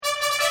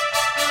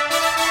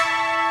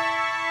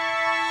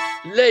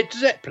Led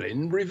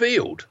Zeppelin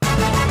revealed.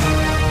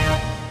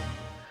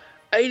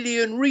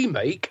 Alien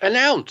remake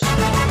announced.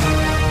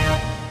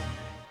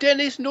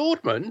 Dennis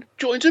Nordman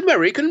joins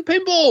American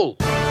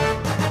Pinball.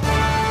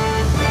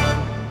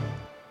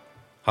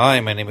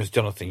 Hi, my name is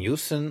Jonathan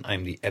Houston.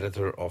 I'm the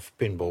editor of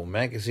Pinball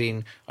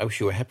Magazine. I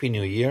wish you a happy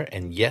new year.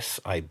 And yes,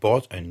 I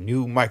bought a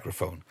new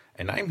microphone.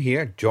 And I'm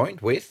here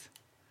joined with...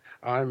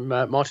 I'm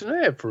Martin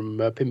Ayer from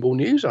Pinball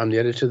News. I'm the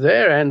editor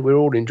there, and we're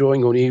all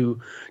enjoying our new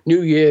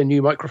year,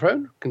 new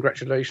microphone.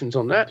 Congratulations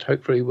on that.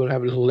 Hopefully we'll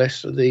have a little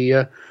less of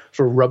the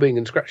sort of rubbing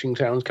and scratching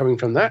sounds coming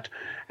from that.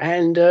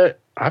 And I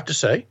have to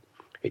say,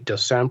 it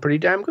does sound pretty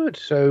damn good.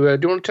 So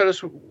do you want to tell us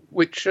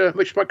which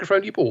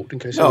microphone you bought? In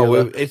case no,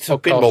 it's a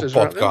pinball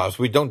podcast.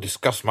 We don't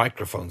discuss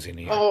microphones in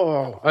here.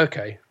 Oh,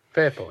 okay.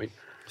 Fair point.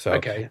 So,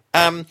 okay.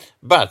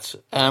 But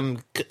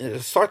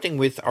starting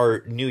with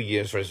our New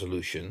Year's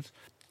resolutions,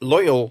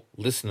 loyal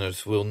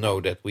listeners will know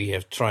that we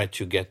have tried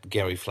to get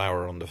Gary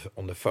Flower on the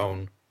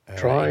phone.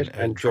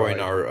 And join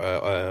our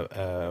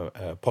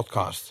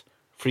podcast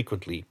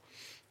frequently.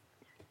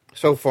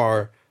 So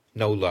far,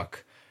 no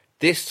luck.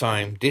 This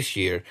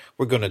year,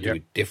 we're going to do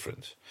it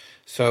different.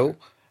 So,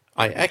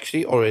 I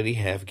actually already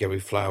have Gary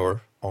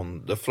Flower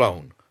on the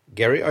phone.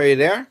 Gary, are you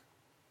there?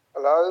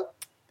 Hello.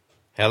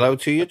 Hello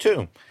to you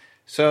too.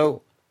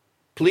 So,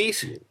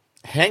 please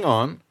hang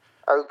on.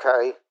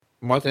 Okay.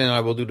 Martin and I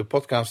will do the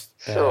podcast.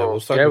 Sure. We'll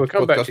start with the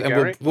podcast, and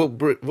Gary. we'll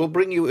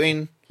bring you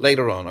in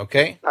later on.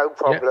 Okay. No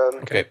problem.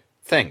 Yeah. Okay.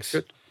 Thanks.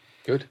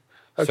 Good.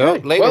 Okay. So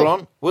later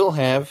on, we'll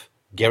have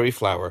Gary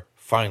Flower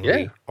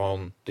finally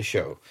on the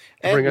show,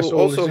 and bring us we'll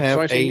all also this have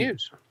exciting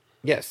news.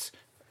 Yes,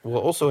 we'll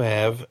also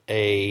have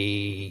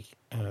a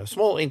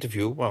small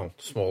interview. Well,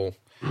 small.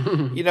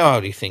 You know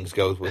how these things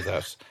go with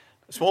us.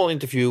 A small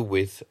interview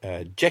with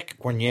Jack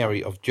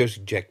Guarnieri of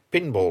Jersey Jack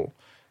Pinball,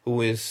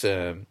 who is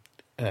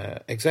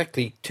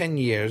exactly 10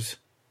 years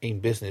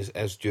in business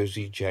as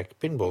Jersey Jack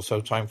Pinball.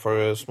 So time for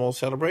a small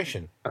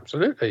celebration.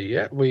 Absolutely,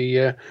 yeah. We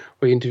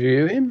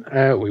interview him.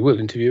 We will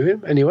interview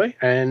him anyway,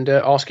 and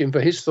ask him for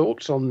his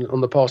thoughts on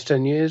the past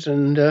 10 years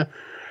and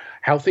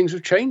how things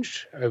have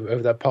changed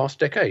over that past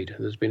decade.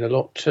 There's been a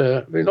lot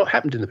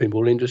happened in the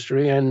pinball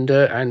industry, and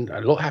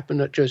a lot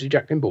happened at Jersey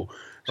Jack Pinball.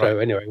 So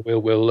anyway,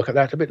 we'll look at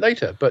that a bit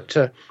later. But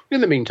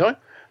in the meantime,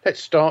 let's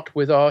start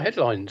with our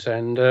headlines.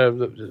 And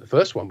the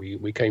first one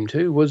we came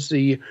to was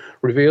the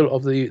reveal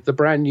of the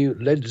brand new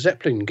Led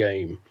Zeppelin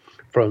game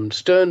from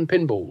Stern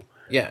Pinball.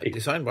 Yeah,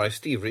 designed by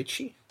Steve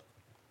Ritchie.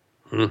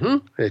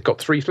 Mm-hmm. It's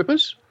got 3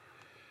 flippers.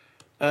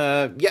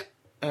 Yeah,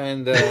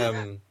 and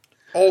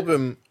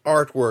album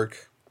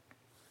artwork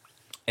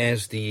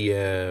as the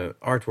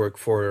artwork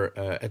for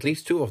at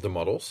least 2 of the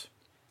models.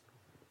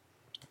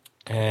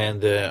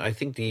 And I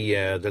think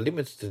the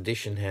limited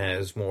edition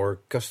has more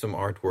custom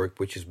artwork,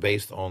 which is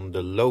based on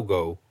the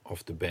logo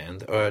of the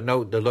band.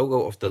 The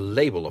logo of the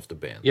label of the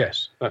band.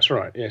 Yes, that's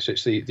right. Yes,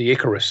 it's the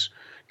Icarus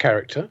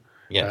character.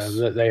 Yes.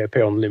 That they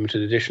appear on the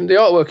limited edition. The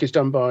artwork is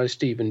done by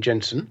Stephen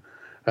Jensen,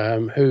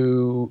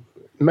 who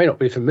may not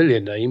be a familiar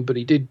name, but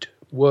he did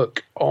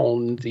work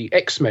on the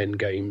X-Men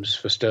games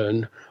for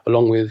Stern,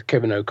 along with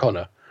Kevin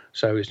O'Connor.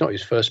 So it's not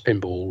his first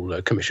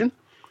pinball commission.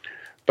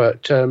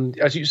 But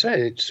as you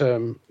say, it's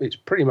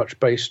pretty much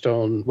based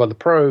on, well, the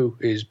Pro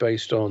is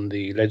based on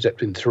the Led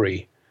Zeppelin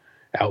 3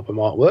 album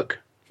artwork.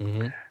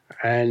 Mm-hmm.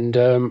 And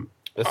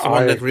that's the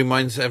one that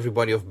reminds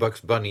everybody of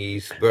Bugs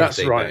Bunny's birthday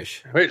that's right.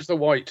 bash. It's the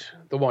white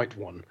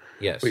one.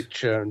 Yes.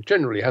 Which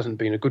generally hasn't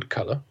been a good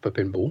colour for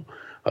pinball,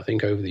 I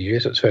think, over the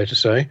years. That's fair to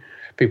say.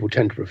 People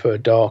tend to prefer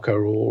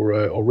darker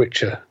or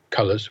richer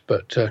colours,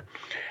 but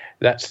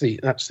that's the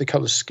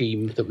colour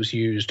scheme that was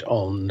used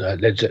on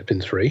Led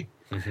Zeppelin 3.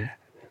 Mm-hmm.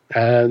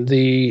 And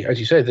as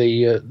you say,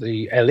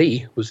 the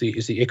LE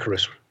is the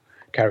Icarus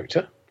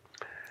character.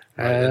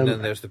 And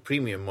then there's the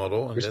premium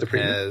model, and that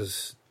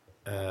has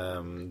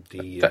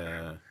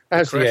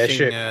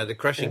the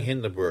crashing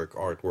Hindenburg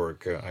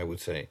artwork, I would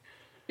say.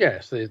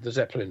 Yes, the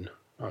Zeppelin,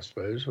 I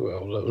suppose.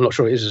 Well, I'm not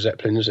sure it is a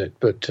Zeppelin, is it?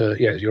 But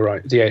yeah, you're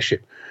right. The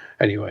airship,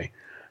 anyway,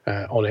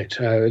 on it.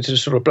 It's a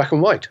sort of black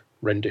and white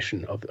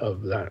rendition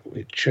of that,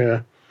 which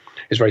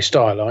is very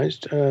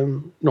stylized.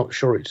 Not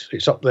sure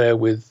it's up there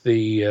with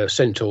the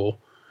Centaur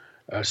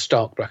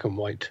stark black and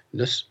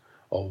whiteness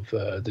of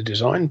the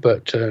design,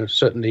 but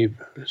certainly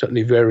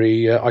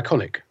very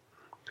iconic.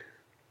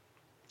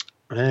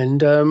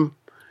 And and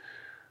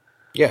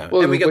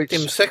we got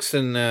Tim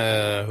Sexton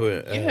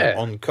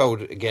on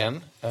code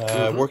again,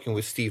 working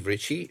with Steve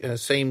Ritchie.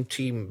 Same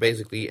team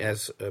basically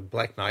as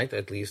Black Knight,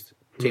 at least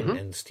Tim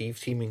and Steve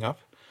teaming up.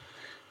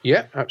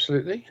 Yeah,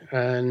 absolutely.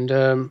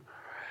 And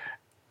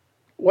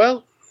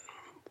well,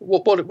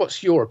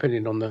 what's your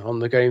opinion on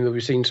the game that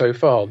we've seen so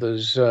far?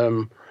 There's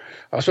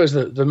I suppose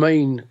the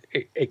main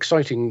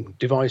exciting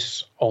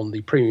device on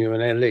the Premium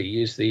and LE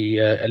is the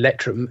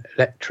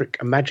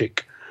electric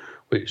magic,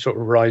 which sort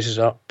of rises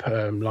up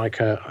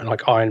like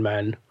Iron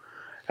Man,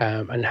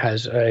 and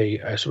has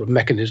a sort of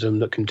mechanism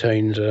that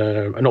contains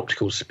an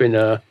optical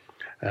spinner,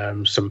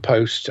 some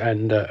posts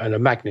and a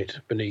magnet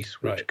beneath,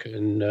 which Right.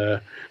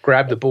 can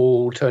grab the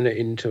ball, turn it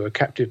into a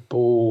captive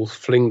ball,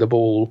 fling the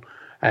ball,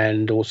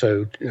 and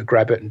also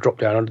grab it and drop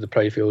down under the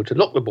playfield to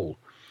lock the ball.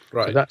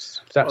 Right.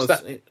 So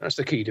that's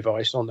the key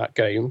device on that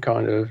game.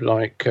 Kind of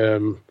like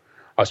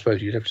I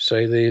suppose you'd have to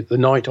say the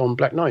Knight on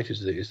Black Knight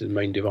is the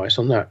main device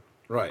on that.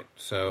 Right.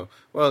 So,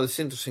 well, it's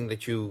interesting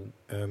that you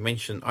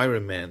mentioned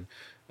Iron Man.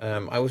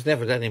 I was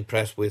never that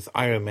impressed with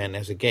Iron Man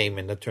as a game,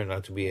 and that turned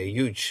out to be a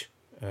huge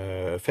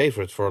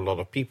favorite for a lot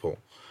of people.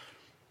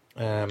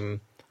 I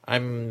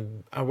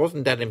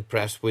wasn't that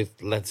impressed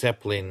with Led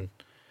Zeppelin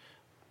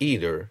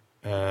either,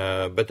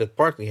 but that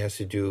partly has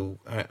to do.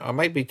 I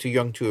might be too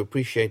young to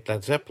appreciate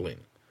Led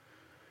Zeppelin.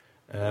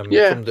 From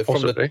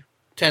the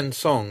 10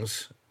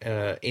 songs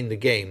in the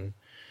game,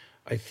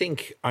 I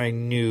think I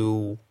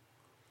knew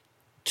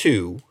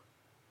 2,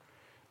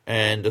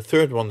 and the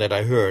third one that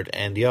I heard,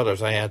 and the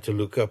others I had to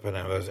look up, and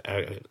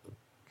I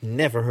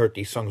never heard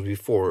these songs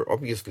before.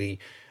 Obviously,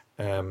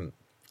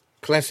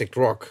 classic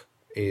rock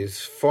is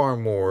far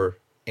more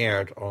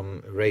aired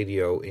on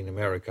radio in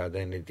America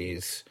than it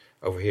is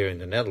over here in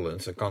the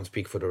Netherlands. I can't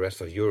speak for the rest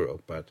of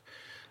Europe, but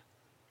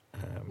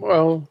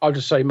well, I'll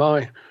just say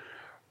my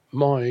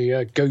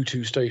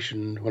go-to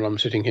station when I'm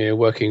sitting here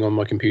working on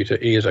my computer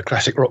is a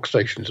classic rock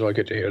station, so I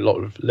get to hear a lot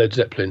of Led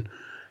Zeppelin,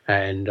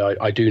 and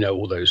I do know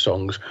all those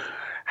songs.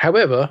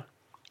 However,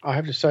 I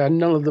have to say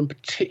none of them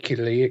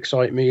particularly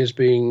excite me as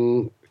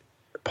being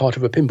part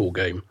of a pinball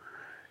game.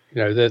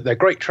 You know, they're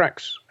great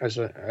tracks as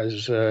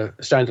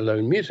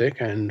standalone music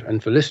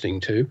and for listening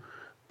to,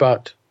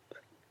 but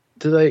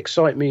do they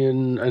excite me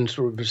and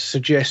sort of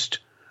suggest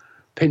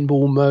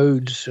pinball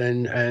modes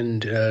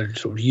and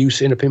sort of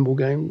use in a pinball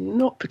game?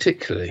 Not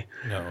particularly.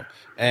 No.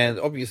 And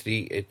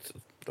obviously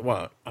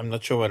I'm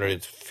not sure whether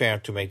it's fair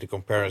to make the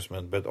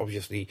comparison, but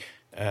obviously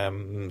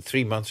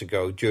 3 months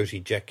ago Jersey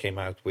Jack came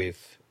out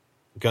with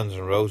Guns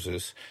N'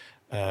 Roses,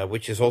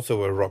 which is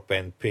also a Rock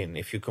Band pin.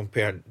 If you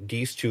compare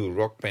these two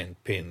Rock Band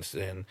pins,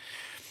 then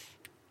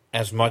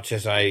as much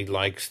as I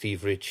like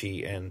Steve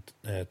Ritchie and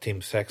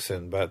Tim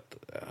Saxon, but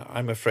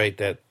I'm afraid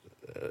that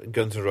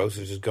Guns N'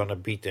 Roses is going to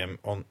beat them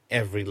on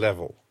every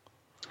level.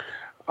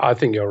 I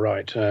think you're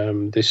right.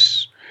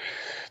 This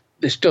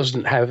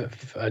doesn't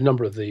have a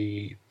number of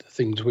the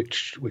things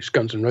which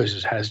Guns N'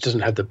 Roses has.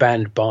 Doesn't have the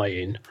band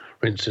buy-in,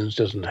 for instance.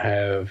 Doesn't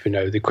have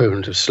the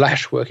equivalent of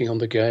Slash working on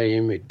the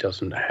game. It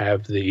doesn't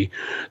have the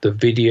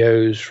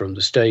videos from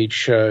the stage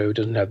show. It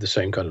doesn't have the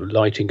same kind of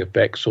lighting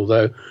effects.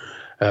 Although,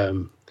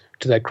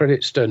 to their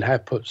credit, Stern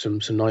have put some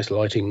nice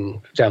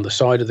lighting down the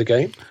side of the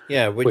game.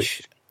 Yeah,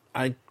 which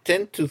I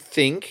tend to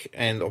think,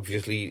 and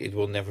obviously it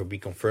will never be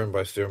confirmed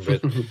by Stern,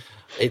 but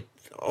it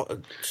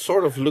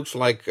sort of looks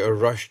like a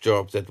rush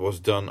job that was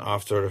done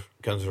after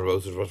Guns N'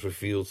 Roses was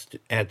revealed to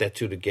add that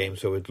to the game,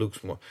 so it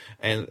looks more.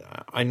 And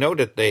I know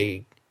that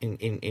they,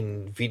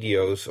 in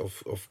videos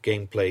of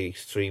gameplay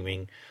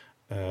streaming,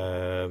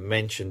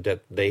 mentioned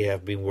that they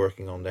have been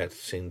working on that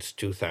since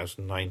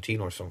 2019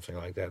 or something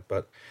like that,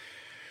 but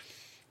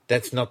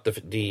that's not the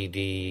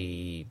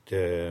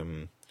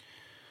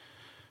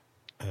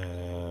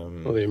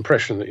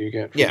impression that you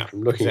get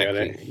from looking at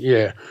it.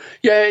 Yeah,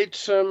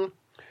 it's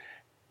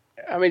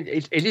I mean,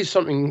 it is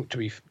something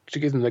to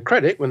give them the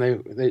credit when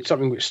it's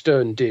something which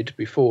Stern did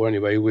before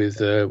anyway with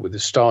the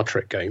Star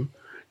Trek game.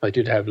 They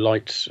did have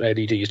lights,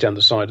 LEDs down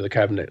the side of the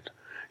cabinet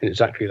in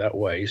exactly that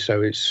way.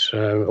 So it's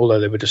although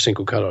they were just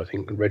single color, I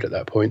think, red at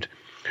that point.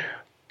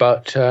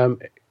 But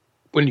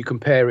when you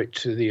compare it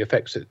to the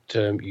effects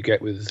that you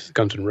get with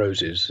Guns N'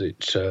 Roses,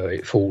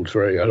 it falls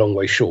a long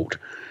way short,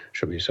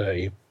 shall we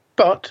say?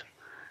 But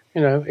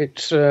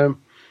it's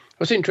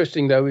what's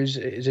interesting though is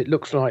it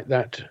looks like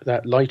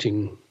that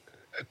lighting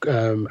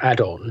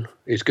add-on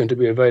is going to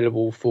be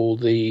available for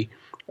the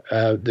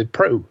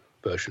Pro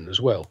version as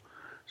well.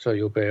 So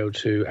you'll be able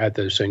to add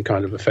those same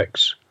kind of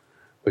effects,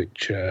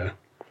 which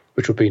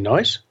would be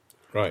nice.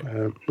 Right.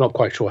 Not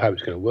quite sure how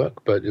it's going to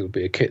work, but it'll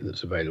be a kit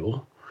that's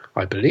available,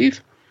 I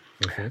believe.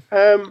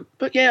 Mm-hmm.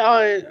 But yeah,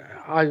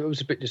 I was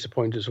a bit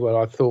disappointed as well.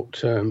 I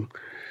thought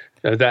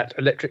that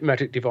Electric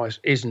Magic device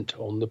isn't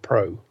on the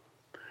Pro,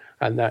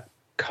 and that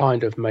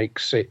kind of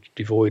makes it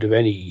devoid of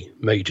any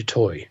major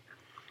toy.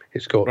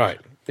 It's got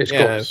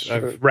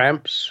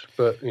ramps,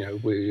 but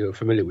we're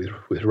familiar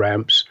with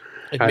ramps.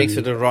 It makes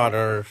it a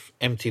rather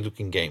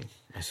empty-looking game,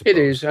 I suppose. It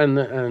is,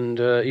 and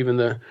even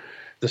the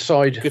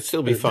side could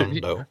still be fun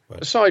though. But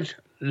the side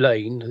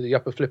lane, the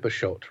upper flipper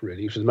shot,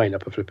 really, which is the main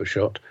upper flipper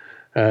shot,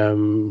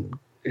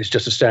 is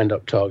just a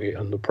stand-up target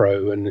on the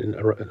Pro, and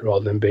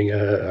rather than being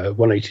a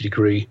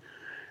 180-degree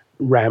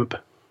ramp.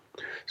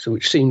 So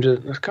which seemed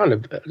a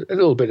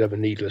little bit of a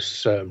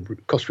needless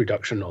cost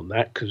reduction on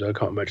that, because I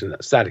can't imagine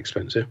that's that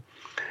expensive.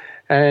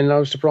 And I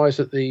was surprised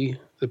that the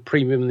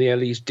Premium and the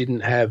LEs didn't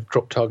have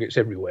drop targets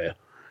everywhere.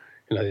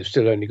 They've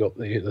still only got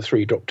the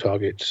 3 drop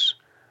targets,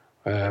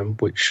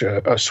 which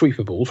are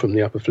sweepable from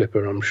the upper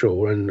flipper, I'm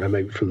sure, and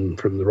maybe from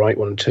the right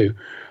one too.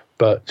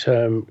 But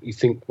you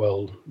think,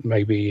 well,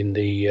 maybe in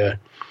the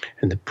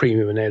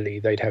Premium and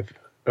LE they'd have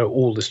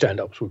all the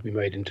stand-ups would be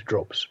made into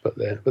drops, but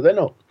they're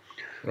not.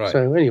 Right.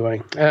 So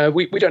anyway,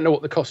 we don't know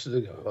what the cost of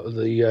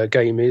the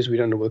game is. We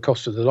don't know what the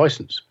cost of the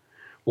license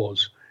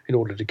was in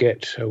order to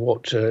get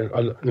what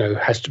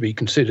has to be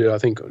considered. I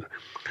think,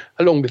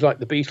 along with like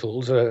the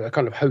Beatles, a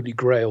kind of holy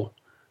grail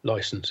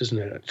license, isn't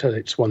it? So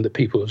it's one that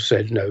people have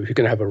said, no, if you're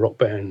going to have a rock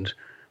band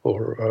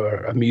or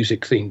a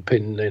music-themed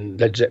pin, then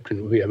Led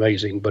Zeppelin would be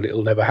amazing, but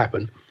it'll never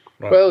happen.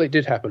 Right. Well, it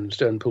did happen.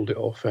 Stern pulled it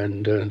off,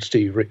 and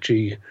Steve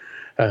Ritchie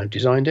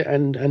designed it,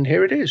 and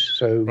here it is.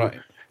 So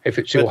if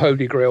it's your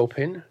holy grail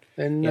pin,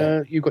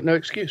 then you've got no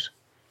excuse.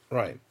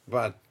 Right,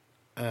 but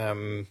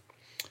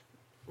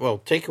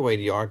take away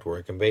the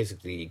artwork, and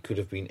basically it could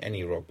have been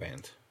any rock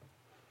band.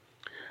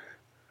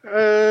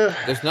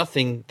 There's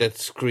nothing that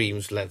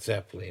screams Led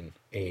Zeppelin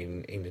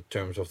in the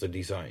terms of the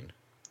design.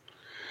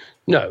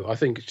 No, I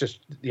think it's just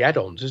the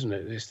add-ons, isn't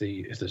it? It's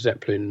the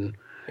Zeppelin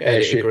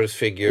airship, the Icarus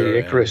figure, the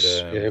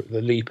Icarus,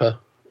 the Leaper,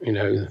 and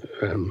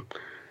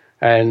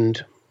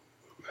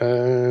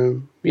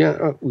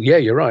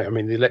you're right. I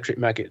mean, the electric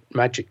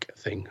magic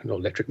thing, not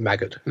electric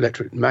maggot,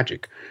 electric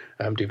magic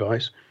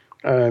device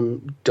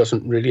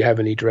doesn't really have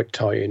any direct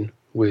tie-in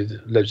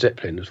with Led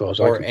Zeppelin, as far as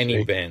I can see. Or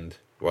any band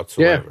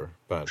whatsoever.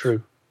 Yeah, but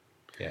true.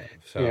 Yeah.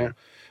 So,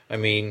 I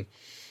mean,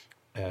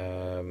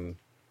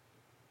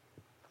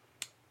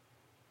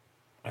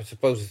 I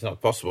suppose it's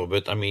not possible,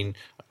 but I mean,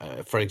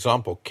 for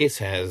example, Kiss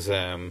has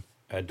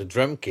the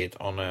drum kit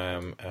on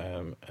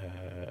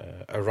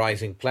a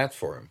rising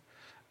platform.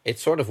 It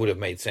sort of would have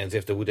made sense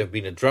if there would have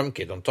been a drum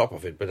kit on top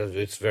of it, but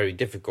it's very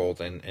difficult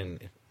in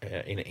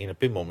a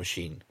pinball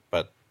machine.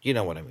 But you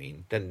know what I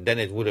mean. Then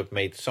it would have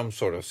made some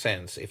sort of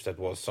sense if that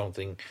was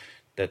something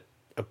that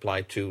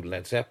applied to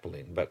Led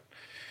Zeppelin. But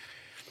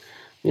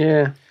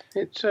yeah,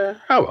 it's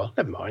never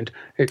mind.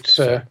 We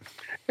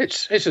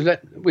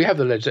have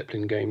the Led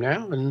Zeppelin game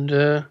now, and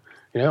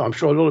I'm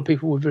sure a lot of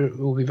people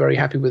will be very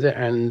happy with it,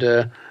 and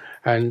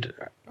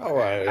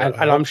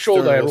I'm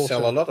sure they'll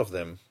sell a lot of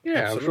them.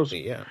 Yeah,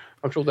 absolutely.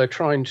 I'm sure they're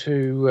trying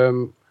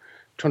to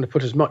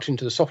put as much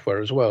into the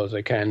software as well as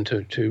they can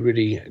to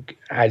really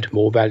add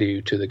more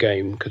value to the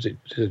game, because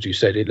as you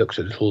said, it looks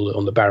a little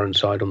on the barren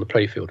side on the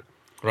playfield.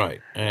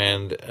 Right,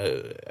 and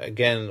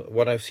again,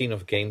 what I've seen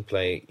of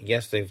gameplay,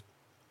 yes, they've.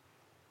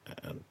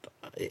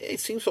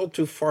 It seems all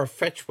too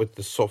far-fetched with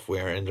the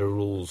software and the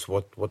rules,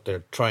 what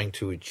they're trying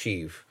to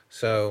achieve.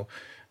 So,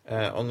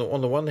 on the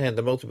one hand,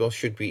 the multi-ball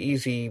should be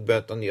easy,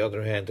 but on the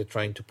other hand, they're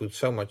trying to put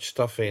so much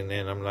stuff in,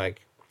 and I'm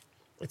like,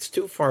 it's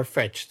too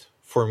far-fetched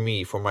for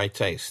me, for my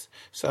taste.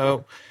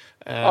 So,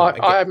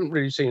 I haven't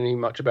really seen any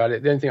much about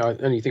it. The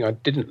only thing I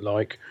didn't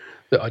like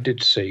that I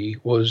did see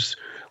was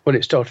when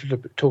it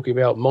started talking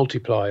about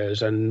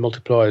multipliers and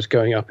multipliers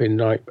going up in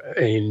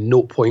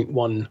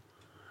 0.1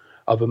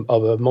 of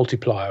a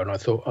multiplier, and I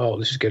thought,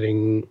 this is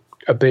getting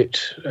a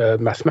bit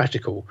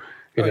mathematical.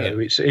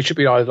 It should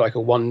be either like a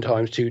 1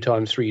 times, 2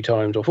 times, 3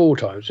 times, or 4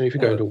 times. And if you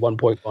go into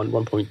 1.1,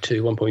 1.2,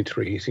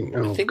 1.3, you think,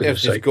 I think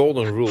there's this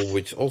golden rule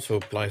which also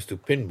applies to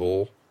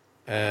pinball,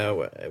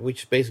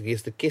 which basically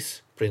is the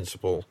KISS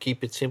principle: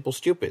 keep it simple,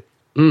 stupid.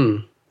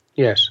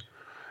 Yes.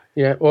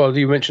 Yeah, well,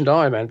 you mentioned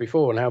Iron Man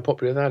before and how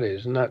popular that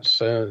is, and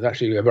that's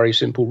actually a very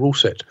simple rule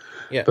set,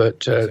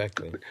 but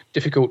exactly.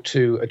 Difficult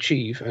to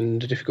achieve and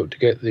difficult to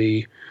get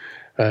the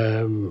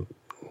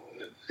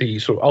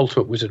sort of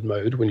ultimate wizard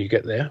mode when you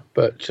get there.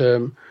 But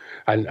and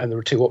there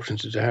are 2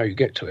 options as to how you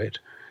get to it,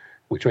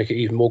 which make it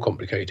even more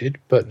complicated.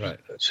 But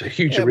it's a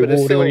hugely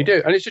rewarding when you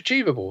do, and it's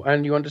achievable,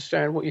 and you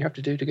understand what you have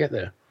to do to get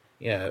there.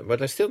 Yeah,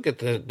 but I still get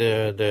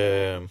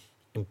the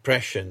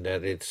impression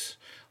that it's.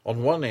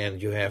 On one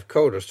end, you have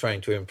coders trying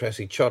to impress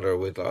each other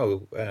with,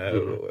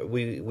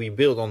 we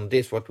build on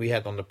this, what we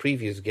had on the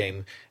previous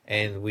game,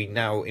 and we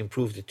now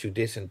improved it to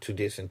this and to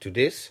this and to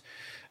this.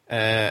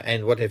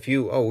 And what have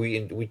you?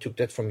 We took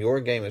that from your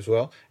game as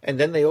well. And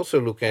then they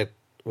also look at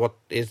what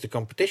is the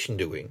competition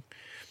doing,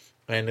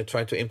 and they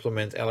try to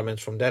implement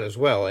elements from that as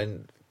well.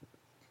 And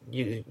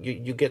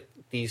you get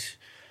these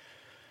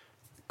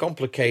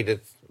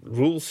complicated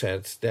rule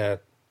sets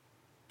that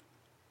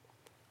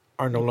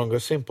are no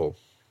longer simple.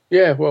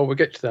 Yeah, well, we'll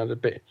get to that a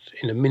bit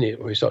in a minute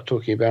when we start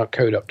talking about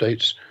code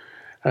updates.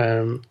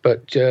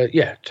 But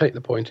take the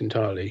point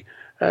entirely.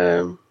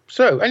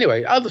 So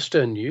anyway, other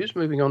Stern news,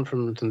 moving on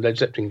from the Led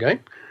Zeppelin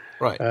game.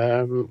 Right.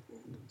 I'm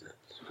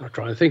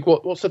trying to think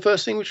what's the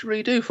first thing we should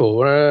really do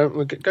for.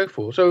 We'll go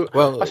for. So,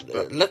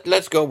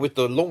 let's go with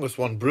the longest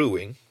one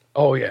brewing.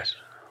 Oh, yes.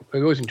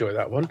 We always enjoy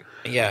that one.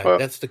 Yeah,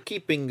 that's the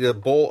Keeping the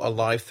Ball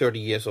Alive 30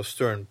 Years of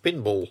Stern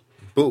Pinball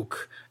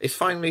book is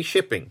finally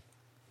shipping.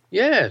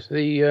 Yes,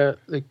 the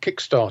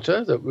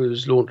Kickstarter that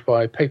was launched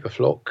by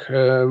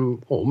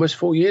Paperflock almost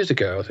 4 years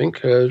ago, I think.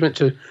 It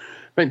was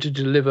meant to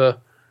deliver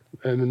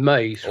in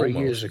May 3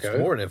 years ago. It's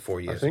more than 4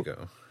 years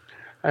ago.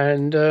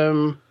 And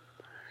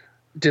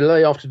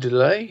delay after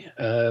delay,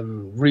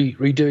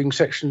 redoing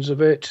sections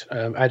of it,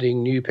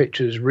 adding new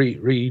pictures,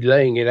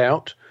 relaying it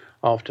out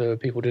after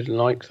people didn't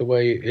like the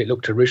way it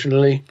looked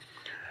originally.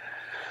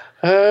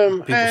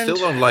 People still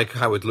don't like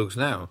how it looks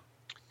now.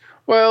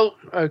 Well,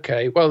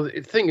 okay. Well,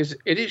 the thing is,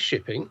 it is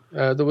shipping.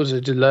 There was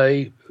a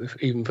delay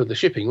even for the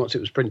shipping once it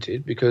was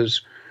printed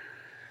because,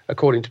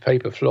 according to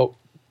Paperflock,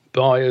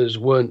 buyers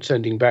weren't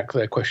sending back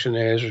their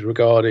questionnaires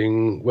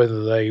regarding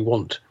whether they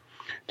want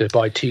to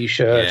buy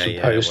T-shirts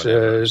and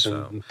posters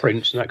and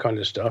prints and that kind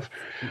of stuff.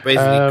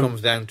 Basically, it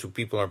comes down to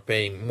people are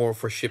paying more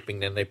for shipping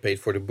than they paid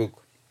for the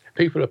book.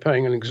 People are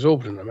paying an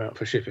exorbitant amount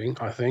for shipping,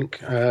 I think,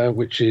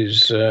 which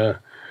is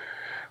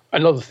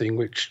another thing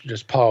which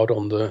just piled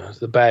on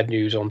the bad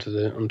news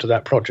onto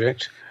that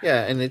project.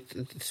 Yeah, and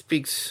it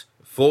speaks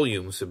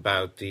volumes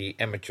about the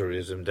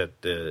amateurism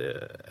that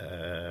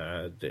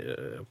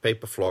the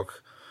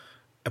Paperflock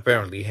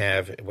apparently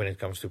have when it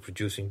comes to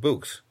producing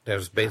books.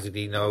 There's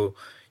basically no...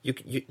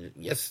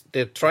 yes,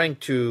 they're trying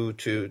to...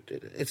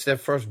 It's their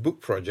first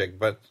book project,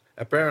 but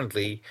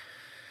apparently...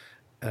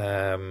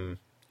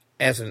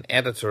 as an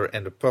editor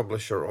and a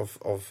publisher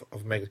of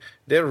magazines,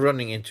 they're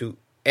running into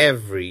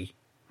every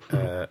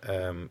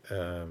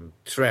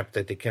trap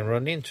that they can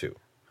run into.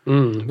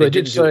 They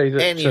did say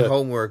that any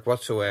homework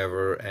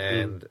whatsoever,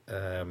 and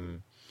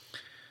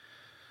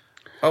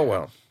oh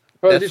well.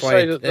 Well, that's why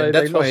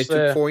it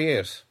took 4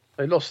 years.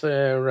 They lost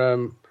their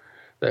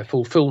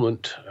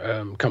fulfillment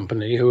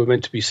company who were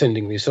meant to be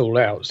sending this all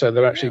out, so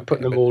they're actually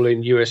putting them all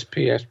in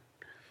USPS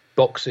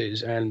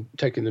boxes and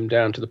taking them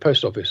down to the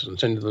post office and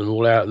sending them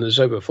all out, and there's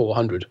over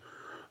 400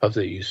 of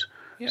these.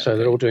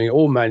 They're all doing it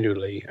all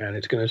manually, and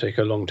it's going to take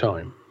a long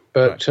time.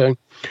 But the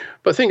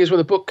thing is, when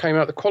the book came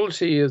out, the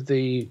quality of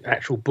the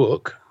actual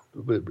book,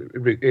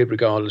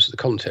 regardless of the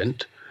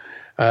content,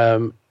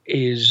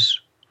 is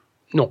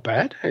not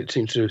bad. It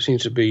seems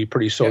to be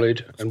pretty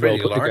solid and well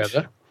put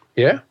together.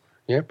 Yeah,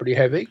 pretty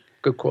heavy,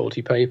 good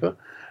quality paper.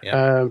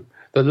 Yeah.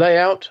 The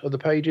layout of the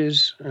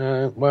pages,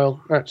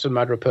 well, that's a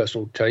matter of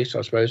personal taste,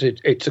 I suppose.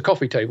 It's a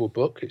coffee table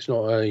book. It's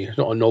not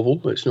a novel.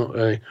 It's not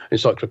an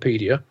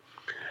encyclopedia,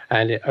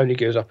 and it only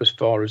goes up as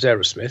far as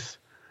Aerosmith,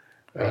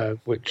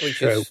 which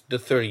is the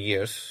 30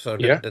 years. So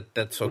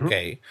that's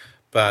okay.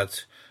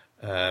 But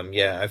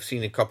I've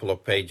seen a couple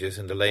of pages,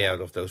 and the layout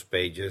of those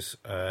pages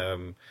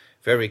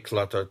very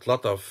cluttered. A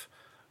lot of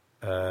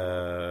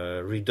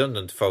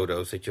redundant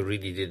photos that you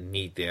really didn't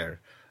need there.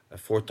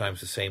 4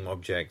 times the same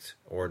object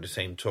or the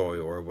same toy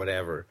or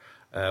whatever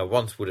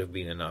once would have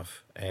been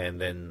enough,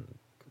 and then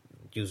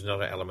use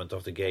another element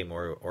of the game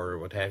or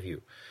what have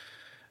you.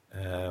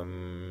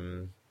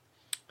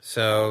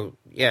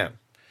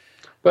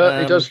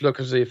 But it does look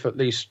as if at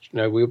least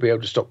we'll be able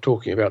to stop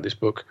talking about this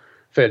book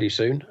fairly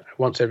soon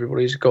once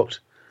everybody's got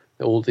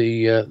all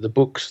the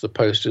books, the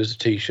posters,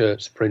 the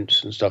T-shirts, the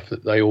prints and stuff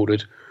that they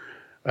ordered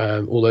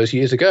all those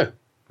years ago.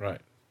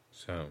 Right.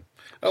 So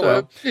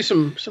there's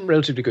some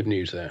relatively good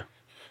news there.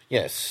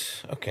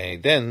 Yes. Okay.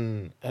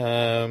 Then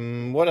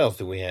what else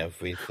do we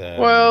have with?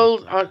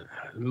 Well,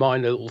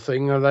 minor little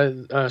thing.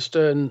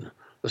 The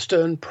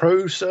Stern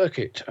Pro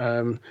Circuit.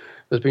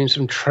 There's been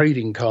some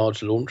trading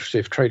cards launched.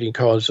 If trading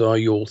cards are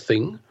your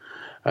thing,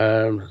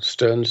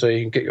 Stern, so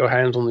you can get your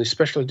hands on the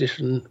special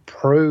edition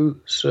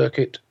Stern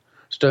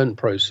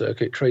Pro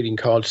Circuit trading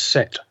card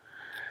set,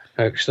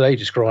 which they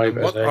describe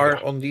as. What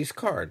are on these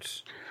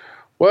cards?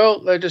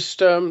 Well, they're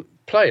just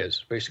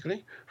players,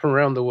 basically, from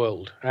around the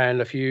world,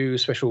 and a few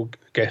special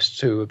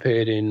guests who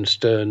appeared in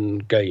Stern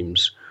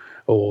games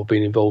or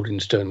been involved in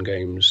Stern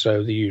games.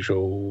 So the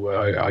usual,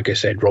 I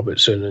guess, Ed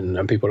Robertson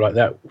and people like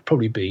that will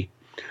probably be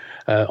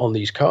on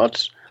these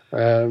cards.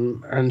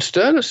 And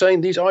Stern are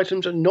saying these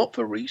items are not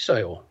for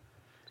resale.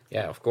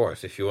 Yeah, of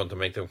course. If you want to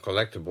make them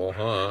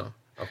collectible,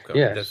 Okay,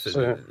 yeah, that's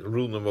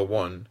rule number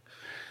 1.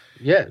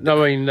 Yeah,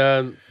 no, I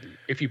mean,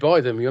 if you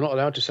buy them, you're not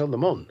allowed to sell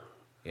them on.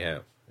 Yeah.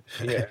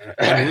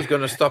 And who's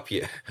going to stop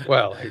you?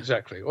 Well,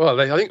 exactly.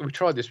 Well, I think we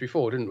tried this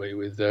before, didn't we,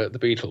 with the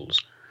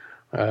Beatles?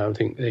 I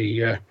think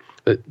the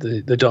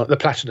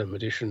Platinum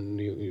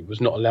edition was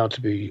not allowed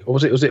to be, or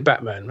was it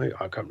Batman?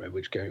 I can't remember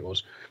which game it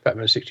was.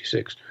 Batman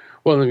 66.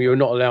 One of them, you were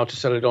not allowed to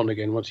sell it on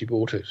again once you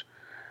bought it.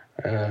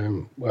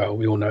 Well,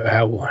 we all know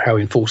how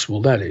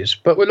enforceable that is,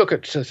 but we'll look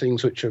at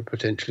things which are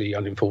potentially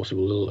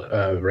unenforceable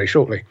very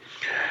shortly.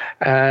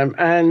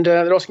 And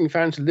they're asking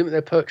fans to limit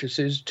their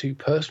purchases to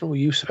personal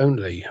use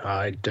only.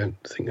 I don't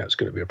think that's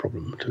going to be a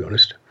problem, to be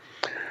honest.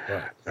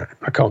 Right.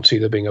 I can't see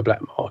there being a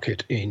black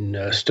market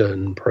in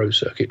Stern Pro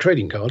Circuit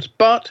trading cards,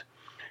 but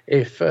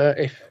if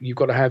you've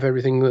got to have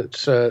everything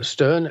that's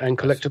Stern and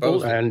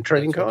collectible and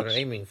trading cards, what they're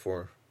aiming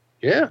for.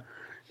 Yeah,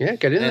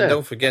 get in there. And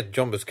don't forget,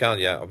 John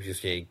Buscaglia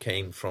obviously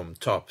came from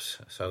Topps,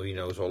 so he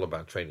knows all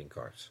about trading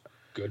cards.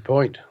 Good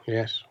point.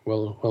 Yes,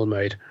 well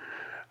made.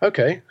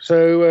 Okay,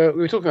 so we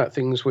were talking about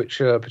things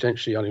which are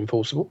potentially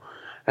unenforceable,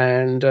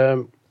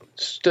 and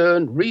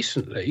Stern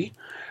recently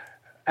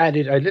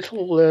added a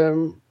little,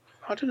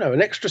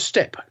 an extra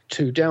step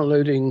to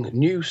downloading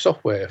new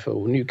software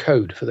for new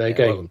code for their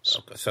games.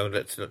 Well, so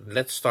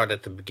let's start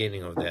at the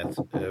beginning of that.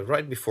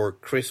 Right before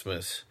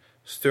Christmas,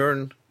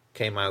 Stern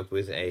came out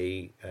with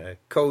a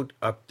code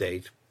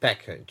update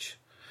package,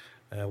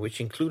 which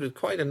included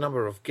quite a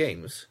number of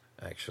games.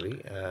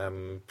 actually.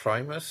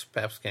 Primus,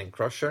 Papscan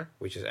Crusher,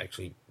 which is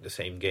actually the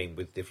same game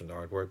with different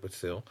artwork, but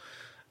still.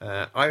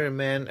 Iron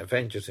Man,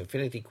 Avengers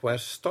Infinity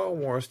Quest, Star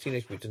Wars,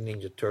 Teenage Mutant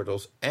Ninja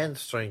Turtles, and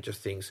Stranger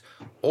Things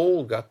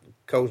all got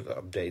code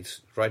updates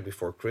right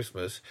before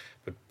Christmas.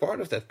 But part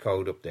of that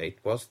code update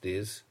was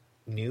this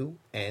new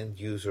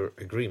end-user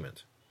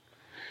agreement.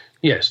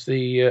 Yes,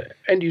 the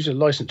end-user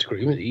license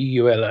agreement, the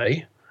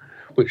EULA,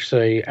 which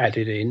they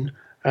added in,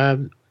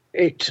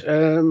 it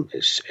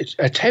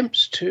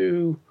attempts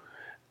to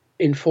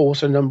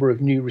enforce a number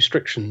of new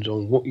restrictions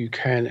on what you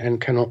can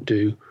and cannot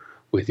do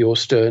with your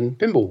Stern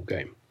pinball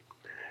game.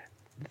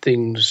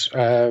 Things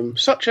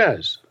such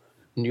as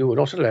you are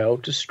not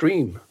allowed to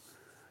stream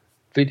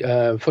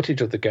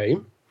footage of the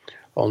game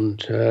on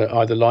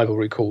either live or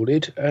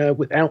recorded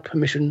without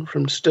permission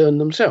from Stern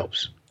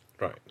themselves.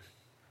 Right.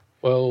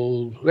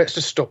 Well, let's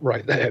just stop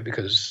right there,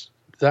 because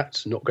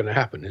that's not going to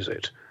happen, is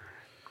it?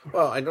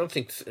 Well, I don't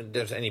think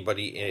there's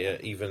anybody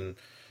even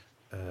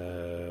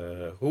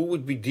who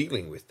would be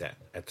dealing with that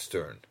at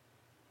Stern.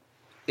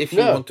 If you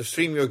want to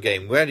stream your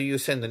game, where do you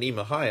send an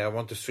email? Hi, I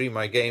want to stream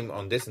my game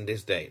on this and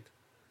this date.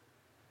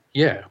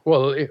 Yeah,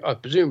 well,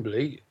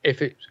 presumably,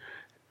 if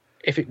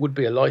it would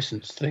be a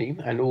licensed theme,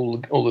 and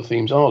all the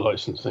themes are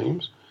licensed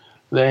themes,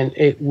 then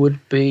it would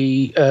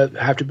be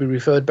have to be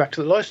referred back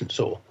to the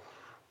licensor,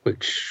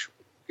 which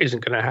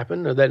isn't going to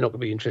happen. They're not going to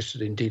be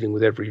interested in dealing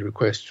with every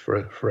request for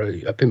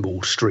a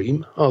pinball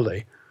stream, are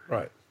they?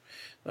 Right.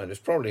 Now, this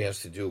probably has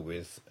to do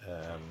with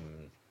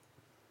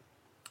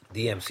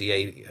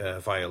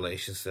DMCA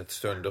violations that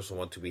Stern doesn't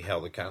want to be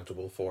held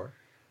accountable for,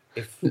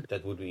 if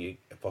that would be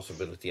a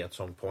possibility at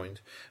some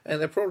point. And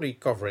they're probably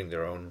covering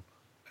their own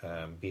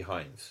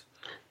behinds,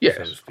 yes,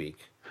 so to speak.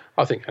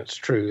 I think that's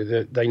true.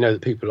 That they know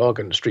that people are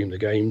going to stream the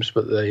games,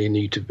 but they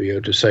need to be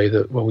able to say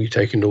that, well, we've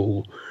taken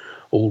all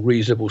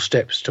reasonable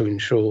steps to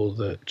ensure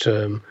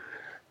that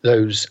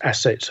those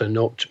assets are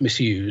not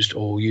misused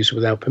or used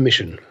without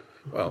permission.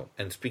 Well,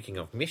 and speaking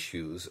of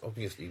misuse,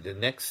 obviously the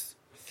next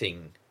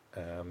thing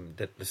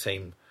that the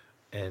same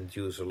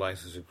end-user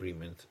license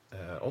agreement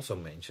also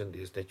mentioned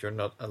is that you're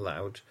not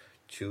allowed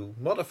to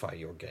modify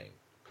your game.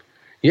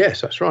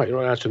 Yes, that's right. You're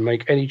not allowed to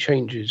make any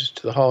changes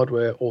to the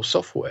hardware or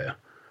software.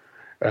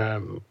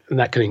 And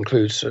that can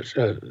include such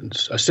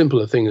a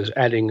simpler thing as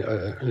adding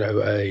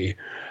a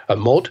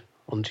mod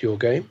onto your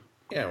game.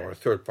 Yeah, or a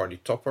third-party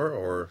topper,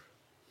 or...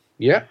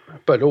 Yeah,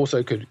 but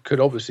also could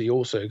obviously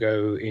also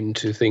go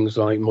into things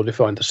like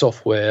modifying the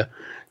software,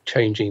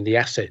 changing the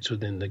assets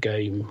within the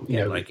game. You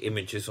know, like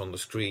images on the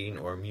screen,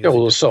 or music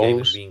all the that the game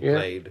is songs being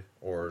played,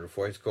 or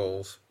voice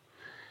calls.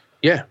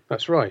 Yeah,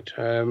 that's right.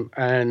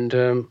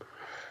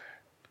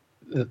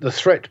 The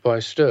threat by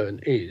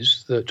Stern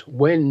is that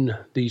when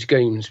these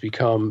games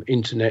become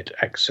internet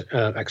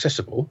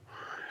accessible,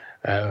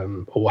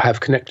 or have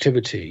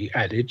connectivity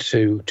added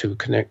to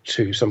connect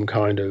to some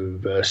kind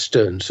of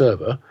Stern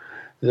server,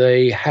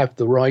 they have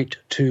the right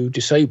to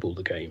disable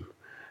the game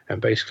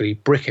and basically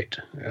brick it,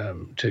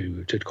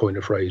 to coin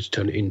a phrase,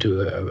 turn it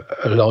into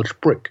a large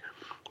brick,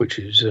 which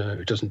is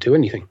it doesn't do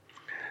anything.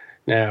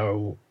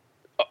 Now,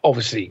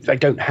 obviously, they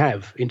don't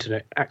have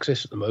internet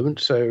access at the moment,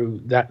 so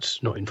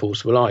that's not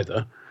enforceable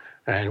either,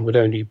 and would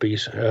only be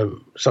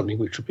something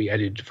which would be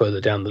added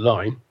further down the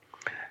line.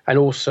 And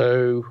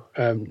also,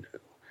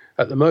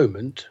 at the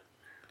moment,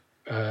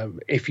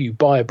 if you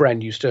buy a brand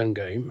new Stern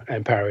game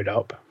and power it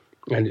up,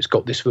 and it's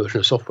got this version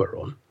of software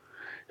on,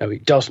 now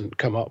it doesn't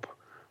come up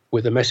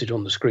with a message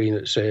on the screen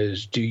that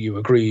says, do you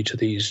agree to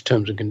these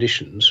terms and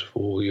conditions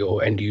for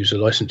your end-user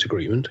license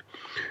agreement?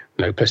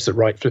 Press the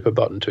right flipper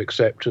button to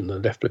accept and the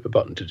left flipper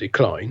button to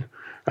decline,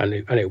 and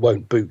it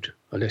won't boot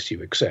unless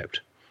you accept.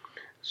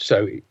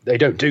 So they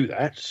don't do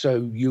that,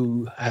 so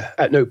you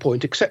at no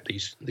point accept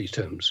these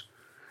terms.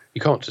 You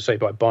can't just say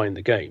by buying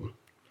the game,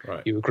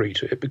 right, you agree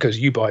to it, because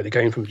you buy the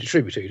game from a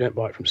distributor, you don't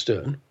buy it from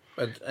Stern.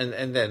 But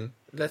and then,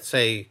 let's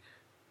say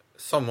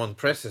someone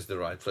presses the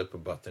right flipper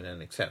button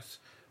and accepts.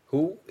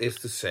 Who is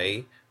to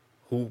say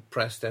who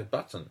pressed that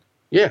button?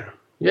 Yeah,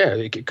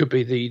 it could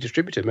be the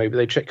distributor. Maybe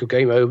they check your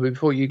game over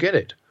before you get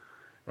it.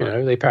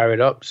 Right. They power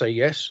it up, say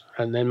yes,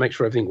 and then make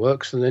sure everything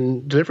works, and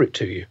then deliver it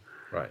to you.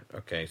 Right,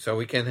 okay. So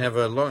we can have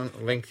a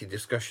lengthy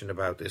discussion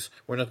about this.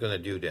 We're not going to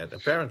do that.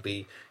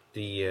 Apparently,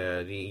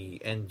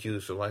 the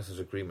end-user license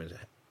agreement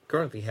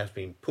currently has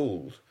been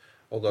pulled,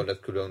 although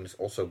that could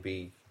also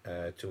be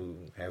to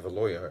have a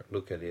lawyer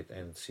look at it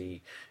and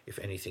see if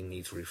anything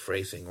needs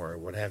rephrasing or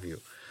what have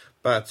you.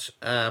 But,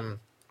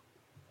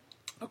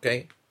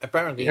 okay,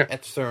 apparently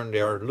at Stern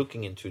they are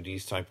looking into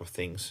these type of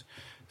things,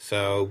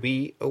 so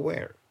be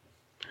aware.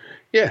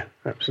 Yeah,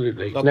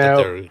 absolutely.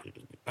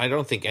 I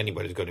don't think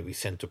anybody's going to be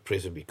sent to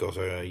prison because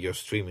you're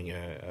streaming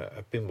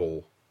a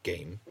pinball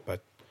game,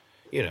 but,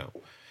 it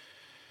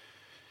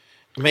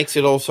makes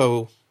it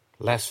also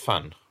less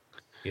fun,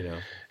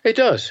 It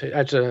does. It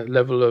adds a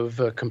level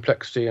of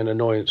complexity and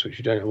annoyance which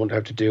you don't want to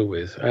have to deal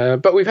with.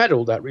 But we've had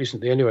all that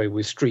recently anyway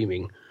with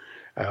streaming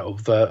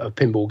of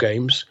pinball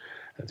games.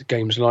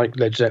 games like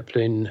Led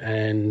Zeppelin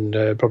and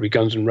probably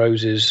Guns N'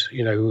 Roses,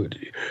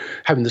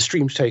 having the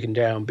streams taken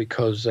down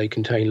because they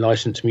contain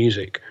licensed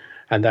music,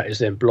 and that is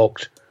then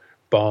blocked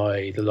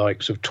by the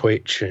likes of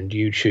Twitch and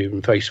YouTube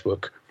and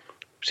Facebook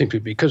simply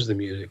because of the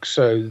music.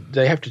 So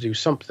they have to do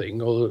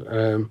something,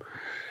 or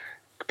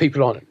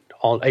people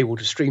aren't able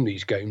to stream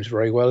these games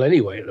very well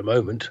anyway at the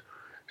moment.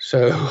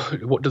 So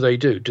what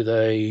do? Do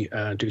they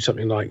do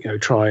something like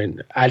try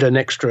and add an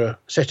extra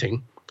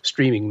setting,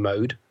 streaming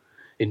mode,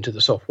 into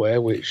the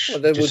software, which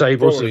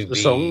disables the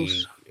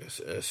songs?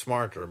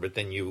 Smarter, but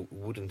then you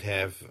wouldn't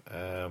have.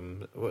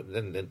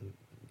 Then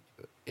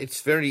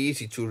it's very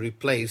easy to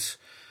replace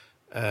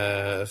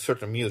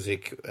certain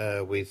music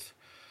with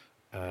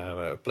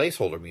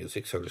placeholder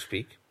music, so to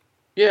speak.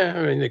 Yeah,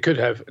 I mean they could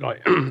have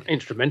like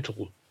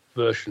instrumental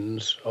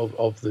versions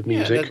of the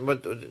music.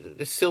 But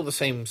it's still the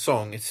same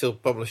song. It's still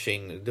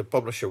publishing. The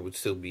publisher would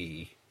still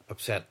be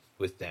upset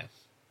with that.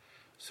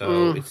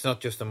 So it's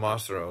not just the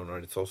master owner.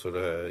 It's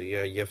also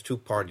you have two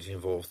parties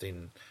involved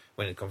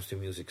when it comes to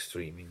music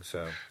streaming.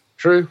 So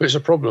true, it's a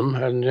problem,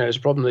 and it's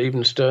a problem that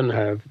even Stern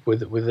have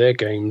with their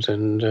games.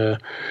 And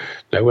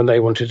when they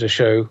wanted to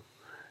show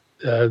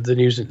the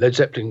new Led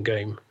Zeppelin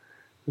game,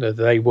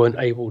 they weren't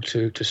able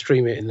to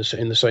stream it in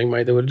the same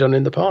way they would have done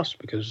in the past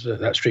because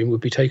that stream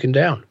would be taken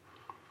down.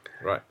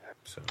 Right.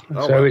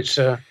 It's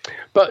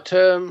but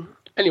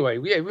anyway,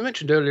 we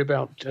mentioned earlier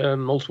about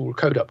multiple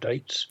code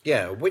updates.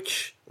 Yeah,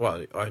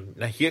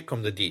 now here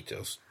come the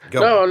details.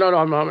 No,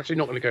 I'm actually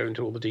not going to go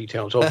into all the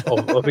details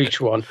of each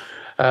one.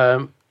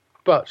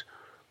 But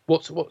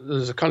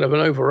there's a kind of an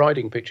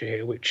overriding picture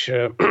here, which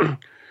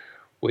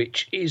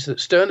is that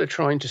Stern are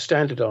trying to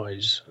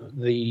standardize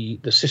the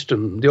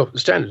system, the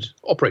standard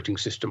operating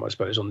system, I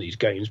suppose, on these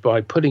games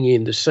by putting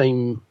in the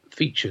same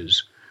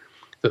features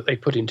that they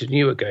put into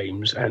newer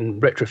games and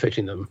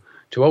retrofitting them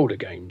to older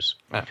games.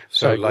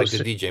 So like the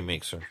DJ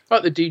Mixer.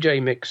 Like the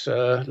DJ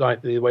Mixer,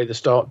 like the way the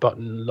start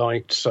button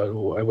lights,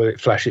 so whether it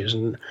flashes,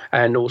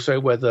 and also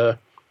whether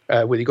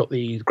you got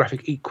the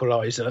graphic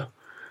equalizer,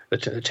 the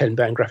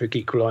 10-band graphic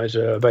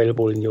equalizer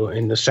available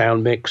in the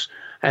sound mix,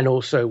 and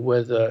also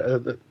whether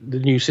the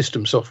new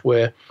system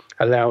software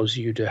allows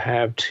you to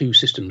have two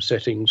system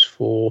settings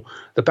for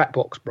the back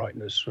box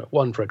brightness,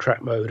 one for a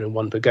track mode and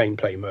one for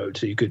gameplay mode.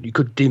 So you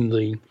could dim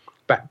the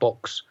back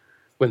box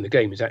when the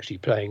game is actually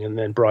playing and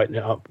then brighten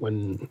it up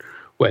when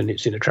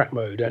it's in a track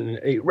mode, and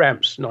it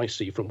ramps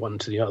nicely from one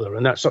to the other.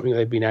 And that's something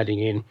they've been adding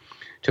in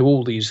to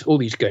all these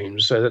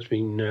games. So that's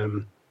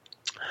been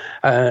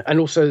and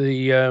also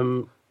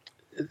the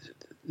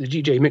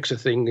DJ Mixer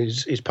thing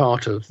is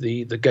part of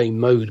the game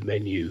mode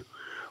menu,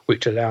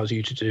 which allows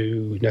you to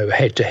do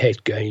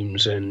head-to-head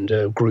games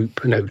and group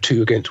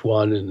 2 against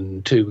 1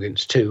 and 2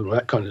 against 2 and all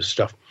that kind of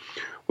stuff.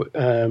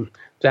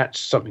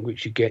 That's something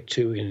which you get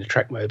to in the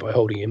track mode by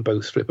holding in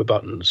both flipper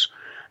buttons,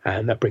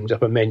 and that brings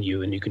up a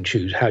menu and you can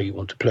choose how you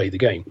want to play the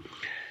game.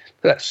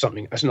 That's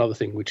another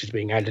thing which is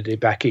being added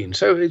back in.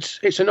 So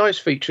it's a nice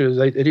feature.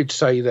 They did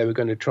say they were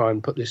going to try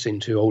and put this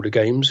into older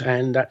games,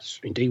 and that's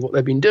indeed what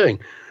they've been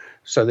doing.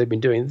 So they've been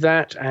doing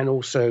that, and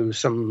also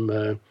some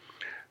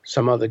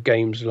other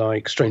games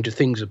like Stranger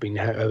Things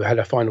have had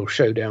a Final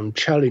Showdown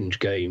challenge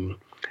game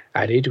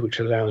added, which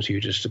allows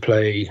you just to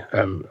play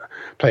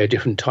a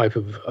different type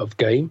of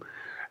game.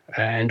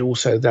 And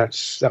also that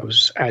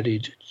was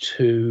added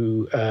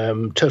to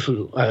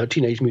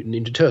Teenage Mutant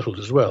Ninja Turtles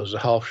as well as a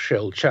half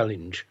shell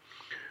challenge,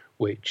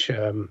 which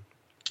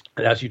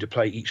allows you to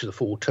play each of the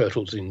 4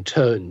 turtles in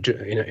turn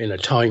in a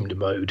timed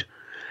mode,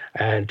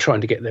 and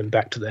trying to get them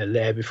back to their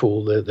lair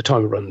before the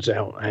timer runs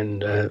out.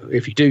 And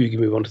if you do, you can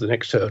move on to the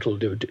next turtle,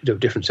 do a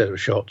different set of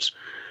shots.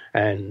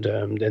 And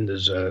then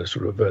there's a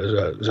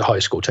there's a high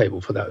score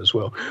table for that as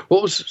well.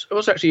 What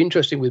was actually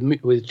interesting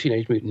with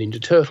Teenage Mutant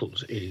Ninja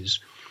Turtles is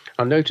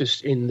I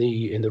noticed in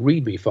the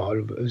README file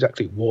of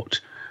exactly what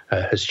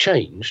has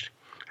changed,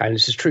 and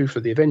this is true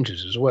for the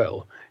Avengers as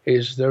well,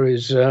 is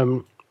there's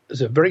a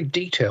very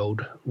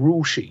detailed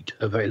rule sheet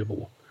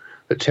available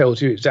that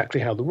tells you exactly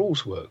how the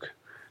rules work.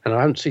 And I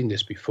haven't seen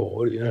this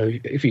before.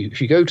 If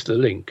you go to the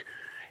link,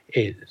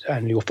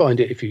 and you'll find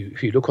it if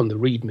you look on the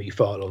README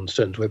file on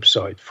Stern's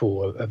website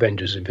for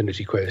Avengers: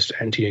 Infinity Quest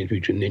and Teenage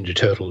Mutant Ninja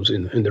Turtles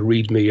in the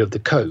README of the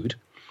code.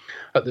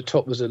 At the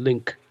top, there's a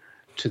link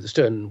to the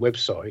Stern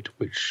website,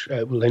 which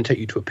will then take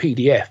you to a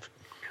PDF,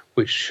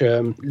 which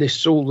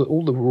lists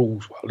all the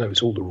rules. Well, no,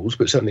 it's all the rules,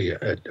 but certainly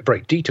a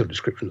very detailed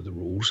description of the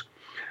rules.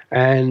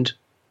 And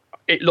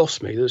it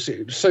lost me. It was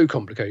so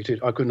complicated,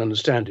 I couldn't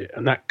understand it.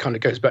 And that kind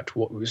of goes back to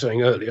what we were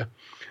saying earlier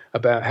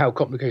about how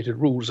complicated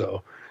rules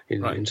are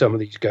in some of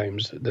these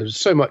games. There's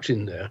so much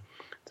in there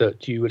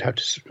that you would have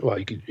to, well,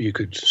 you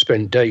could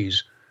spend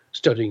days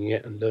studying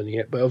it and learning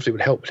it, but obviously it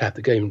would help to have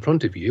the game in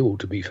front of you or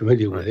to be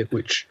familiar with it,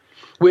 which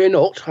we're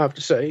not, I have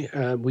to say.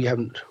 We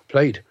haven't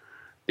played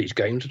these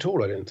games at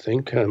all, I don't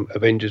think.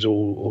 Avengers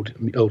or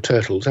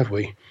Turtles, have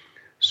we?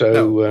 So,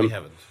 no, we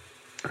haven't.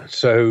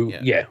 So,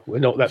 yeah, we're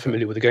not that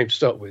familiar with the game to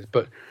start with,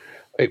 but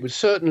it would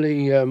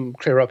certainly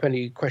clear up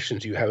any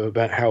questions you have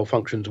about how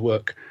functions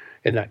work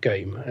in that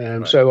game.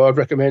 Right. So I'd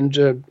recommend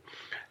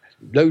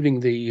loading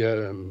the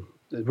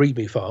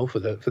README file for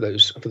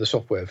the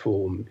software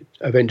for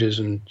Avengers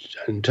and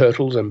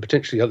Turtles and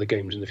potentially other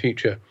games in the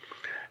future,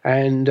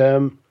 and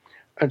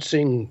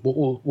seeing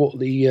what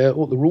the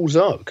rules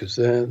are, because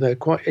they're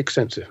quite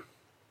extensive.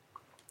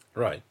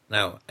 Right.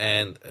 Now,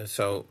 and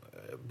so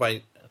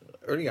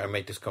earlier I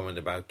made this comment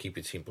about keep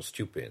it simple,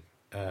 stupid.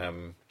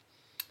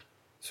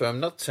 So I'm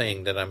not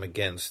saying that I'm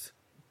against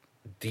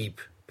deep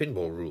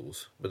pinball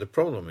rules, but the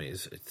problem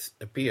is it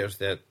appears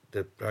that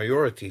the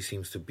priority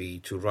seems to be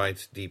to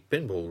write deep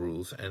pinball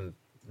rules and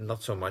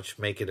not so much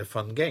make it a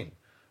fun game.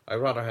 I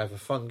rather have a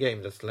fun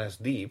game that's less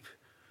deep,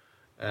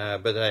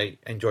 but I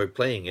enjoy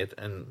playing it,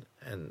 and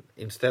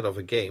instead of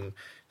a game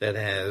that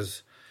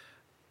has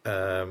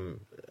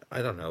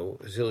I don't know,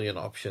 a zillion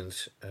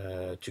options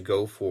to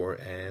go for,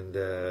 and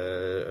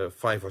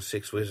 5 or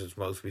 6 wizard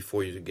modes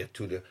before you get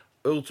to the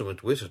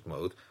ultimate wizard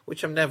mode,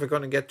 which I'm never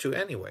going to get to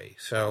anyway.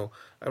 So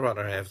I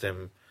rather have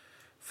them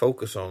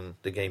focus on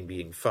the game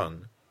being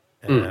fun,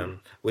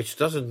 which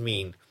doesn't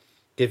mean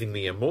giving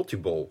me a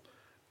multi-ball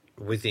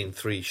within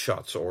 3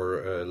 shots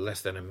or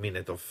less than a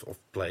minute of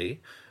play,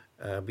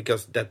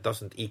 because that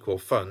doesn't equal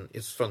fun.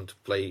 It's fun to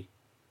play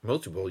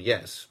multi-ball,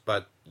 yes,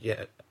 but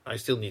yeah, I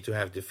still need to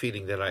have the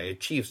feeling that I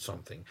achieved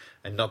something,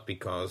 and not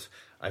because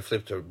I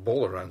flipped a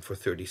ball around for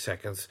 30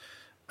 seconds,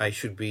 I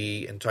should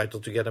be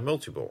entitled to get a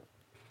multi-ball.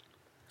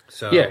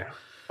 So yeah,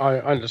 I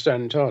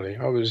understand entirely.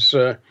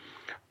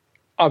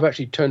 I've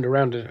actually turned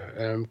around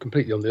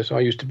completely on this. I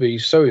used to be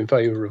so in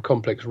favour of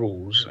complex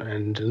rules,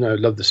 and I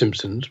love The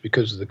Simpsons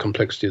because of the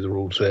complexity of the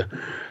rules there.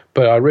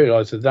 But I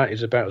realised that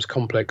is about as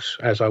complex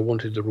as I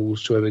wanted the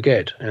rules to ever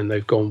get, and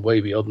they've gone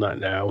way beyond that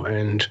now,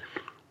 and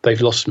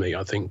they've lost me,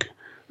 I think,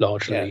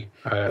 largely.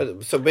 Yeah.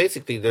 So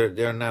basically,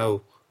 they're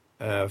now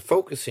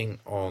focusing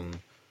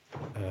on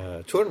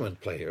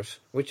tournament players,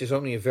 which is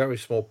only a very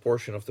small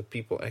portion of the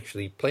people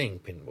actually playing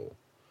pinball.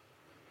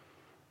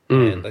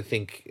 And I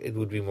think it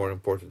would be more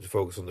important to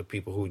focus on the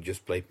people who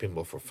just play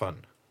pinball for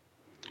fun.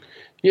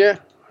 Yeah,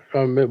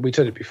 we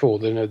said it before.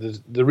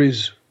 There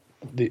is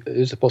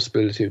the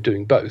possibility of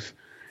doing both.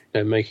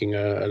 Making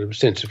an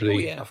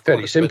ostensibly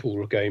fairly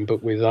simple game,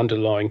 but with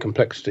underlying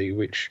complexity,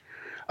 which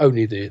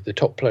only the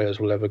top players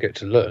will ever get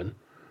to learn.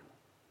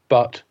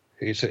 But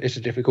it's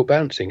a difficult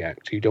balancing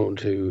act. You don't want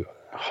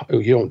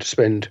to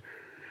spend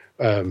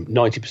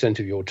 90%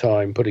 of your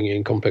time putting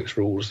in complex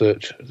rules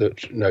that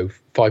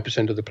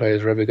 5% of the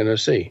players are ever going to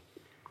see.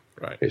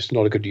 Right. It's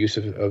not a good use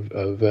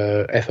of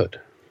effort.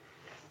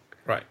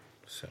 Right.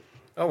 So,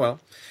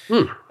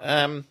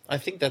 I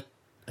think that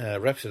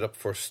wraps it up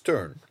for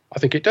Stern. I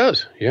think it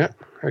does. Yeah.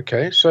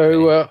 Okay.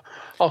 So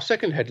our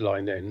second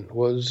headline then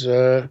was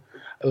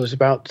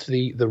about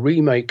the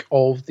remake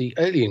of the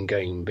Alien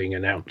game being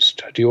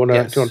announced. Do you want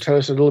to tell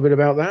us a little bit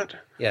about that?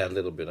 Yeah, a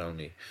little bit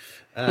only.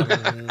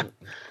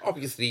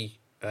 Obviously,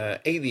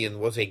 Alien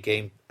was a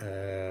game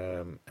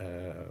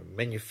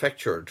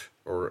manufactured,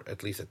 or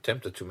at least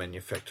attempted to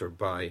manufacture,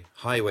 by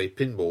Highway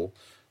Pinball,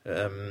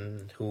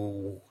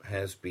 who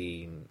has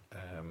been...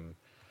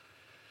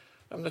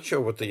 I'm not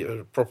sure what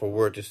the proper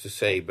word is to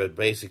say, but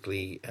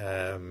basically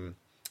the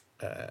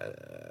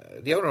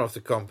owner of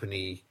the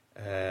company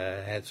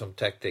had some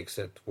tactics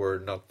that were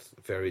not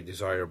very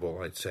desirable,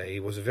 I'd say. He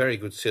was a very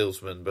good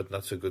salesman, but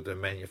not so good a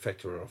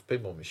manufacturer of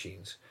pinball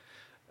machines.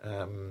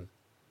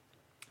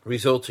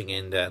 Resulting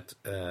in that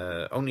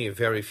only a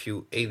very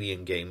few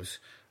Alien games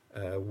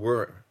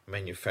were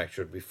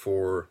manufactured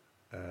before,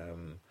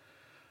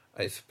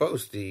 I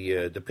suppose,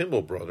 the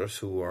Pinball Brothers,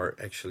 who are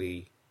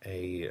actually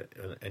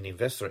an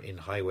investor in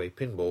Highway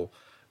Pinball,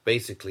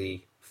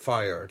 basically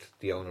fired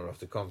the owner of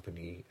the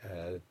company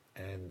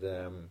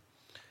and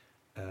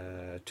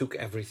took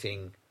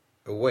everything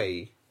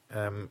away,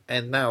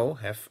 and now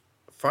have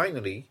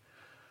finally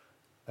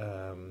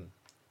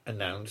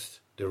announced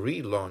the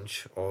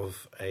relaunch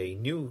of a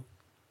new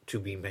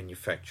to-be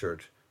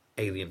manufactured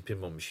Alien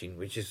pinball machine,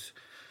 which is,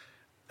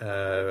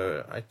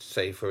 I'd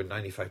say, for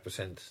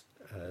 95%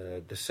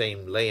 the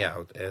same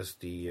layout as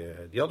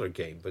the other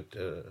game, but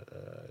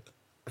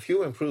a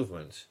few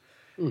improvements.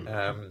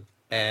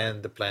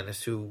 And the plan is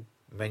to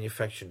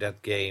manufacture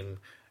that game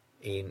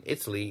in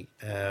Italy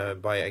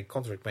by a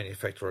contract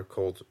manufacturer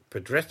called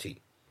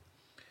Pedretti.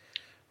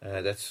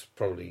 That's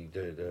probably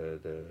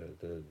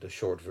the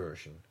short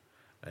version.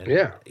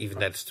 And even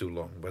that's too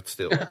long, but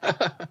still.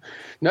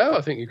 No,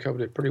 I think you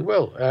covered it pretty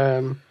well.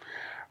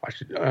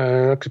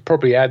 I could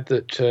probably add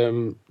that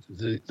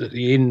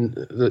the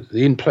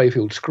in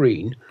playfield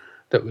screen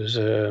that was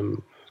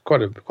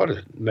quite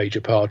a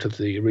major part of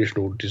the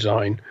original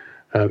design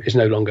is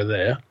no longer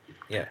there.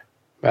 Yeah.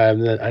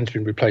 And it's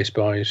been replaced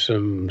by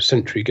some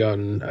sentry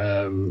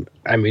gun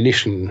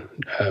ammunition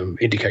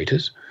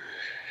indicators.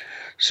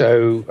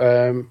 So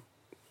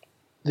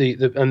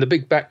the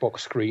big back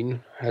box screen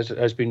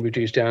has been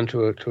reduced down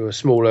to a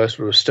smaller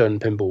sort of Stern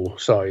pinball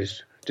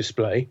sized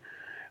display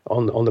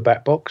on the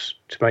back box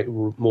to make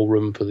more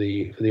room for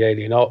the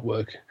Alien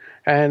artwork,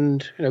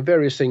 and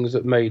various things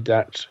that made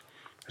that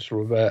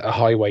sort of a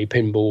highway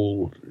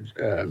pinball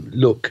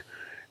look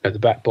at the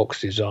back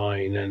box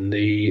design and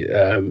the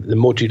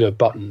modular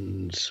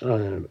buttons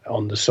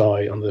on the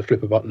side, on the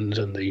flipper buttons,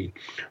 and the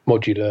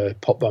modular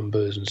pop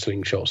bumpers and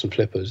slingshots and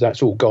flippers.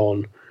 That's all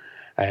gone,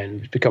 and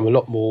it's become a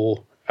lot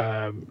more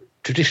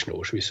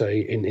traditional, should we say,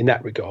 in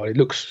that regard. It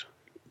looks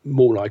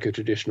more like a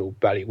traditional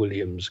Bally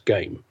Williams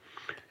game.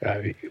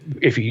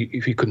 If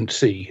you couldn't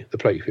see the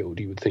playfield,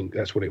 you would think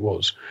that's what it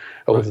was.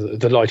 Or Right.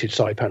 the lighted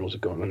side panels are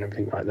gone and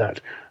everything like that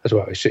as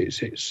well.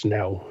 It's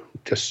now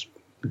just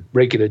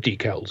regular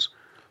decals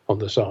on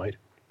the side.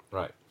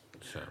 Right.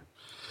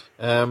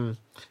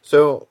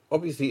 So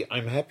obviously,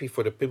 I'm happy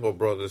for the Pinball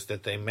Brothers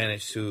that they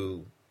managed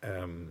to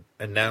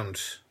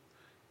announce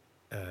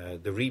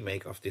the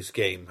remake of this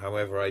game.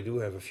 However, I do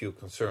have a few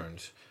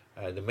concerns.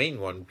 The main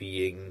one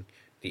being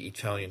the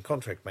Italian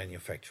contract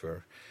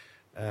manufacturer,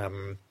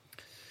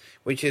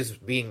 which is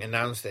being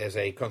announced as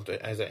a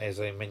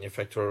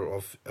manufacturer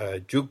of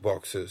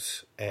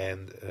jukeboxes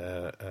and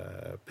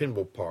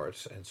pinball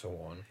parts and so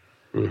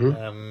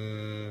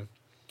on.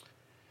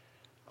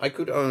 I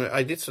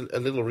did a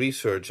little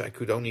research. I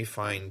could only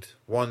find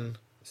one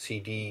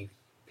CD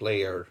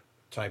player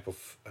type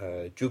of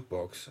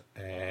jukebox,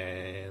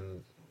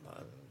 and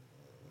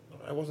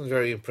I wasn't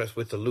very impressed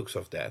with the looks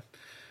of that.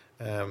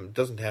 It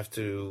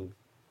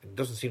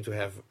doesn't seem to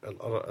have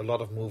a lot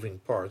of moving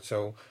parts,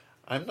 so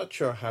I'm not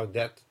sure how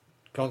that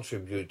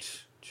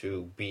contributes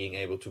to being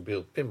able to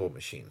build pinball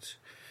machines.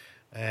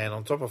 And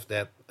on top of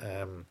that,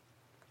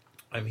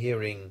 I'm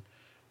hearing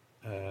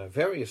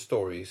various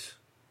stories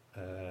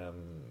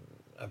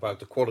about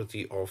the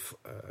quality of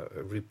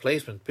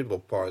replacement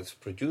pinball parts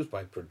produced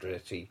by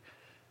Pedretti,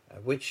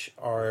 which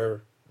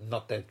are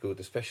not that good,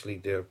 especially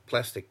their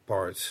plastic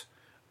parts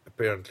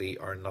apparently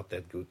are not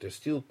that good. Their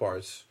steel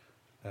parts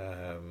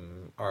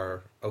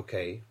are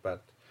okay,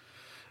 but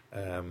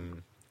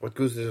what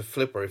goes is a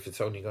flipper if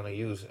it's only going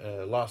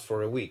to last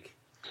for a week.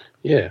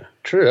 Yeah,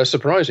 true. That's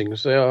surprising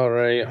because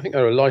I think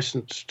they're a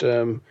licensed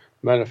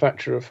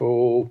manufacturer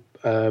for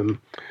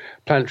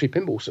Planetary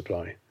Pinball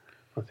Supply.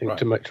 I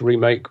think Right. to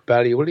remake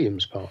Bally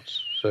Williams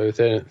parts. So if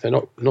they're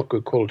not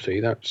good quality,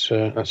 that's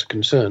a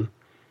concern.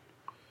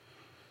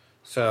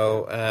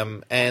 So,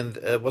 and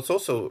what's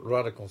also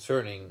rather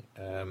concerning,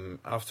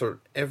 after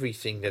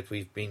everything that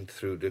we've been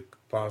through the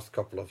past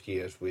couple of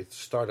years with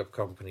startup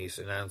companies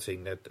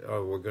announcing that,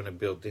 we're going to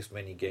build this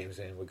many games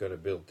and we're going to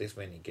build this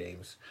many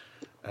games.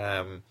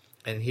 And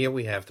here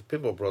we have the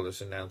Pinball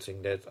Brothers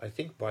announcing that I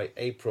think by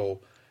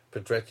April,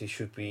 Pedretti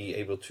should be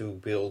able to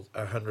build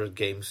 100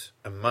 games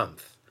a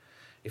month.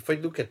 If I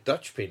look at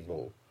Dutch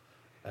Pinball,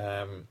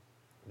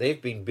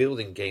 they've been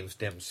building games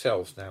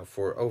themselves now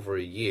for over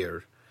a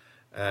year.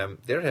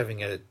 They're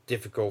having a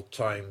difficult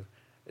time.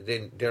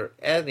 Then they're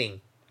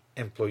adding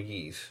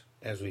employees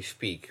as we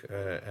speak.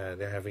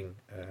 They're having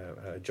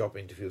job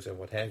interviews and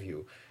what have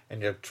you,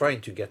 and they're trying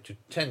to get to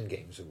 10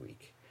 games a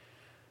week.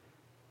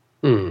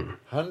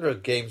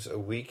 100 games a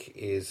week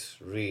is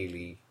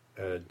really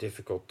a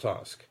difficult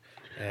task.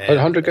 And,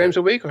 100 games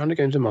a week or 100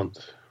 games a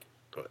month?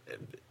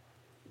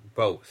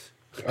 Both.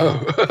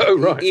 Oh,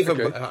 right. Even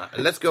okay.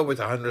 Let's go with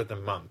 100 a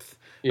month.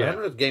 Yeah.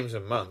 100 games a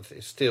month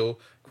is still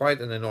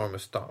quite an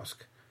enormous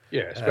task.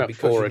 Yeah, it's about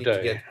because 4 you a need to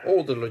day. get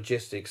all the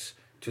logistics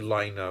to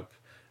line up,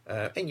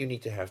 and you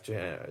need to have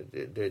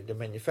the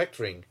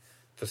manufacturing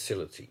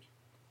facility.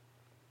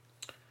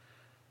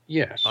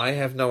 Yes. I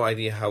have no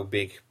idea how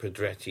big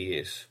Pedretti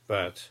is,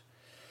 but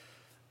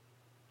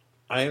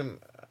I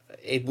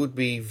would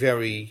be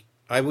very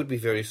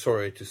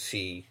sorry to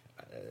see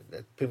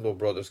that Pinball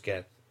Brothers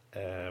get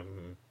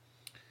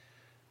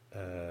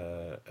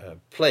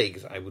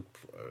plagued, I would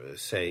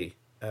say,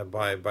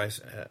 by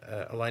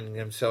aligning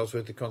themselves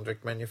with the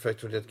contract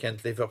manufacturer that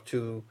can't live up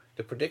to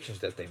the predictions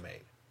that they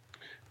made.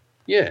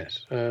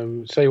 Yes.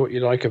 Say what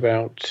you like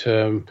about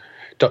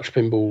Dutch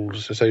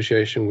Pinball's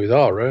association with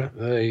ARA.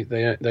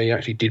 They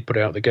actually did put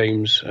out the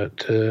games at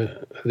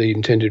the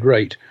intended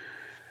rate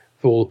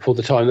for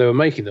the time they were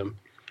making them.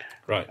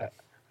 Right.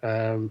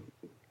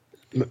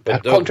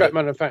 Contract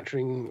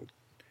manufacturing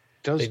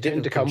does They tend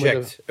didn't to come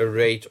project with a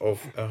rate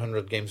of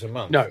 100 games a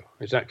month. No,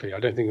 exactly. I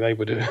don't think they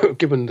would have,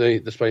 given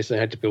the space they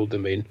had to build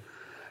them in.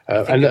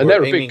 think And they were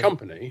they're a aiming- big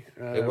company.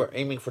 They were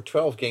aiming for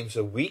 12 games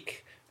a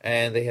week,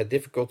 and they had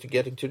difficulty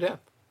getting to that.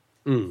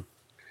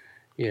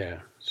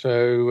 Yeah.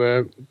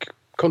 So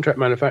contract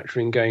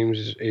manufacturing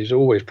games is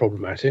always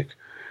problematic,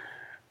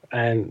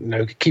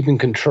 and keeping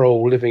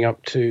control, living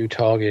up to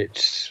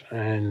targets,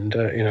 and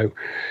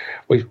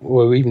we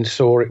even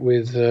saw it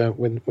with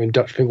when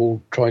Dutch Pinball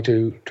tried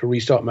to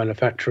restart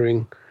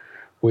manufacturing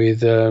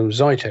with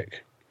Zytec.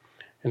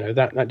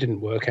 That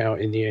didn't work out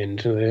in the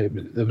end.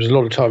 There was a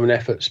lot of time and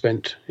effort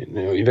spent,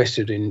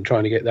 invested in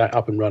trying to get that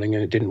up and running,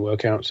 and it didn't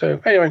work out. So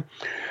anyway,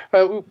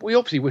 we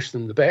obviously wish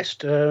them the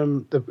best.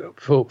 For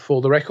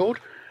the record,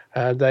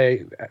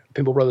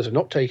 Pinball Brothers are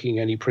not taking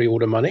any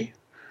pre-order money,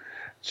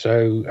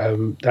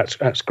 so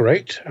that's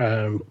great.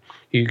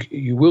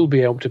 You will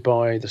be able to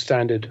buy the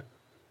standard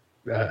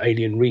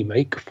Alien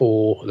remake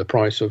for the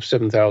price of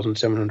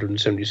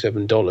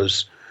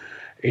 $7,777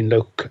 in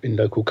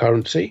local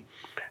currency,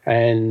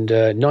 and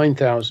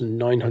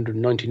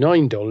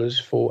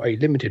 $9,999 for a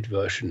limited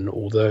version.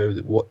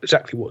 Although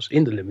exactly what's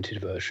in the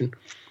limited version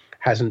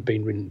hasn't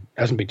been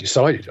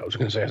decided. I was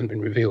going to say hasn't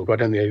been revealed, but I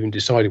don't think they've even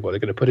decided what they're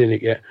going to put in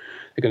it yet.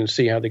 They're going to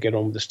see how they get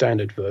on with the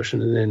standard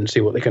version and then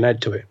see what they can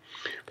add to it.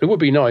 But it would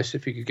be nice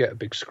if you could get a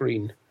big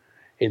screen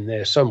in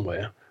there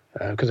somewhere,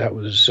 because that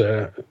was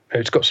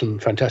it's got some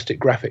fantastic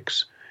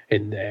graphics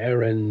in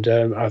there, and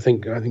I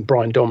think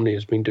Brian Domney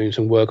has been doing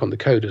some work on the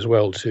code as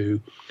well to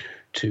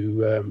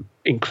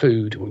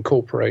include or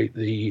incorporate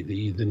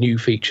the new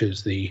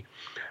features, the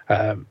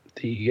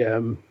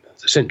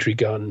sentry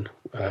gun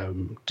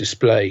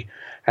display,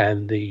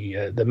 and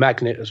the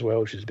magnet as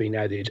well, which has been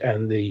added,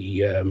 and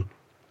the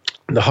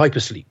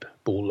hypersleep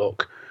ball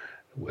lock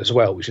as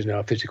well, which is now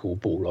a physical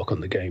ball lock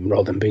on the game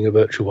rather than being a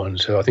virtual one.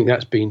 So I think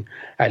that's been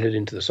added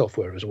into the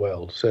software as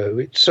well. So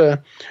it's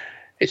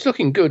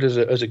looking good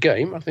as a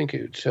game. I think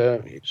it's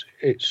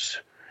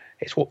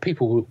what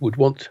people would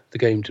want the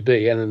game to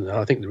be, and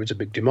I think there is a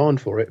big demand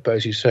for it. But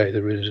as you say,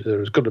 there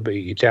has got to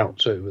be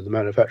doubts over the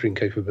manufacturing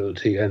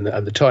capability and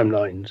the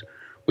timelines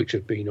which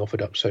have been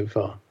offered up so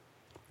far.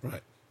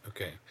 Right.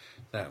 Okay.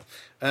 Now,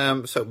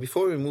 so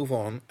before we move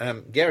on,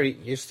 Gary,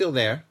 you're still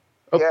there?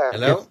 Oh, yeah.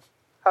 Hello. Yes.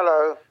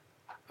 Hello.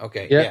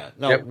 Okay. Yeah.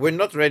 No, we're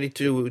not ready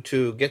to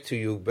get to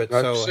you, but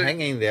Right. so hang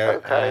in there.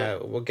 Okay.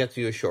 We'll get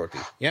to you shortly.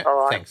 Yeah.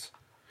 All right. Thanks.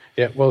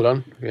 Yeah, well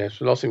done. Yes,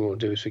 the last thing we'll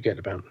do is forget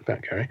about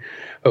Gary.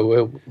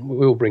 Oh,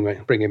 we'll bring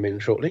him in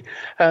shortly.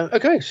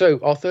 Okay, so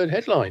our third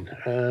headline,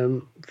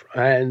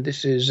 and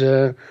this is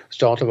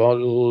start of our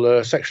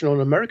little section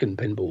on American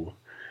pinball.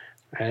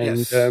 And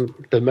Yes.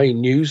 The main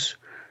news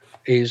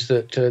is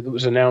that it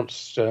was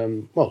announced,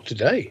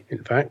 today,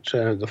 in fact,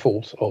 the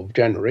 4th of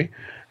January.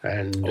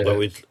 And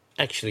Although it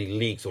actually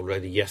leaked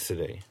already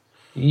yesterday.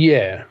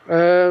 yeah,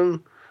 well,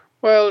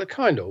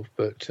 kind of,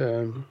 but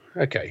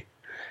okay.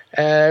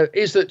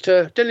 Is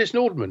that Dennis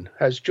Nordman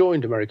has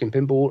joined American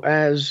Pinball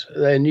as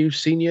their new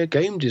senior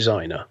game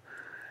designer.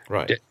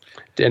 Right.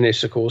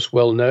 Dennis, of course,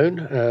 well known,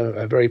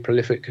 a very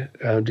prolific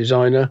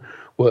designer,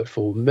 worked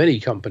for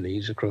many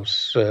companies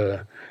across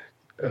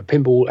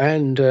pinball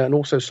and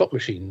also slot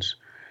machines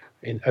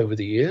over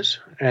the years,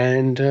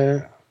 and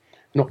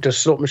not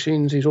just slot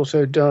machines. He's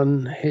also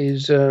done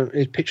his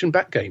pitch and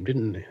back game,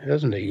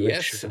 hasn't he?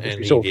 Yes, Which and we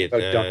he sort did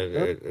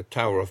of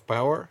Tower of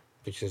Power,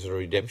 which is a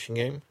redemption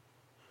game.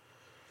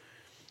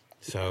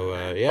 So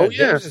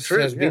Dennis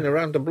has been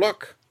around the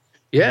block.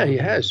 Yeah, he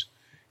has.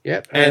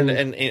 Yeah,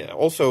 And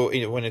also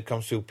when it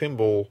comes to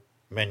pinball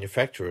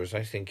manufacturers,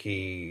 I think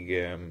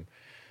I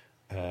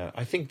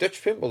think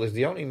Dutch Pinball is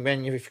the only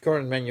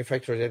current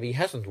manufacturer that he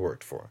hasn't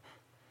worked for.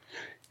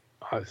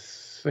 I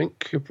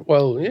think,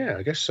 well, yeah,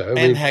 I guess so.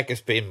 And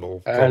Hackers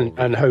Pinball.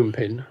 And Home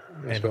Pin,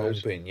 I and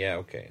suppose. Home Pin, yeah,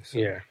 okay. So.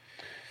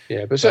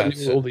 Yeah, but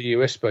certainly all the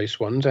US-based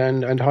ones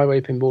and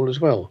Highway Pinball as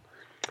well.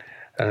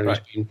 And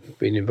Right. he's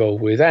been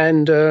involved with,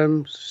 and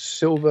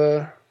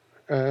Silver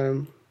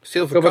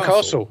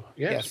Castle.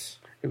 Yes.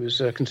 He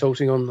was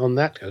consulting on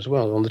that as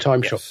well, on the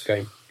Time Shop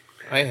game.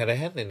 I had a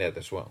hand in that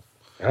as well.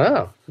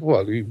 Ah,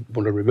 well, you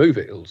want to remove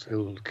it,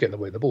 it'll get in the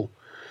way of the ball.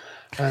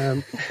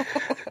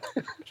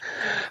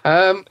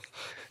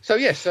 So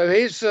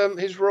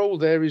his role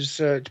there is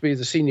to be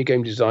the senior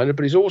game designer,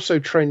 but he's also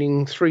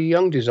training 3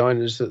 young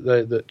designers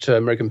that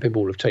American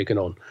Pinball have taken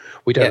on.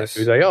 We don't know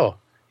who they are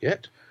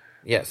yet.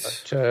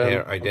 Yes, But,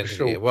 their I'm identity.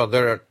 sure- Well,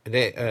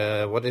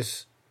 what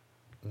is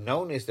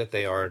known is that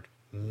they are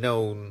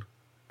known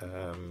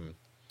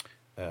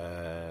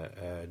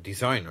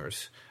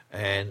designers,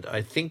 and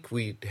I think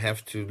we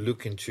have to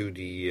look into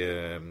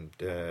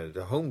the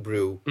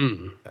homebrew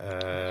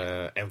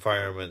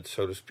environment,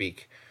 so to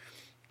speak,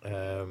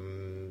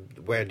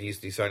 where these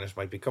designers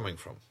might be coming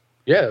from.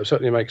 Yeah, it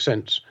certainly makes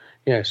sense.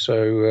 Yeah,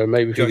 so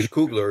maybe if you Josh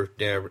Kugler,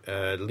 their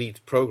lead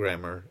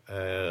programmer,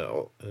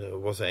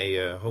 was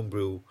a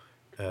homebrew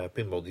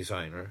pinball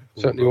designer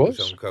who Certainly wrote was.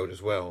 his own code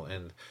as well,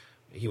 and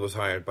he was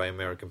hired by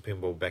American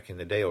Pinball back in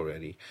the day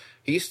already.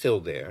 He's still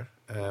there.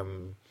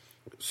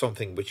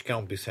 Something which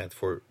can't be said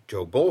for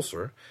Joe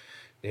Bolser,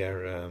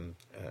 their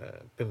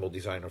pinball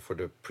designer for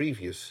the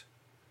previous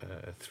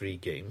 3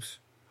 games,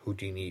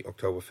 Houdini,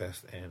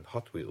 Oktoberfest, and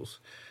Hot Wheels.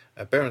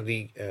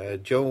 Apparently,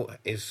 Joe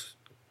is...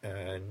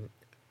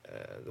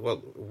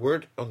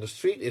 word on the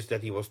street is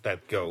that he was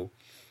let go.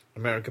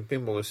 American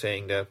Pinball is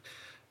saying that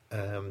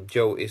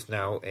Joe is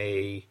now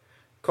a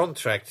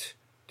contract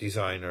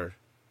designer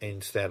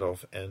instead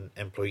of an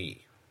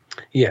employee.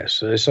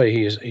 Yes, they say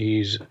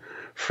he's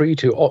free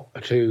to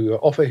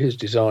offer his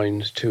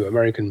designs to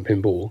American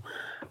Pinball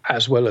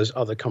as well as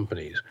other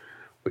companies,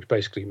 which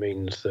basically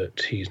means that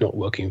he's not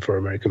working for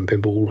American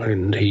Pinball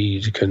and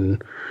he's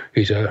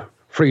a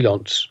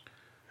freelance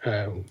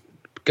game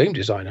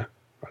designer,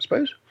 I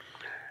suppose.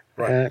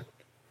 Right.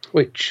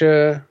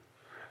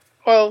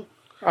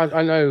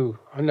 I know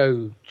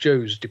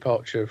Joe's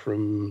departure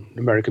from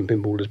American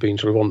Pinball has been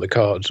sort of on the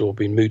cards or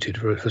been mooted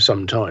for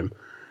some time.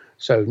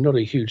 So not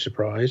a huge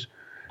surprise,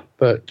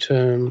 but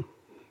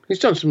he's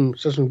done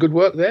some good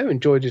work there.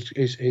 Enjoyed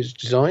his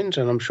designs,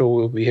 and I'm sure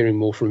we'll be hearing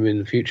more from him in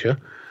the future.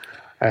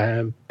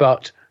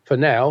 But for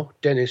now,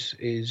 Dennis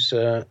is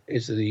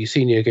the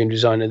senior game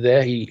designer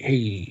there.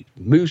 He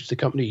moves to the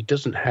company. He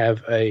doesn't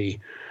have a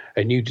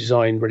new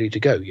design ready to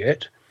go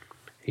yet.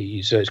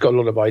 He's got a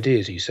lot of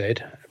ideas, he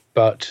said,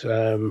 but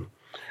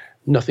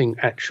nothing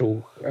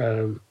actual,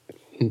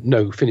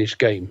 no finished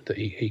game that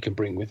he can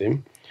bring with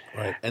him.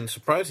 Right, and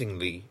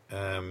surprisingly,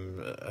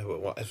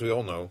 well, as we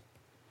all know,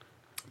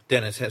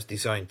 Dennis has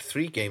designed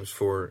 3 games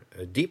for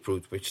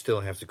Deeproot, which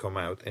still have to come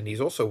out, and he's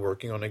also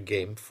working on a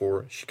game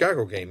for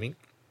Chicago Gaming.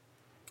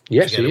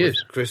 Yes, he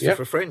is.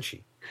 Christopher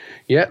Frenchy.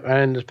 Yeah,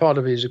 and as part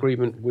of his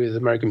agreement with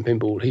American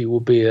Pinball, he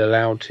will be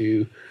allowed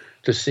to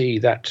see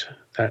that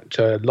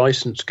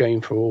licensed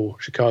game for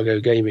Chicago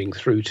Gaming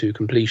through to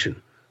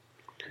completion.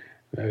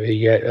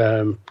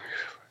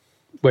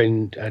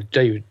 When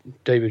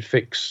David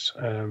Fix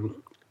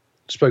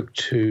spoke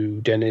to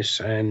Dennis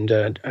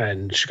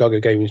and Chicago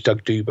Gaming's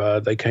Doug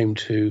Duba, they came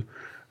to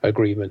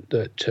agreement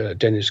that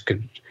Dennis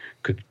could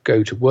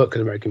go to work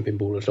at American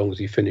Pinball as long as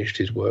he finished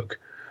his work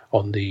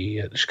on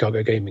the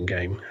Chicago Gaming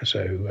game.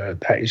 So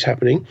that is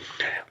happening,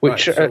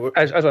 which, right, so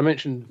as I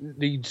mentioned,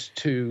 leads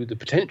to the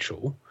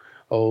potential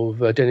of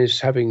Dennis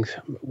having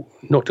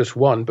not just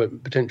one,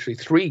 but potentially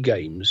 3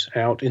 games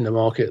out in the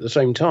market at the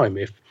same time.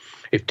 If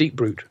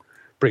Deeproot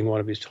bring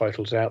one of his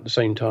titles out at the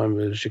same time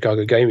as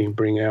Chicago Gaming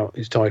bring out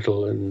his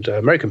title and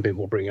American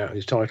Pinball bring out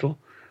his title,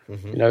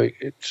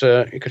 it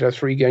could have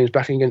 3 games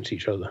battling against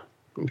each other,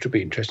 which would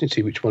be interesting to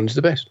see which one's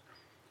the best.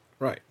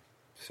 Right.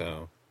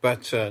 So,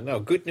 but no,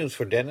 good news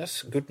for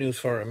Dennis, good news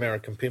for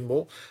American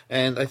Pinball,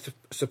 and I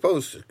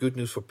suppose good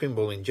news for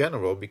pinball in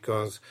general,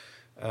 because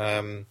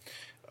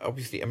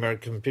obviously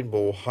American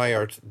Pinball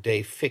hired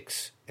Dave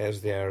Fix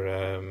as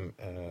their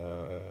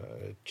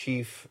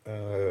chief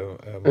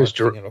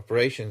marketing and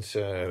operations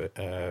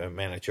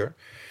manager.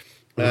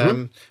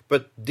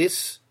 But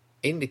this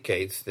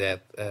indicates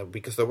that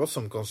because there was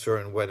some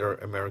concern whether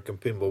American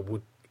Pinball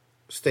would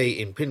stay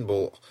in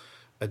pinball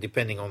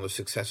depending on the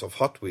success of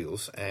Hot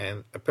Wheels,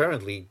 and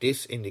apparently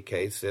this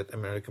indicates that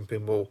American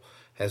Pinball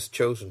has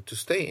chosen to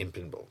stay in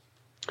pinball.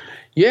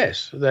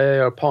 Yes, they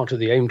are part of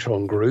the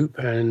Aimtron group,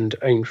 and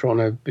Aimtron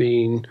have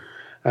been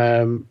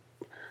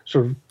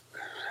sort of,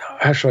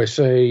 how shall I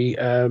say,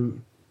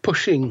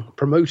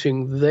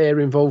 promoting their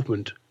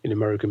involvement in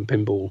American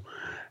Pinball,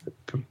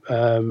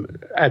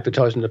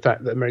 advertising the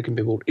fact that American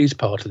Pinball is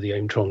part of the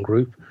Aimtron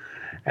group.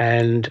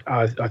 And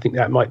I think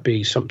that might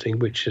be something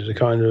which is a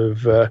kind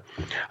of a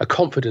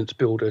confidence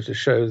builder to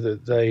show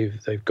that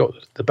they've got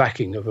the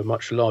backing of a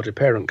much larger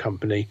parent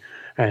company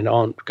and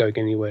aren't going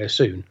anywhere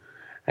soon.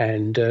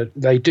 And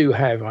they do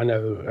have, I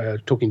know,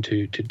 talking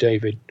to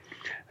David,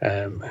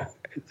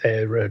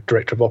 their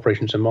director of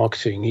operations and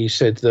marketing, he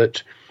said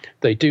that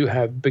they do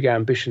have big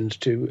ambitions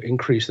to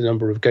increase the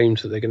number of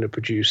games that they're going to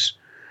produce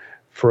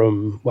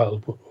from,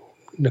 well,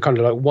 kind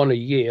of like one a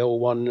year or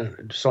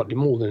one slightly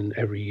more than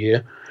every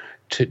year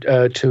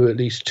to at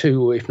least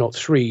 2, if not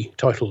 3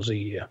 titles a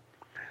year.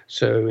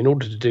 So in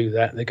order to do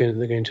that, they're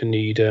going to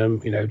need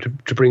to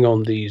bring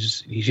on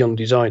these young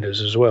designers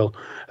as well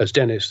as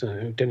Dennis.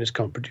 Dennis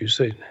can't produce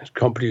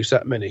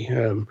that many.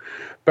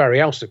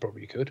 Barry Alster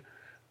probably could,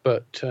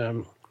 but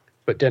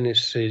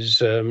Dennis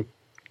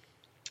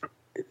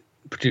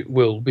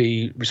will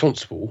be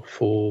responsible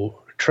for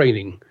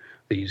training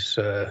these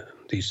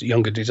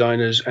younger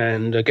designers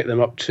and get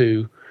them up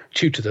to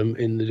tutor them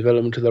in the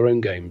development of their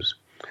own games.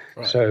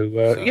 Right. So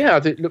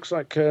it looks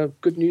like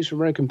good news for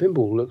American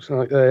Pinball. Looks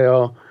like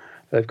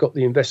they've got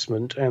the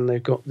investment and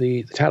they've got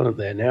the talent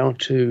there now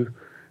to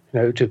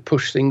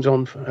push things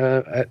on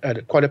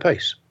at quite a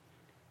pace.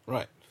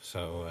 Right.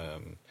 So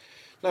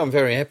I'm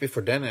very happy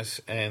for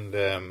Dennis. And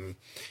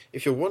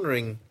if you're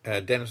wondering,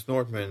 Dennis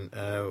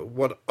Nordman,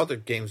 what other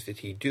games did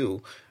he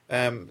do?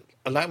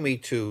 Allow me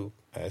to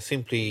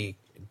simply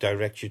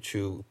direct you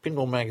to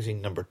Pinball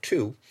Magazine number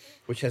 2,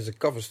 which has a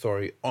cover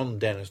story on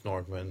Dennis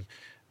Nordman,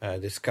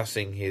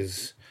 discussing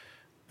his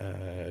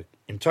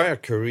entire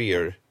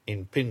career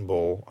in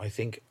pinball, I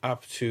think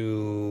up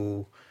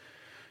to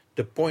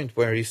the point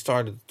where he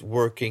started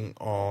working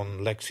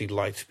on Lexi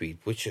Lightspeed,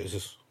 which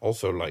is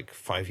also like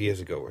 5 years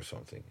ago or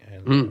something.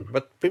 And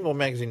but Pinball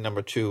Magazine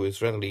number 2 is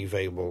readily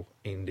available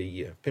in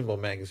the Pinball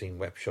Magazine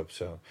web shop.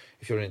 So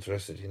if you're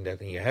interested in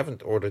that and you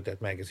haven't ordered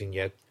that magazine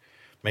yet,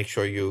 make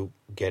sure you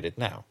get it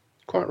now.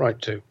 Quite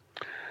right too.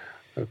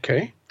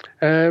 Okay.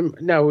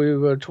 Now we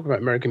were talking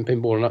about American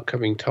Pinball and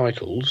upcoming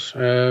titles.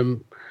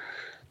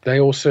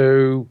 They're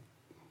also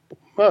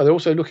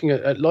looking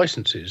at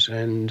licenses,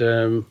 and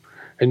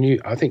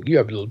I think you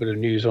have a little bit of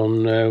news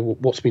on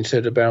what's been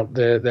said about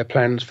their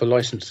plans for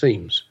license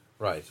themes.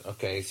 Right.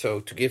 Okay. So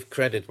to give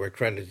credit where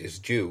credit is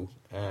due,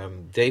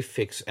 Dave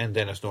Fix and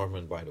Dennis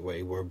Nordman, by the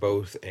way, were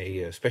both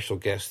a special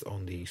guest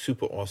on the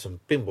Super Awesome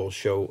Pinball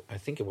Show. I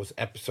think it was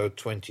episode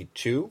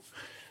 22,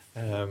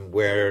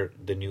 where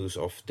the news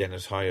of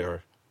Dennis'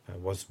 hire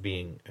was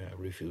being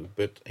reviewed.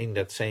 But in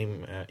that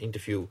same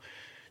interview,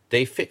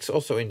 Dave Fix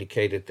also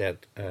indicated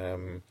that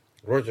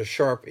Roger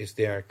Sharp is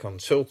their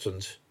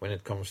consultant when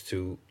it comes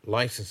to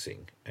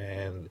licensing.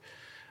 And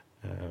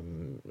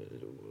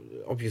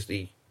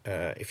obviously,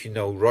 if you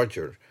know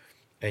Roger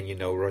and you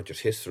know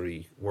Roger's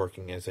history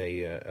working as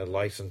a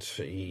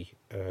licensee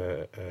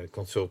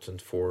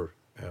consultant for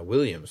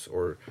Williams,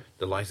 or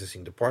the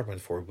licensing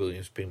department for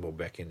Williams Pinball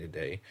back in the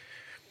day,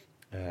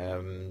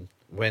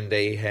 when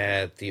they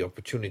had the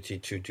opportunity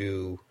to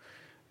do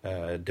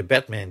the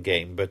Batman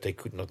game, but they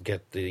could not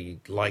get the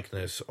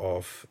likeness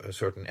of a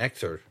certain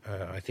actor,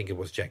 I think it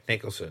was Jack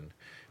Nicholson.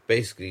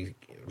 Basically,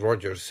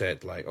 Roger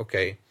said, like,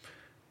 okay,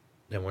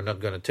 then we're not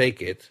going to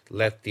take it,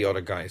 let the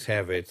other guys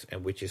have it,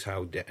 and which is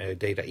how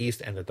Data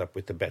East ended up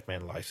with the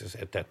Batman license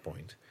at that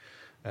point.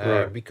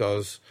 Right.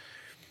 Because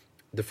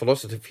the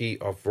philosophy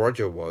of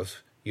Roger was,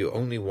 you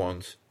only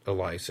want a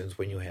license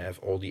when you have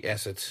all the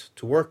assets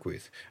to work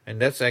with. And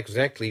that's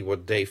exactly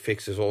what Dave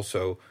Fix is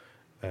also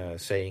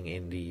saying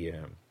in the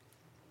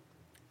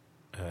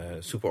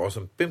Super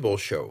Awesome Pinball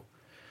Show.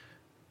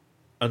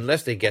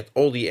 Unless they get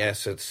all the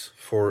assets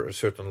for a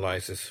certain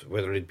license,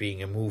 whether it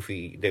being a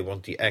movie, they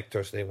want the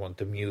actors, they want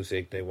the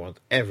music, they want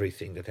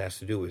everything that has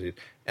to do with it.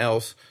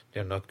 Else,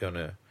 they're not going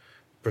to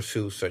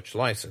pursue such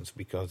license,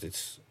 because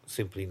it's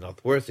simply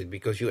not worth it.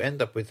 Because you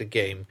end up with a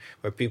game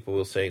where people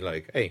will say,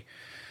 like, hey,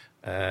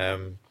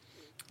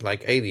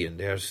 like Alien,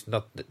 there's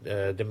not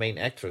the main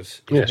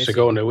actress. Yes,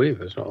 Sigourney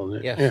Weaver's not on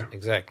it. Yes, yeah.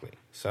 Exactly.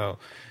 So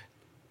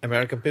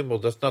American Pinball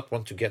does not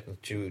want to get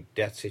into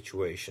that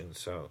situation.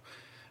 So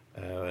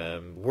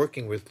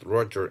working with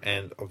Roger,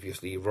 and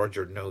obviously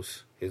Roger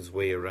knows his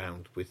way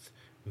around with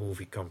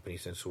movie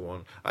companies and so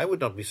on, I would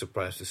not be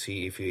surprised to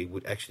see if he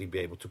would actually be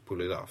able to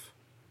pull it off.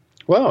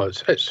 Well,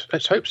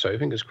 let's hope so.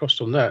 Fingers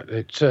crossed on that.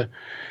 I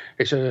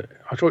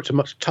thought it's a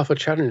much tougher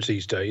challenge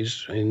these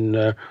days.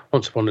 In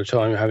once upon a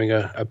time, having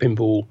a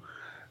pinball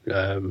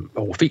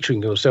or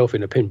featuring yourself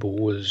in a pinball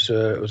was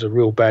a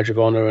real badge of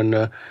honor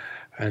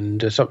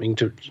and something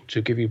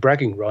to give you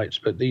bragging rights.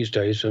 But these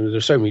days,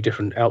 there's so many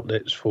different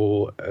outlets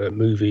for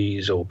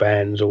movies or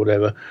bands or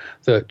whatever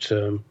that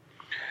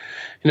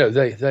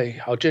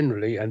they are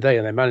generally, and they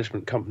and their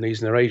management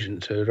companies and their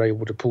agents are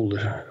able to pull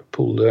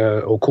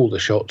or call the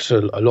shots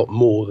a lot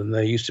more than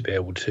they used to be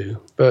able to.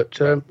 But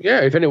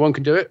if anyone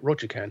can do it,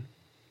 Roger can.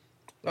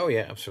 Oh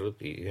yeah,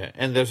 absolutely. Yeah,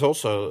 and there's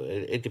also,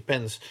 it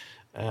depends.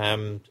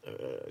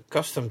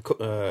 Custom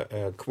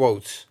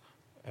quotes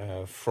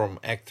from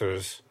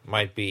actors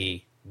might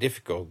be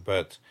difficult,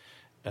 but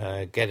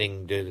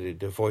getting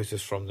the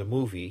voices from the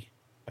movie,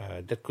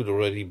 that could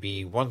already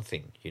be one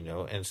thing,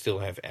 and still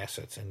have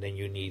assets. And then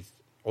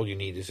all you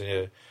need is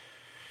a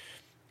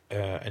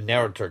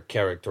narrator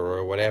character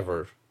or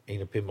whatever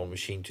in a pinball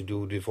machine to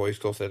do the voice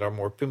calls that are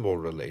more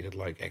pinball related,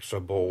 like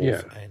Extra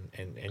Balls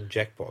and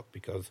Jackpot,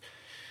 because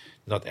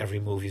not every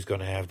movie is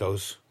going to have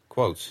those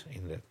quotes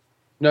in that.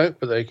 No,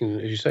 but they can,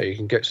 as you say, you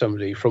can get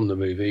somebody from the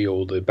movie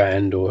or the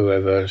band or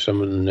whoever,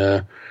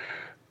 someone,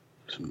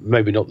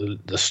 maybe not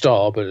the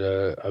star,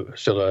 but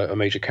still a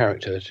major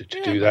character to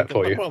do that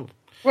for you.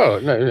 Well,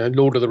 no,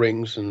 Lord of the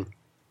Rings and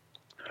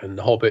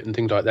The Hobbit and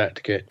things like that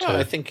to get...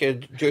 I think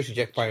Jersey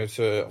Jack Pirates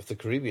of the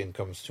Caribbean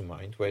comes to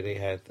mind, where they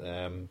had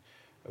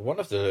one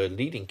of the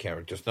leading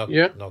characters, not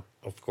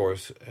of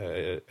course,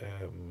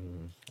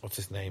 what's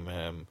his name?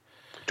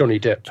 Johnny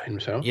Depp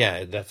himself.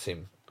 Yeah, that's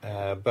him.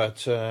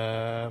 But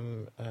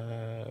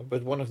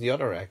one of the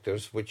other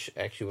actors, which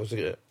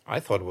actually I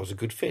thought was a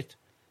good fit.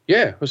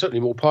 Yeah, well,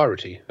 certainly more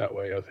piratey that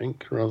way, I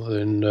think, rather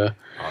than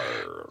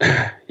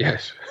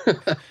yes,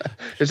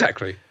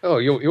 exactly. Oh,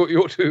 you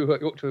ought to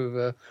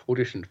have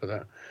auditioned for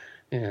that.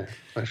 Yeah,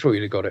 I'm sure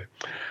you'd have got it.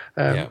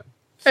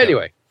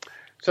 Anyway,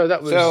 so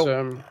that was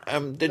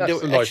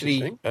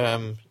actually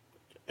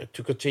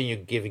to continue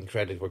giving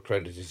credit where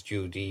credit is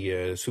due.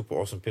 The Super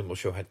Awesome Pinball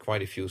Show had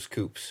quite a few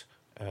scoops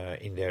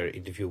in their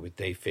interview with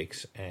Dave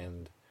Fix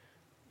and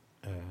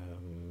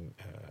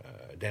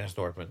Dennis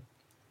Nordman.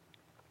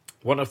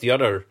 One of the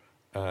other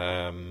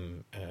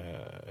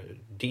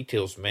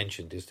details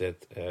mentioned is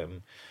that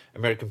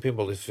American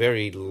Pinball is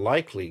very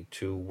likely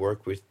to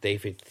work with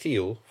David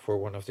Thiel for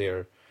one of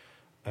their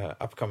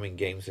upcoming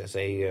games as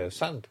a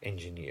sound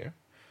engineer,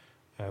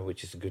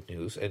 which is good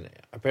news. And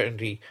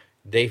apparently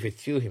David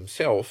Thiel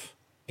himself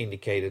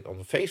indicated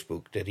on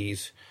Facebook that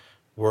he's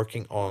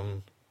working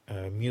on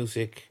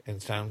music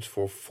and sounds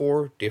for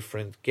 4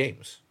 different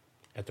games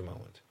at the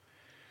moment.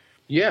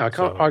 Yeah,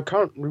 I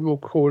can't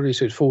recall whether he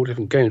said 4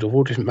 different games or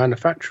 4 different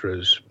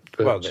manufacturers.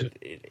 But, well,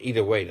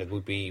 either way, that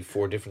would be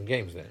 4 different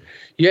games then.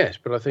 Yes,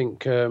 but I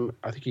think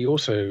he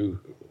also,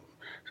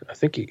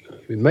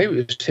 maybe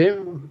it was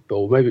him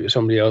or maybe it was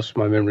somebody else.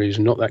 My memory is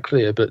not that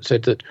clear, but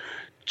said that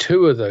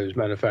 2 of those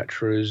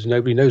manufacturers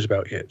nobody knows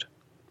about yet.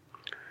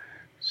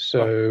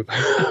 So,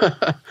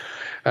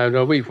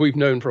 and we've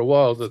known for a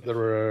while that there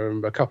are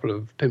a couple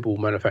of pinball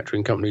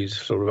manufacturing companies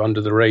sort of under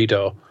the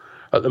radar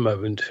at the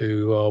moment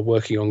who are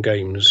working on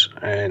games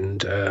and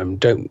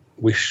don't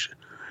wish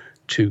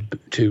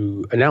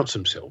to announce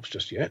themselves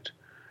just yet.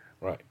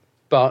 Right.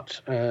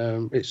 but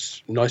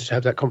it's nice to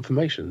have that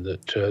confirmation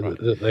that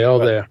that they are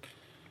there.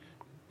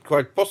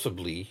 Quite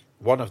possibly,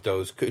 one of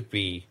those could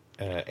be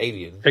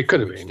Alien. It could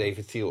have which been.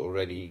 David Thiel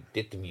already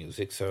did the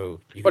music, so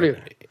He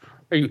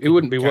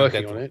wouldn't be count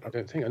working that on it, I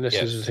don't think, unless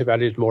Yes. they've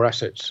added more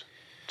assets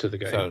to the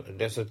game. So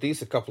there's at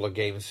least a couple of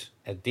games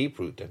at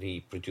Deeproot that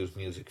he produced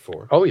music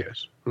for. Oh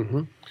yes,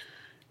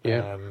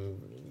 yeah.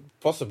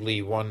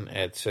 Possibly one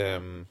at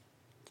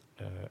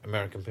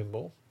American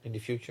Pinball in the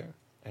future,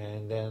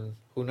 and then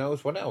who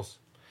knows what else.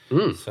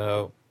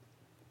 So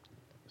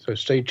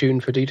stay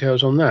tuned for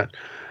details on that.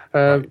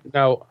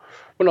 Now,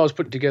 when I was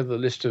putting together the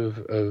list of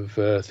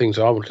things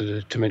I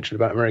wanted to mention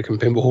about American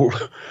Pinball,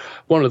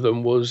 one of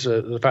them was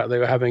the fact they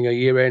were having a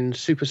year-end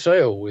super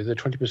sale with a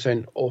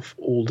 20% off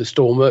all the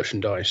store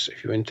merchandise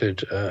if you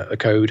entered a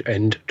code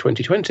end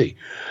 2020.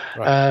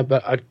 Right.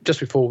 But just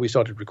before we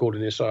started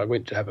recording this, I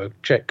went to have a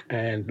check,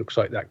 and it looks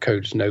like that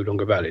code's no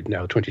longer valid.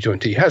 Now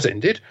 2020 has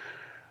ended,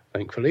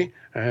 thankfully,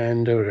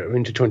 and we're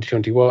into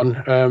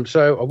 2021.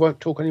 So I won't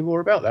talk any more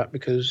about that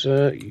because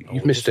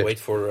you've missed it. Wait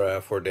for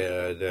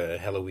the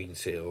Halloween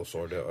sales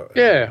or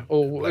the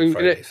or Black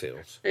Friday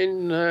sales.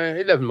 In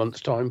 11 months'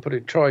 time,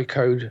 try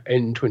code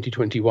N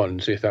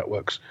 2021, see if that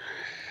works.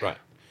 Right.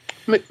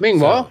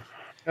 Meanwhile,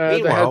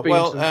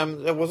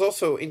 there was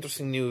also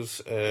interesting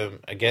news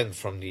again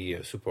from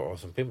the Super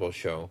Awesome Pinball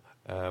Show.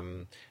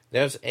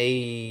 There's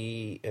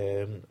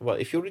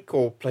if you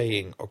recall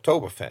playing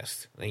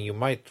Oktoberfest, then you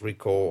might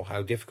recall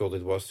how difficult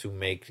it was to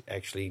make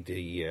actually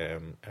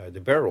the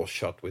barrel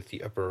shot with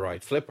the upper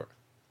right flipper.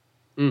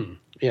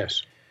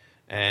 Yes.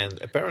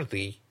 And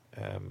apparently,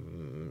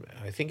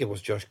 I think it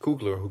was Josh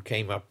Kugler who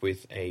came up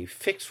with a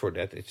fix for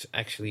that. It's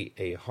actually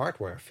a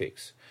hardware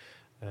fix,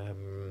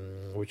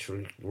 which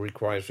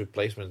requires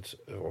replacement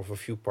of a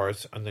few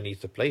parts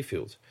underneath the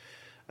playfield.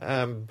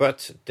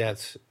 But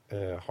that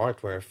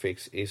hardware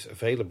fix is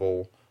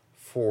available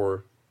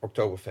for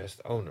Oktoberfest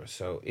owners.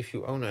 So if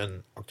you own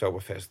an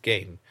Oktoberfest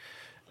game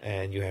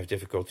and you have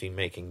difficulty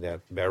making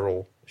that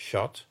barrel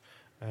shot,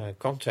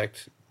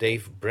 contact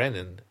Dave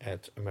Brennan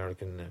at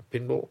American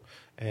Pinball,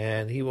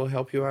 and he will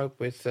help you out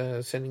with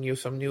sending you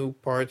some new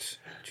parts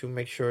to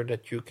make sure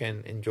that you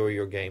can enjoy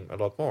your game a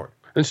lot more.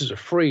 This is a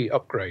free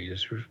upgrade,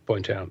 as you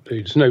point out.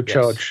 There's no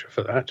charge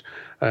for that.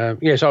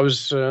 Yes, I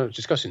was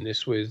discussing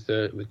this with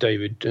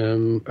David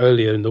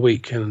earlier in the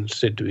week, and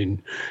said he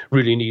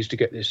really needs to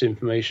get this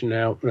information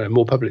out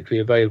more publicly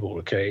available.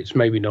 Okay, it's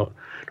maybe not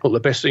the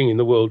best thing in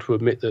the world to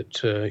admit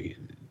that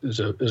there's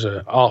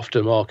an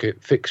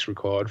aftermarket fix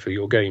required for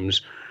your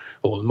games,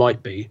 or there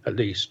might be at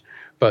least.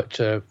 But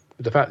the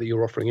fact that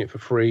you're offering it for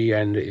free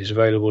and it is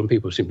available and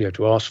people simply have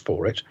to ask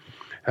for it.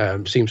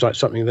 Seems like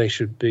something they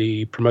should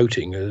be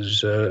promoting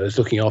as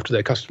looking after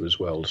their customers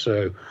well.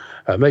 So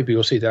maybe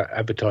you'll see that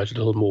advertised a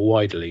little more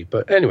widely.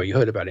 But anyway, you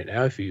heard about it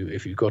now. If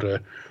you've got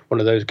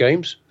one of those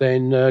games,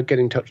 then get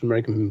in touch with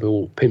American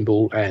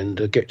Pinball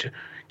and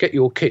get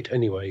your kit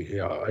anyway.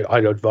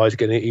 I'd advise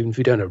getting it even if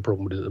you don't have a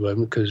problem with it at the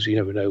moment, because you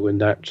never know when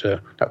that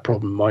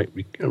problem might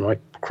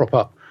crop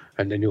up,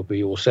 and then you'll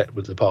be all set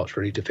with the parts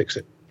ready to fix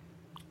it.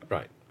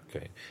 Right.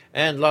 Okay.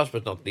 And last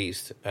but not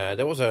least,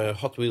 there was a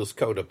Hot Wheels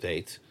code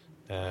update.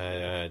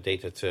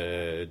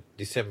 Dated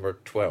December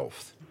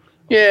 12th.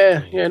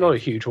 Yeah, not a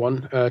huge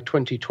one.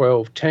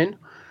 2012-10,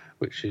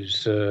 which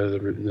is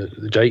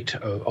the date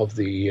of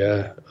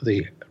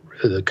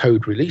the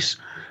code release,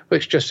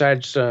 which just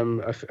adds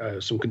some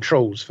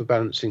controls for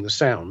balancing the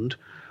sound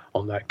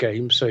on that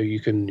game, so you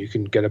can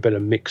get a better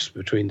mix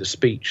between the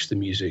speech, the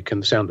music,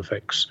 and the sound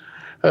effects.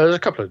 There's a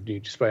couple of new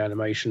display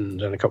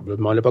animations and a couple of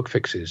minor bug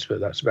fixes, but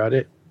that's about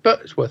it.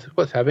 But it's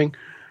worth having.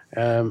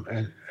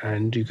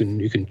 And you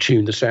can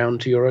tune the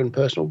sound to your own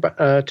personal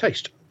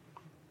taste.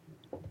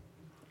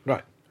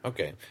 Right.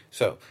 Okay.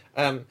 So,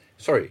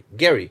 sorry,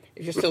 Gary,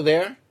 if you're still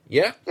there,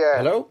 yeah.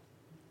 Hello.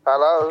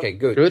 Okay.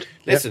 Good. Good.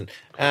 Listen,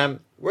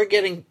 we're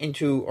getting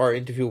into our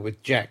interview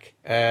with Jack,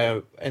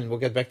 and we'll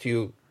get back to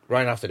you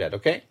right after that.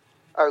 Okay.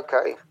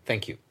 Okay.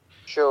 Thank you.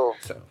 Sure.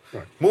 So,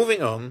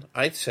 moving on,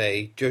 I'd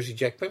say Jersey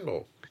Jack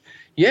Pinball.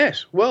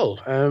 Yes. Well,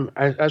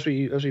 as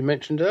we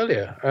mentioned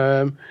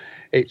earlier.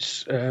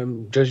 It's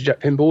Jersey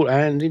Jack Pinball,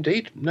 and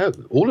indeed,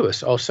 all of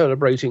us are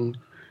celebrating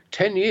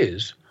 10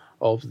 years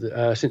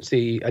since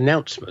the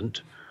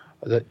announcement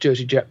that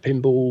Jersey Jack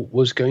Pinball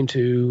was going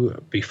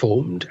to be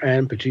formed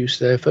and produce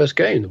their first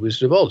game, The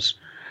Wizard of Oz.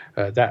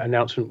 That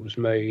announcement was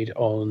made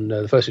on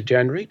the 1st of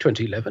January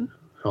 2011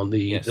 on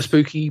the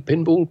Spooky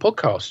Pinball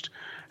podcast,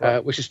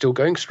 which is still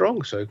going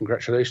strong, so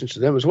congratulations to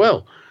them as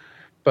well.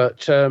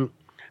 But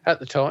at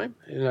the time,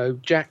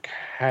 Jack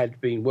had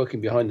been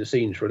working behind the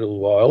scenes for a little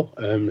while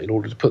in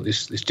order to put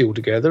this deal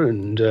together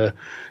and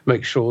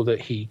make sure that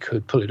he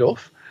could pull it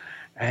off.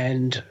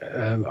 And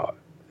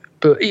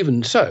but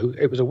even so,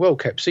 it was a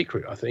well-kept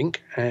secret, I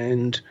think.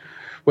 And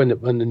when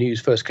the news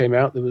first came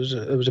out, there was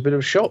a bit of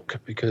a shock,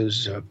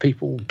 because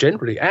people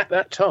generally at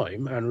that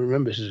time, and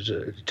remember this is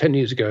 10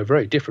 years ago, a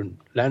very different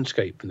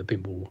landscape in the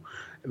pinball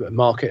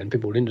market and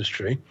pinball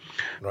industry,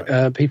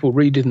 Right. people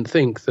really didn't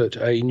think that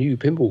a new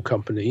pinball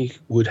company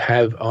would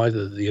have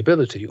either the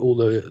ability or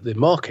the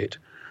market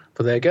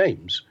for their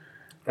games.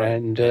 Right.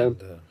 And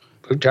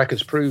And Jack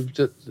has proved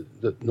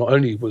that not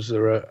only was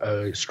there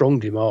a strong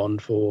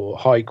demand for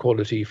high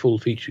quality, full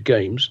featured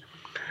games,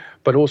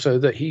 but also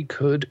that he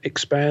could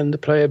expand the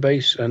player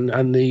base and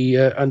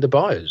the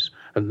buyers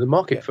and the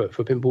market yeah.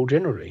 for pinball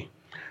generally.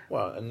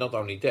 Well, and not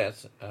only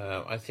that,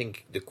 I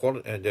think the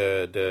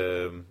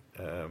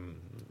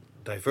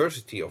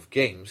diversity of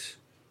games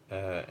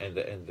and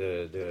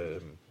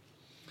the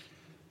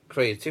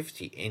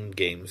creativity in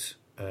games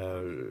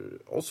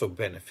also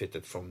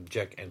benefited from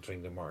Jack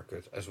entering the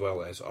market, as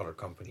well as other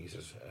companies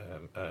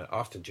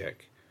after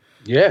Jack.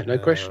 Yeah, no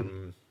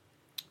question.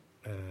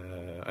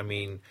 I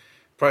mean,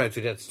 prior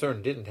to that,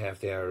 Stern didn't have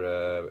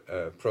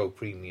their Pro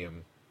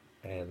Premium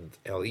and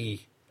LE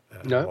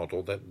No.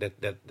 model.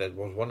 That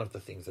was one of the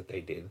things that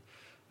they did,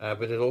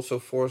 but it also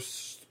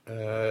forced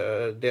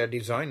their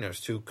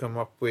designers to come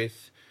up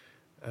with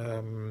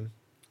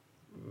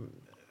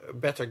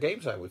better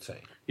games, I would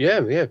say.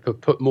 Yeah.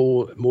 Put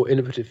more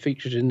innovative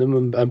features in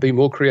them and be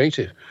more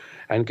creative,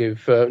 and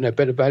give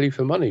better value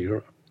for money,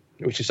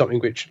 which is something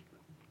which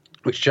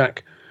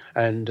Jack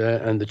and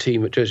the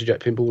team at Jersey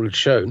Jack Pinball had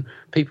shown.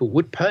 People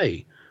would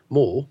pay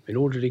more in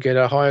order to get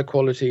a higher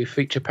quality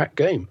feature packed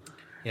game.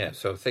 Yeah,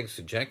 so thanks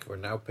to Jack, we're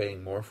now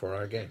paying more for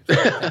our games.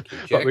 Thank you,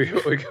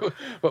 Jack.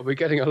 but we're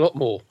getting a lot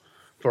more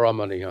for our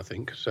money, I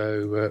think.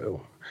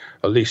 So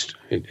at least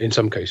in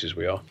some cases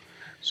we are.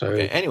 So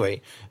Okay,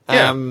 anyway,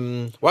 Yeah.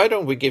 why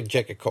don't we give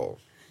Jack a call?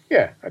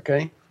 yeah,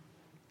 okay.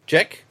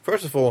 Jack,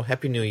 first of all,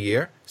 Happy New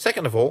Year.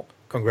 Second of all,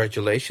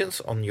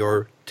 congratulations on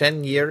your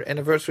 10-year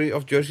anniversary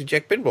of Jersey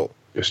Jack Pinball.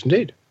 Yes,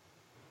 indeed.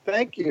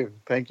 Thank you.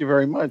 Thank you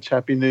very much.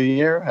 Happy New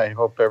Year. I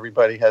hope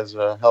everybody has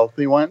a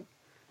healthy one,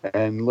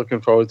 and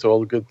looking forward to all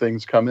the good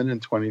things coming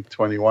in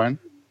 2021.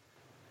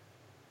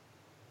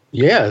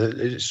 Yeah,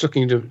 it's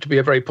looking to be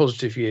a very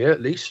positive year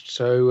at least.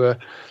 So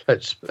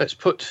let's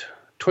put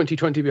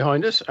 2020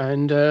 behind us,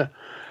 and I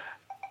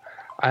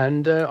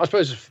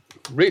suppose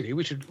really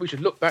we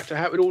should look back to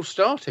how it all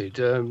started.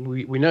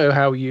 We know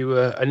how you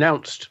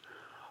announced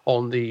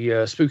on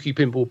the Spooky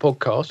Pinball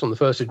podcast on the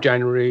 1st of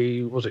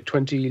January, was it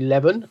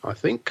 2011, I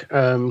think,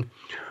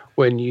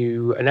 when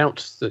you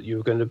announced that you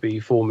were going to be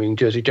forming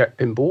Jersey Jack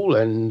Pinball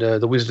and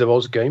the Wizard of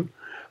Oz game.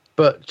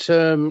 But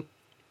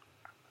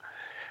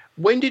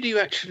when did you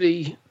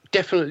actually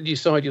definitely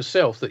decide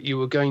yourself that you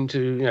were going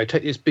to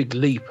take this big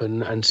leap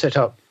and set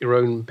up your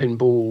own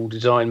pinball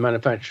design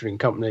manufacturing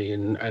company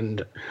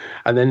and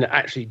then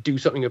actually do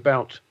something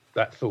about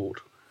that thought?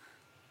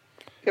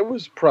 It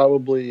was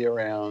probably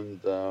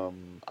around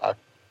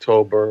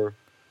October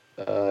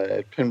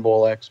at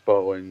Pinball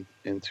Expo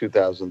in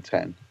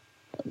 2010.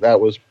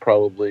 That was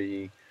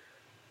probably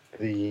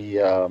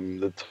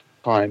the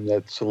time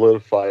that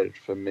solidified it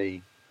for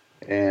me.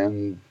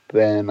 And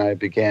then I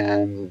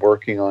began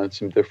working on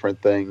some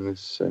different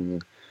things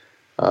and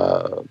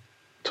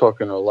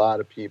talking to a lot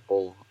of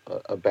people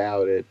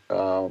about it,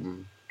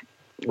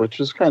 which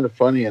was kind of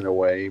funny in a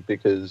way,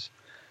 because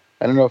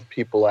I don't know if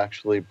people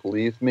actually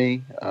believe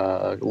me.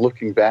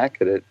 Looking back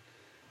at it,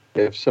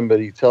 if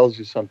somebody tells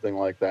you something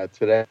like that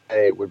today,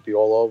 it would be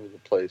all over the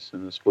place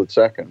in a split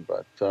second.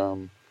 But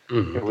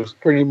it was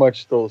pretty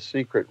much still a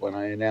secret when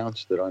I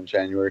announced it on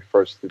January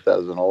 1st,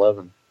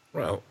 2011.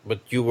 Well,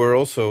 but you were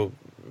also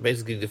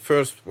basically the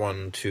first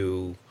one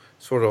to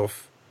sort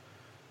of,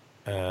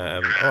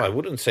 I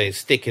wouldn't say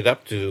stick it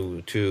up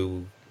to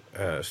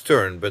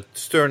Stern, but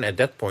Stern at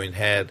that point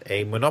had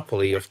a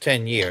monopoly of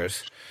 10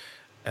 years.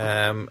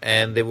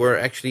 And they were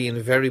actually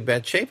in very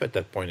bad shape at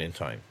that point in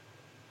time.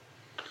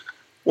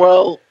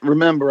 Well,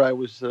 remember, I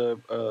was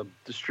a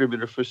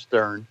distributor for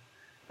Stern.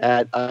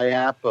 At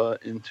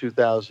IAPA in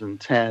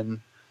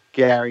 2010,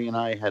 Gary and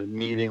I had a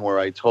meeting where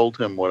I told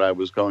him what I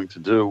was going to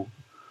do.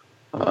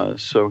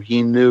 So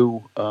he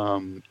knew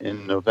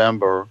in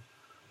November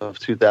of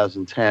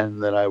 2010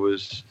 that I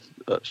was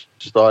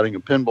starting a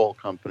pinball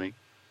company.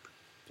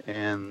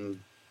 And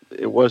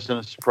it wasn't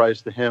a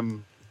surprise to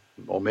him,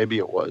 or maybe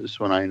it was,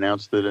 when I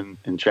announced it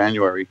in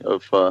January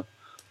of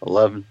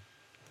 11.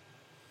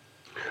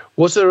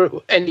 Was there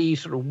any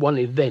sort of one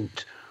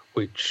event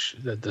which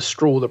the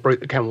straw that broke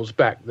the camel's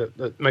back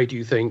that made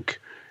you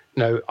think,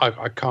 no,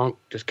 I can't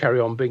just carry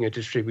on being a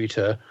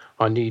distributor.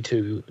 I need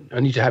to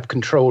have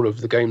control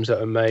of the games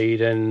that are made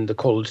and the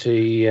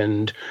quality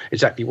and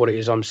exactly what it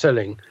is I'm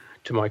selling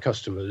to my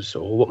customers,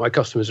 or what my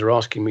customers are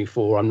asking me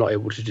for, I'm not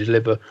able to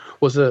deliver.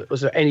 Was there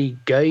any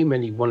game,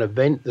 any one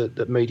event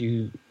that made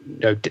you,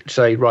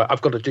 say, right,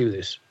 I've got to do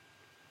this?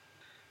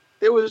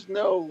 There was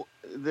no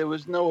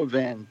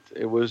event.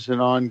 It was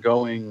an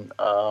ongoing,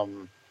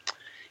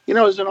 it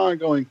was an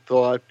ongoing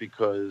thought,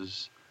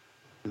 because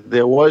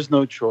there was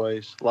no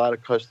choice. A lot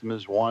of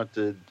customers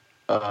wanted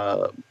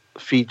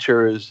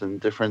features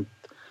and different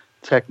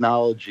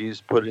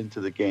technologies put into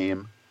the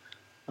game.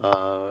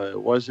 It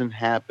wasn't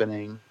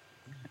happening.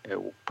 It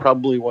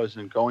probably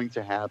wasn't going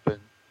to happen.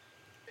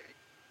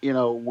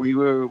 we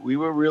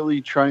were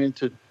really trying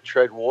to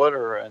tread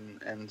water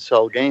and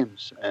sell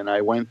games. And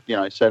I went,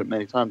 I said it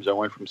many times. I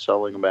went from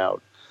selling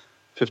about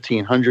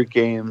 1,500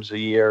 games a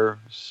year,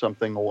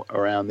 something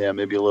around there,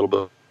 maybe a little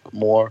bit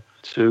more,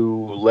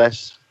 to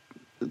less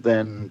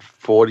than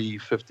 40,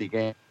 50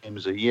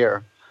 games a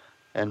year.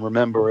 And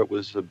remember, it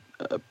was a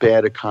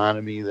bad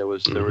economy. There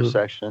was the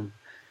recession.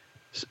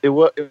 It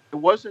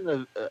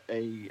wasn't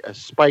a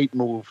spite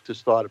move to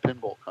start a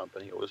pinball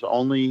company. It was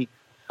only,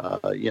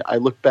 I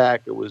look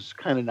back, it was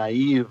kind of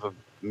naive of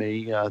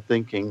me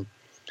thinking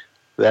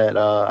that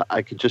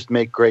I could just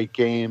make great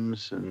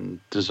games and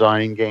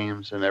design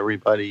games, and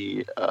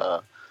everybody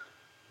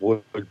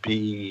would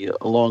be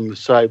along the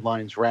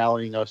sidelines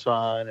rallying us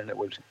on, and it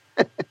would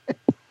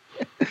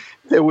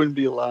there wouldn't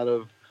be a lot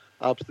of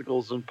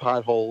obstacles and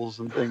potholes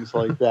and things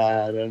like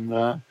that.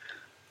 And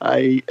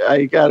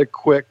I got a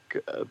quick,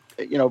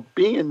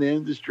 being in the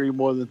industry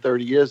more than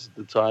 30 years at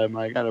the time,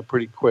 I got a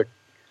pretty quick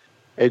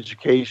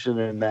education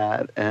in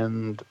that.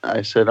 And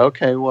I said,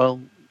 okay, well,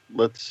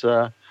 let's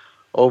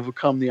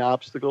overcome the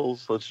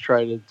obstacles. Let's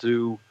try to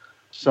do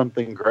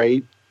something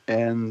great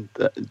and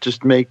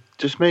just make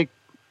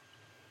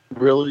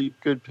really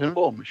good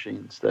pinball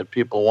machines that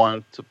people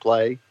want to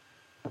play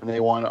and they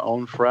want to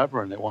own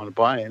forever and they want to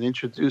buy, and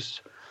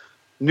introduce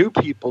new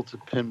people to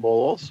pinball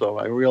also.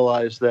 I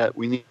realized that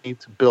we need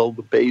to build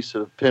the base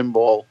of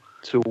pinball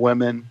to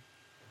women,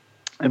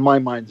 in my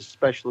mind,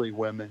 especially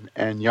women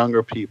and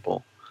younger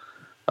people,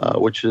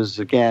 which is,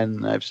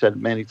 again, I've said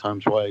many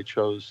times why I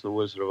chose The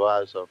Wizard of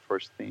Oz, our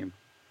first theme.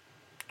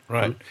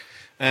 Right.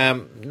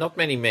 Not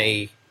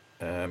many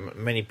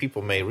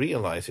people may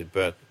realize it,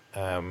 but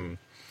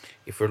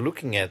if we're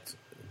looking at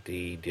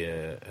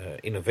the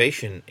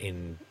innovation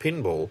in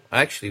pinball,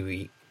 actually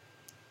we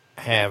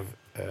have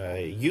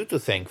you to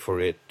thank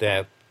for it,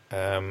 that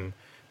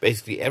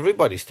basically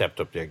everybody stepped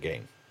up their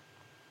game.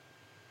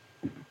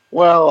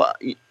 Well,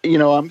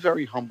 I'm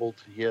very humbled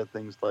to hear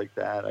things like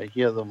that. I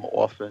hear them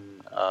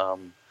often. So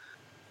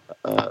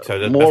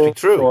that more must be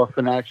true.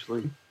 Often,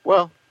 actually.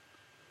 Well,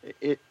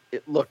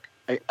 look,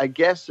 I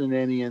guess in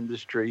any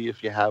industry,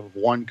 if you have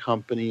one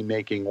company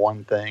making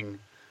one thing,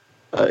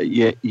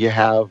 you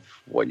have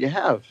what you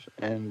have.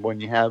 And when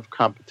you have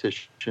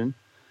competition,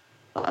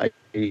 I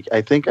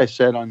think I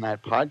said on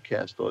that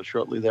podcast, or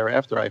shortly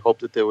thereafter, I hope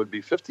that there would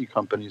be 50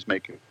 companies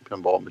making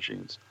pinball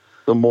machines.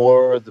 The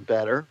more, the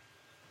better.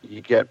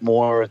 You get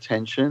more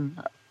attention.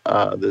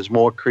 There's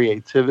more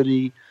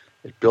creativity.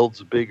 It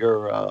builds a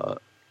bigger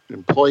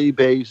employee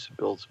base,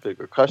 builds a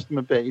bigger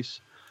customer base.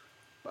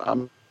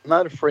 I'm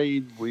not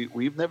afraid.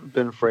 We've never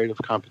been afraid of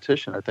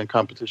competition. I think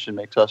competition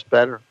makes us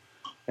better,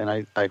 and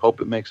I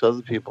hope it makes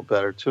other people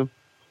better too.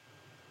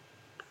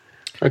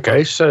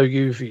 Okay, so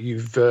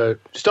you've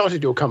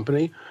started your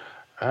company.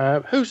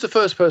 Who's the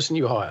first person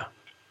you hire?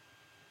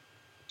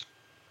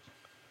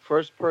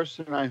 First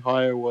person I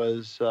hired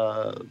was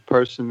the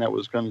person that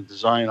was going to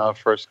design our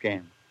first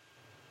game.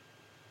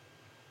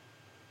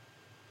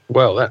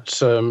 Well,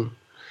 that's I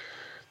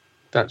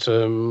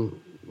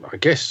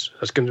guess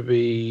that's going to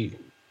be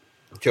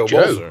Joe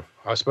Joe, Balser.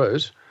 I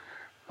suppose.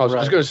 I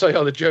was going to say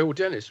either Joe or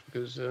Dennis,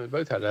 because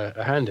both had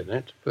a hand in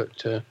it.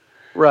 But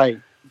right.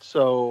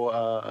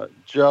 So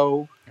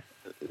Joe,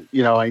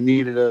 I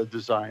needed a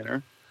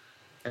designer,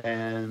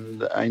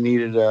 and I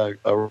needed a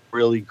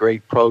really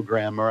great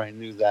programmer. I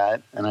knew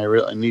that, and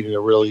I needed a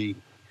really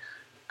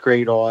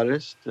great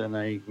artist, and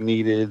I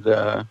needed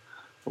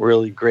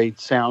really great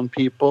sound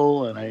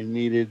people, and I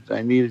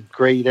needed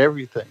great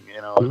everything.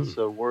 It's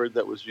a word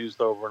that was used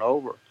over and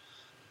over.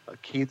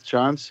 Keith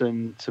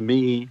Johnson, to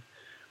me,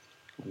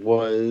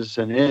 was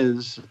and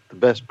is the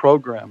best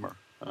programmer,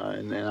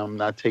 and I'm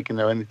not taking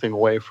anything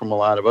away from a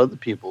lot of other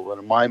people, but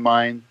in my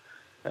mind,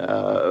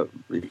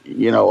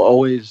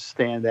 always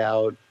stand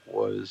out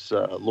was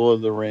Lord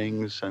of the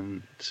Rings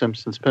and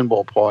Simpsons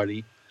Pinball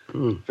Party.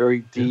 Very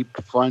deep,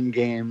 fun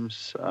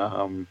games.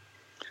 I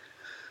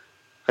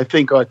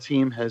think our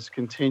team has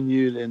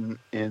continued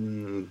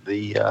in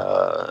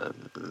the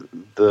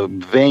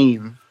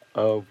vein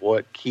of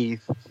what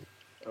Keith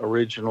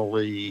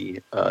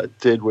originally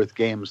did with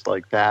games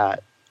like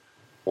that.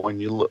 When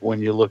you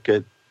look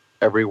at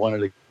every one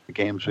of the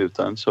games we've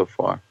done so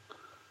far,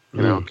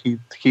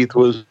 Keith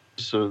was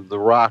the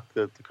rock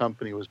that the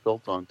company was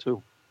built on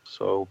too.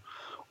 So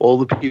all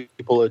the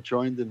people that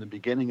joined in the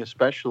beginning,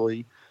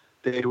 especially,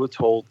 they were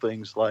told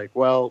things like,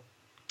 well,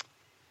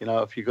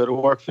 if you go to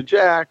work for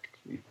Jack,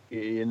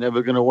 you're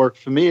never going to work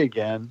for me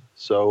again.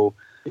 So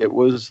it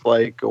was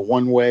like a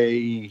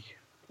one-way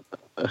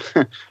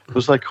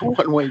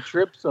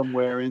trip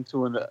somewhere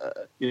into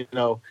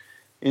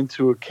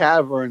into a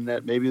cavern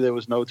that maybe there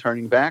was no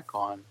turning back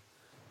on.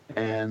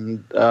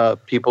 And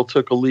people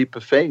took a leap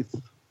of faith.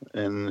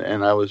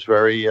 And I was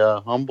very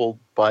humbled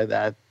by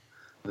that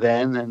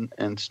then,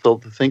 and still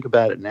to think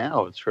about it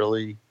now. It's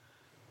really,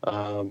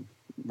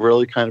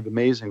 really kind of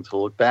amazing to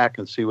look back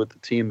and see what the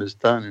team has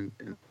done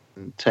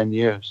in 10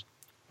 years.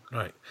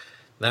 Right.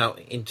 Now,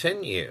 in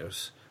 10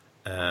 years,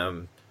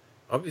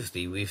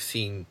 obviously we've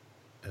seen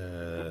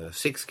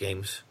 6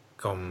 games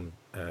come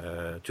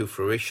to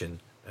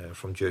fruition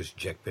from Jersey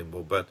Jack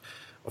Pinball. But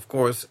of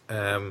course,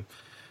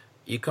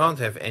 you can't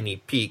have any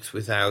peaks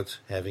without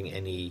having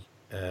any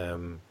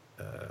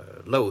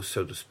lows,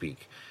 so to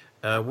speak.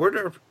 Were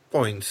there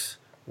points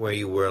where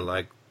you were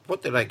like,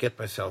 what did I get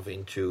myself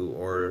into,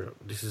 or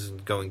this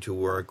isn't going to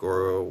work,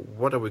 or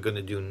what are we going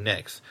to do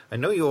next? I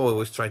know you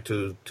always try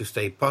to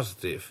stay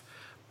positive,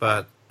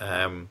 but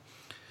I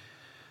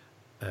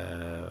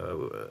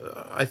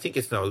think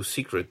it's no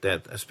secret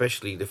that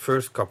especially the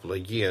first couple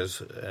of years,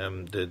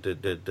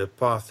 the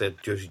path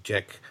that Jersey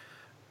Jack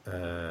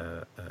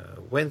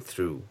went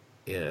through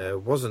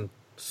wasn't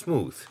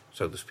smooth,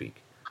 so to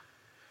speak.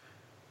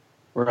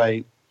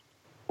 Right.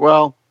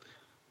 Well,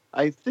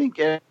 I think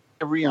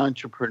every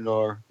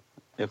entrepreneur,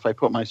 if I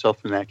put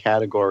myself in that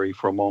category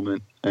for a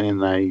moment,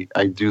 and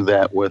I do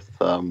that with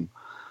a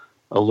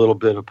little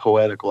bit of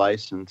poetic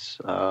license,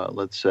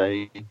 let's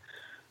say,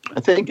 I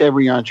think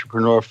every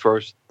entrepreneur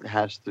first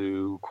has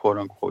to, quote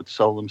unquote,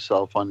 sell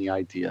themselves on the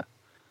idea.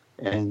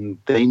 And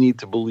they need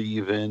to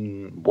believe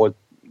in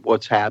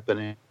what's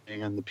happening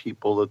and the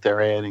people that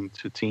they're adding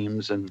to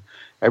teams. And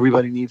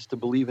everybody needs to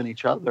believe in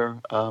each other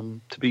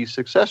to be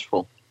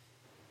successful.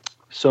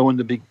 So in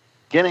the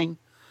beginning,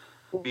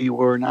 we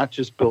were not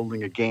just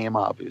building a game,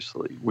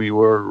 obviously. We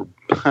were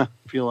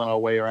feeling our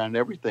way around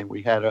everything.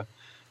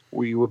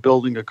 We were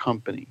building a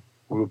company.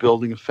 We were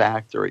building a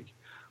factory.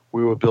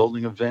 We were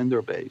building a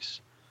vendor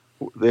base.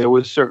 There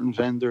were certain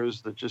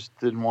vendors that just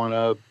didn't want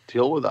to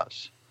deal with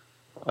us.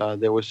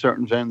 There were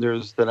certain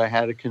vendors that I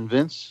had to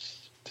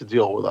convince to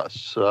deal with us.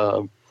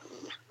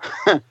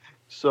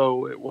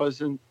 So it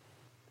wasn't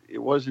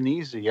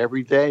easy.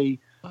 Every day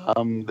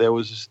there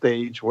was a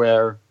stage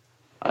where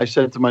I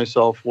said to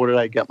myself, what did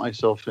I get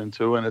myself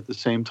into? And at the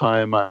same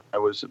time, I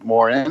was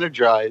more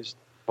energized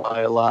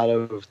by a lot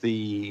of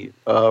the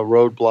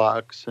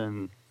roadblocks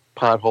and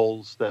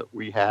potholes that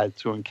we had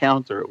to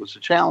encounter. It was a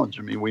challenge.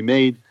 I mean, we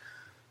made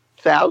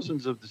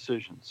thousands of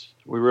decisions.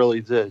 We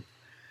really did.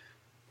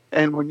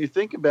 And when you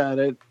think about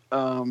it,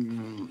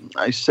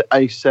 I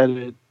said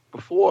it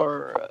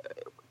before,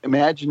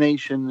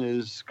 imagination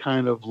is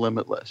kind of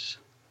limitless.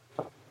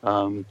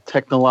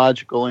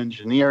 Technological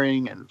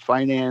engineering and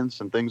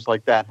finance and things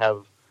like that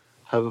have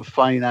a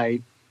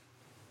finite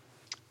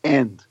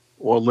end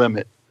or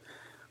limit.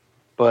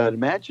 But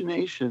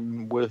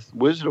imagination, with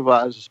Wizard of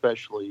Oz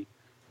especially,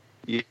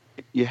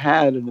 you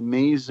had an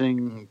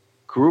amazing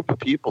group of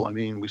people. I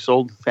mean, we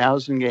sold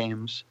 1,000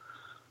 games.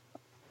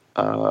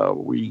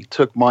 We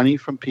took money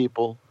from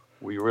people.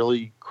 We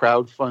really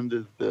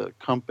crowdfunded the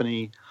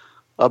company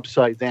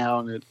upside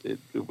down.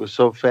 It was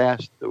so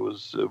fast. It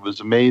was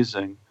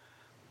amazing.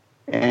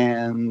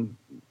 And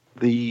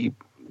the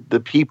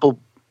people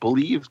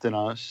believed in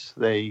us.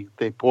 They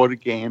bought a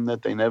game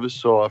that they never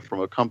saw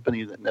from a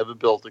company that never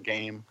built a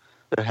game,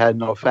 that had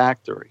no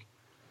factory.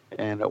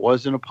 And it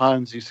wasn't a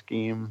Ponzi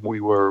scheme. We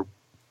were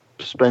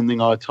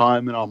spending our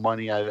time and our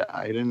money.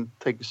 I didn't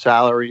take a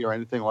salary or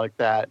anything like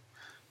that.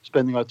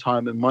 Spending our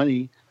time and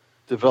money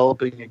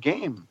developing a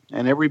game,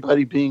 and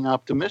everybody being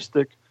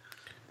optimistic.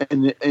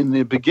 And in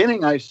the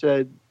beginning, I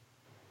said,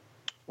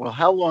 well,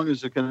 how long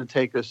is it going to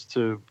take us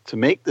to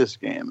make this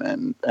game?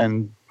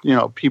 And you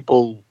know,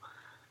 people,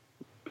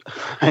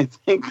 I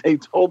think they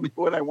told me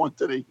what I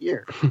wanted to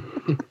hear.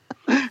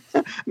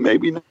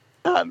 Maybe not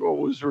what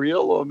was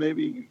real, or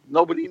maybe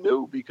nobody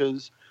knew,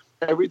 because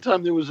every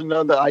time there was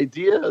another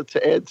idea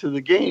to add to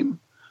the game,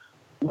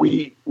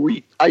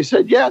 I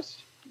said,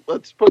 yes,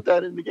 let's put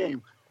that in the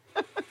game.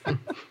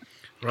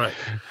 Right.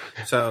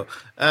 So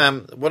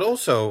what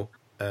also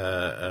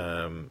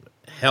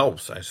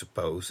helps, I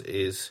suppose,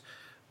 is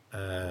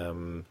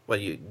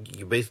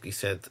you basically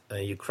said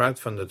you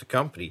crowdfunded the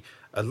company.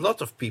 A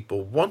lot of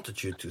people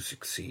wanted you to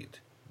succeed.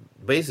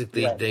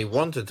 Basically, yes. They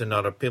wanted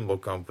another pinball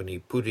company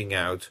putting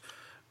out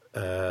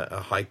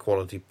a high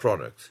quality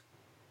product.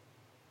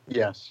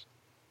 Yes,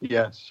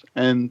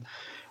 and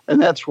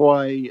that's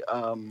why.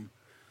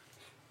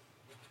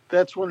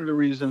 That's one of the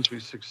reasons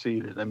we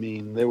succeeded. I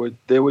mean,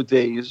 there were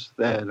days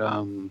that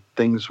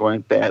things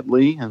went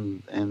badly,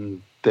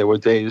 and there were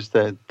days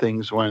that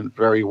things went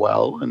very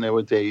well, and there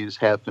were days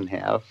half and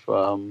half.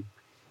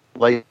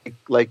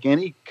 Like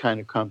any kind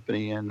of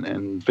company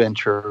and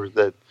venture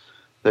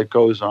that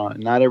goes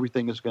on, not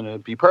everything is going to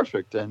be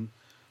perfect. And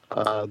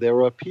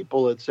there are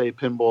people that say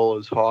pinball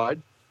is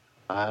hard.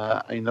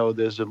 I know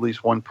there's at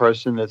least one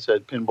person that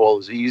said pinball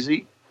is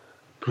easy.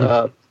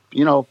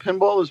 You know,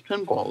 pinball is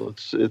pinball.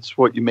 It's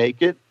what you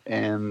make it,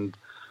 and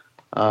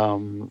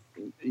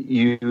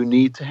you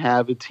need to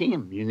have a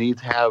team. You need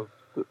to have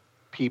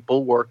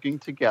people working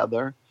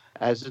together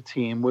as a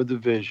team with a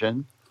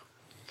vision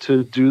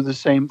to do the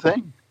same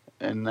thing,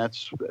 and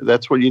that's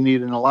what you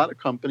need in a lot of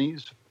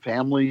companies,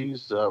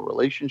 families,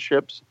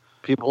 relationships.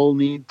 People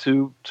need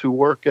to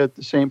work at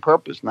the same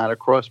purpose, not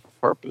across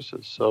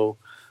purposes. So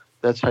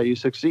that's how you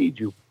succeed.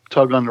 You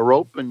tug on the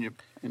rope and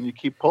you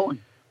keep pulling.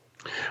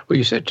 Well,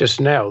 you said just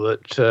now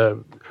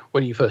that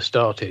when you first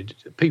started,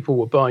 people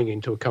were buying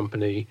into a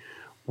company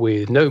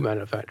with no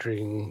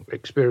manufacturing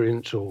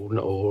experience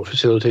or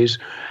facilities,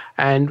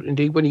 and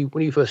indeed when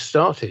you first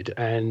started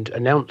and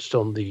announced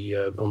on the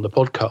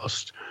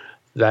podcast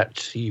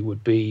that you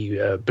would be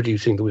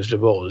producing The Wizard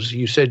of Oz,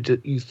 you said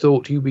that you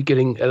thought you'd be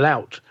getting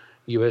Alout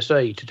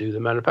USA to do the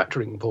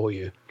manufacturing for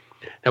you.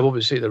 Now,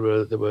 obviously, there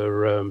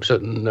were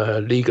certain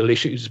legal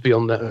issues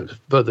beyond that,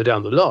 further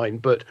down the line.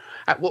 But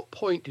at what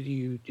point did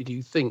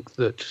you think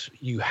that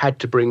you had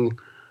to bring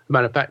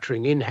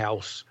manufacturing in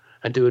house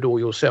and do it all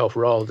yourself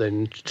rather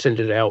than send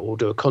it out or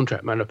do a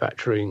contract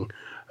manufacturing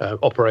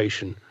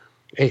operation?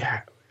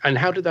 And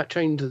how did that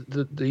change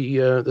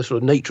the sort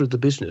of nature of the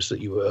business that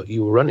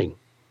you were running?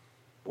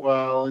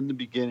 Well, in the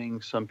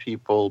beginning, some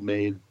people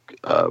made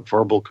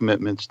verbal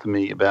commitments to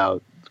me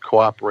about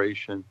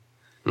cooperation.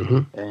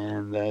 Mm-hmm.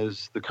 And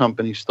as the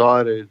company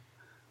started,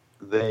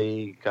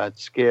 they got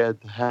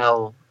scared to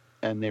hell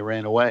and they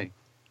ran away.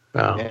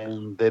 Wow.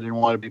 And they didn't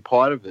want to be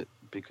part of it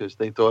because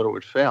they thought it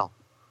would fail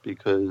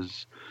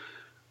because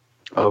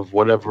of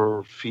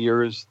whatever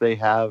fears they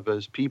have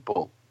as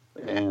people.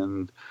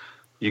 And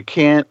you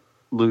can't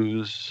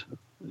lose,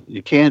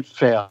 you can't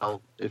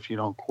fail if you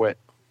don't quit.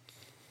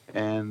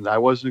 And I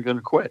wasn't going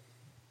to quit.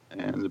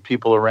 And the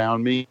people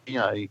around me,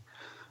 I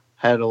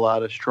had a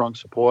lot of strong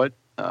support.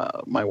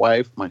 My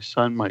wife, my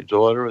son, my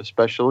daughter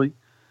especially,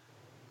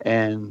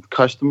 and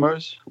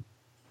customers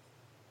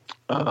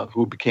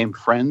who became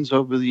friends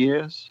over the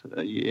years.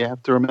 You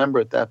have to remember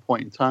at that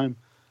point in time,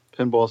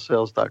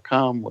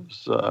 pinballsales.com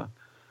was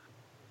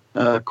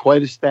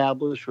quite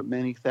established with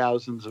many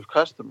thousands of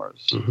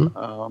customers.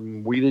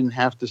 Mm-hmm. We didn't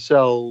have to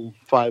sell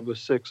 5 or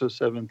 6 or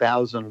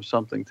 7,000 of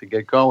something to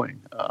get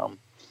going.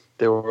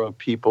 There were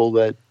people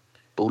that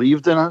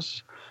believed in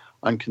us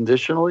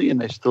unconditionally, and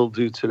they still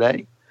do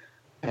today.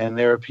 And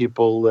there are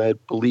people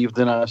that believed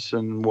in us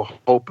and were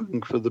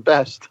hoping for the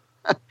best,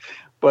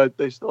 but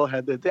they still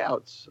had their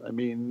doubts. I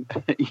mean,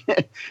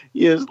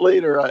 years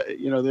later,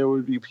 there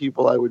would be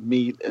people I would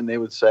meet and they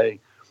would say,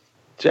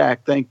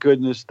 Jack, thank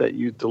goodness that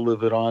you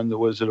delivered on the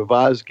Wizard of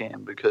Oz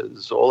game,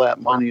 because all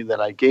that money that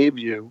I gave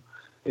you,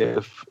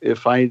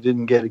 if I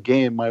didn't get a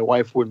game, my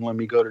wife wouldn't let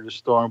me go to the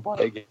store and buy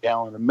a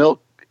gallon of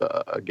milk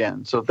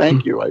again. So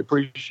thank you. I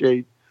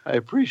appreciate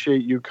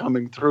you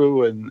coming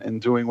through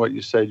and doing what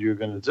you said you were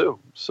going to do.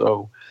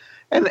 So,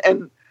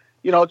 and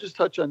I'll just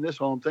touch on this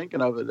while I'm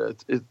thinking of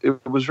it.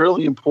 It was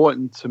really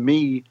important to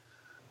me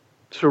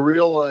to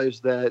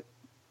realize that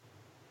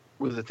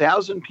with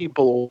 1,000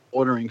 people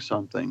ordering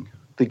something,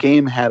 the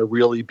game had to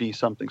really be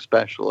something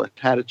special. It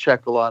had to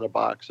check a lot of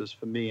boxes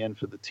for me and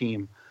for the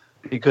team.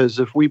 Because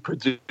if we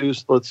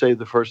produced, let's say,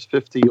 the first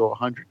 50 or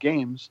 100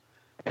 games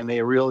and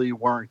they really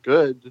weren't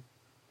good,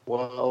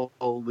 well,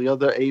 the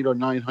other 800 or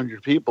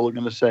 900 people are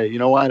going to say, you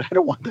know what, I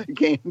don't want that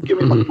game. Give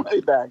me my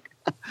money back.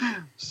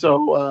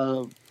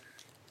 So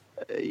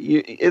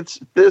there's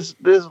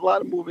a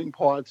lot of moving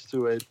parts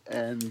to it,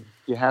 and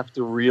you have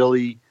to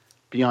really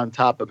be on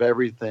top of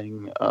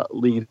everything,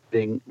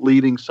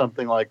 leading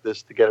something like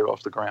this to get it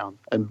off the ground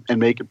and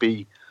make it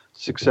be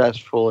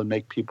successful and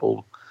make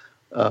people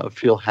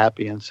feel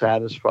happy and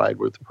satisfied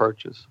with the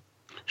purchase.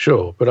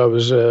 Sure, but I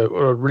was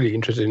what I'm really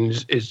interested in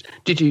is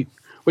did you,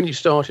 when you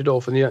started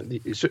off, and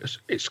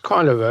it's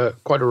kind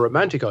of quite a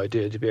romantic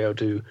idea to be able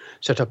to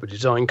set up a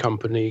design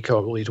company, come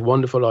up with all these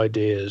wonderful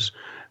ideas,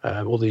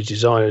 all these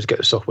designers, get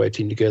the software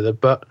team together.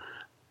 But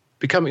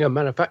becoming a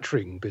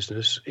manufacturing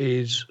business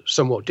is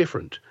somewhat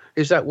different.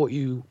 Is that what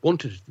you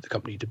wanted the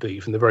company to be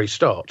from the very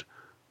start?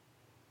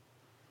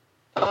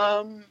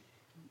 It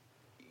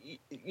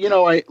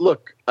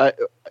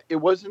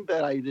wasn't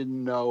that I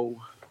didn't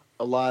know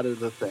a lot of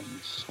the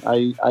things.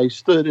 I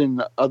stood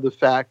in other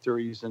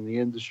factories in the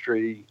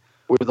industry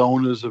with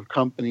owners of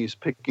companies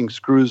picking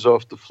screws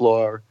off the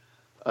floor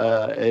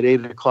at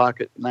 8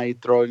 o'clock at night,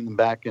 throwing them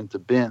back into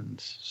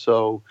bins.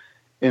 So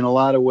in a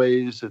lot of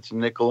ways, it's a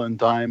nickel and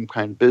dime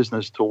kind of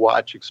business to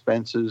watch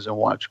expenses and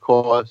watch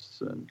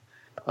costs and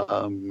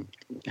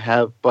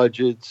have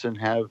budgets and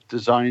have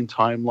design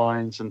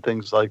timelines and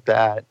things like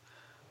that.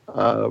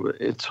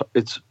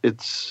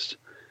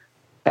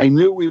 I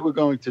knew we were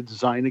going to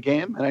design a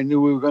game, and I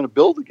knew we were going to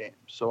build a game.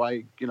 So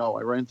I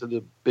rented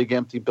a big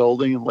empty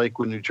building in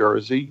Lakewood, New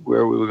Jersey,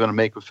 where we were going to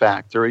make a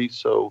factory.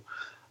 So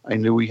I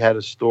knew we had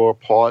to store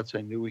parts. I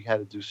knew we had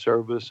to do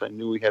service. I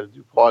knew we had to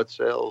do part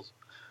sales.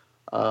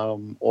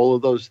 All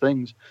of those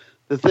things.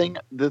 The thing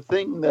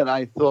that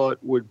I thought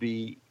would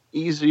be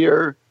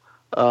easier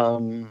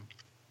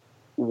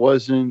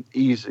wasn't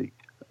easy.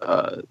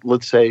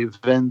 Let's say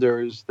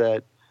vendors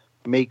that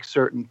make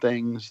certain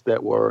things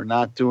that were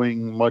not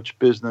doing much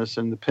business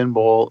in the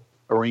pinball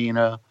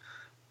arena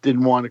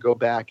didn't want to go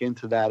back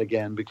into that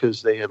again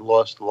because they had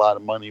lost a lot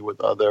of money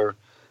with other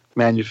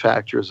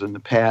manufacturers in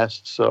the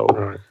past.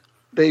 So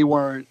they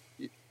weren't,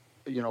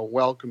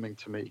 welcoming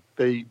to me.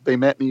 They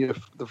met me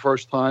the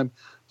first time.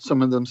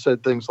 Some of them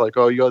said things like,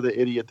 "Oh, you're the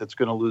idiot that's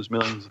going to lose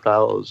millions of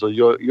dollars," or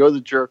 "You're the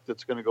jerk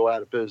that's going to go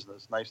out of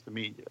business. Nice to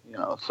meet you."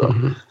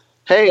 So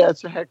hey,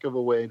 that's a heck of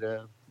a way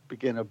to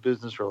begin a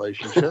business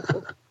relationship.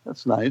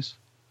 That's nice.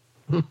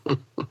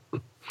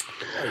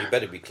 Well, you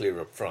better be clear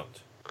up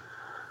front.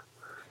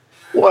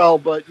 Well,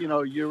 but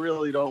you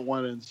really don't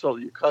want to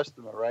insult your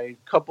customer, right?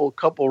 Couple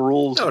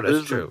rules No, of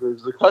that's business true.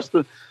 is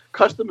the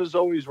customer's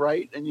always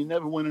right, and you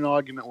never win an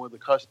argument with the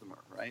customer,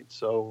 right?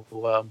 So,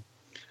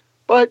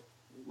 but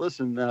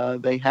listen,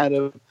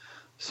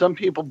 some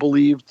people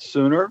believed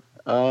sooner,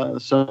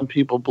 some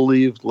people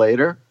believed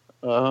later,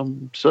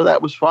 so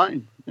that was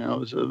fine. It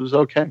was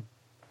okay.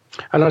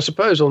 And I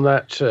suppose on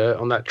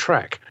that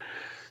track,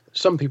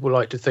 some people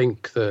like to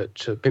think that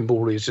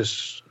pinball is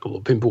just,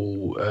 or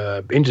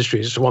pinball industry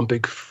is just one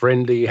big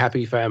friendly,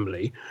 happy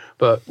family.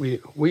 But we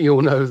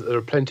all know that there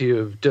are plenty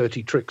of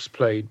dirty tricks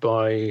played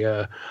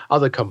by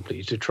other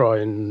companies to try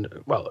and,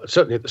 well,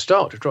 certainly at the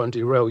start, to try and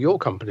derail your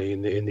company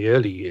in the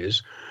early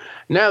years.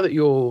 Now that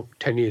you're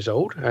 10 years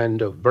old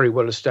and a very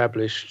well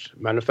established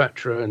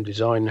manufacturer and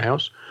design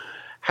house,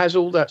 has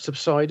all that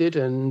subsided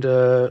and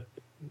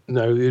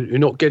no, you're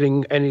not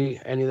getting any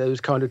of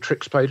those kind of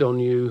tricks played on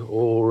you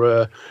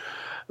or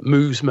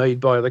moves made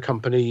by other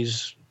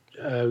companies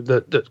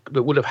that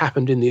would have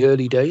happened in the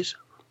early days?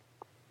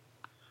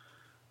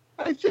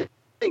 I think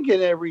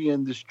in every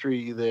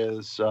industry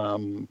there's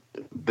some.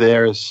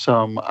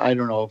 I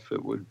don't know if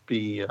it would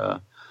be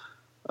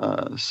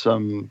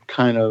some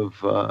kind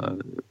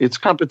of. It's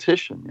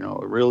competition,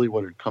 really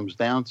what it comes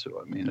down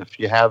to. I mean, if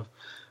you have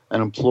an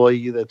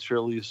employee that's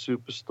really a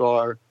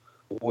superstar,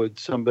 would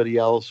somebody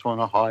else want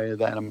to hire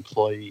that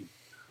employee?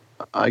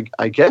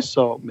 I guess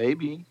so,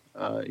 maybe.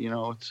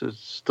 It's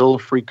still a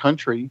free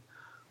country.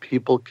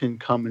 People can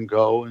come and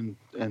go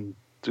and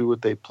do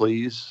what they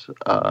please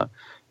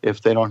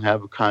if they don't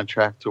have a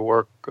contract to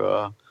work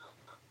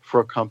for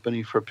a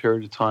company for a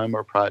period of time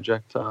or a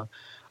project.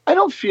 I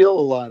don't feel a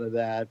lot of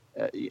that,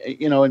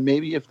 and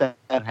maybe if that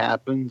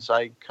happens,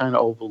 I kind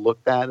of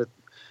overlook that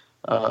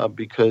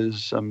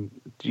because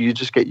you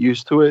just get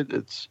used to it.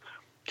 It's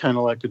kind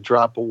of like a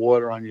drop of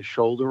water on your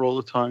shoulder all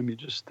the time. You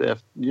just,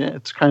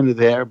 it's kind of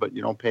there, but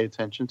you don't pay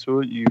attention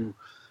to it. You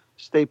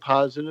stay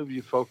positive,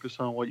 you focus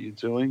on what you're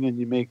doing, and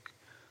you make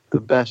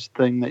the best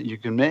thing that you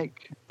can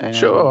make. And,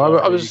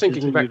 sure, I was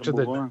thinking back to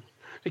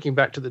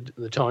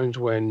the times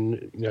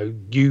when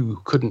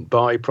you couldn't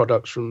buy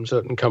products from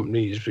certain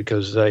companies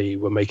because they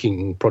were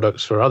making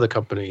products for other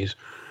companies,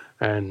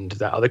 and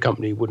that other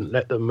company wouldn't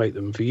let them make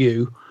them for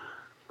you,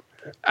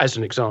 as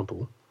an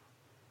example.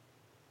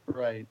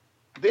 Right.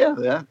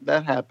 Yeah,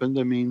 that happened.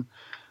 I mean,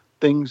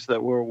 things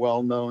that were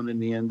well known in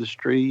the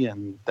industry,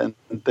 and then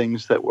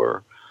things that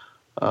were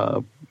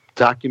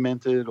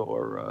documented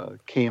or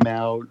came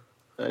out.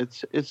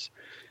 It's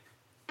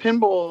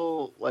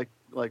pinball, like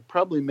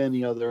probably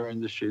many other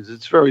industries.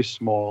 It's very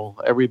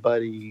small.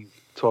 Everybody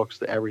talks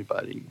to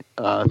everybody.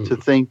 To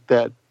think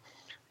that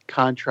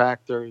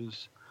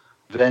contractors,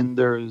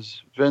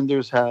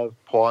 vendors have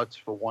parts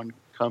for one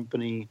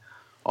company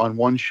on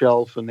one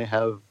shelf, and they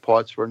have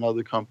parts for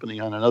another company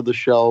on another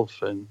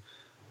shelf, and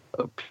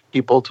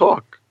people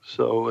talk.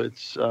 So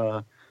it's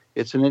an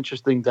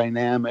interesting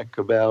dynamic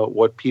about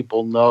what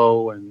people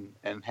know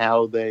and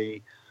how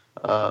they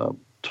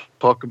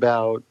talk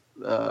about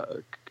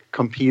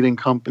competing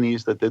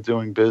companies that they're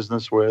doing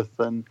business with,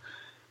 and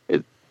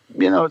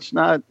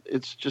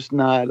it's just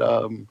not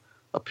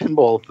a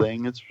pinball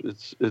thing.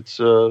 It's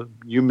a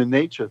human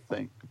nature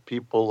thing.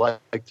 People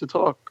like to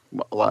talk,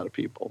 a lot of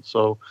people.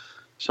 So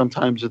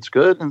sometimes it's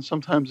good and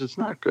sometimes it's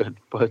not good,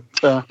 but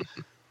a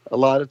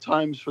lot of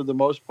times, for the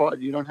most part,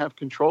 you don't have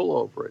control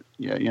over it.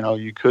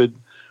 You could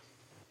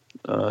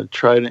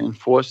try to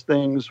enforce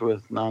things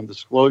with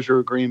non-disclosure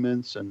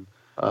agreements and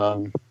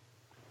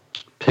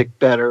pick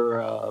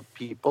better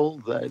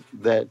people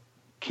that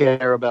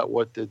care about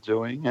what they're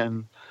doing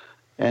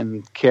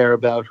and care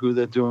about who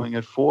they're doing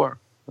it for.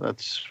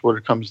 That's what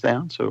it comes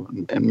down to,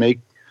 and make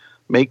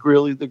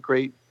really the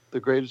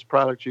greatest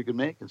product you can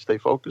make, and stay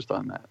focused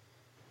on that.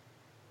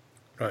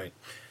 Right.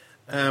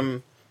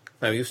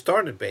 Now, you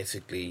started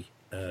basically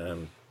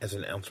as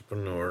an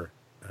entrepreneur,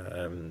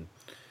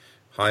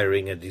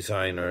 hiring a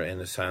designer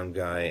and a sound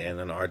guy and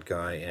an art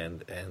guy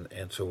and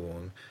so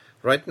on.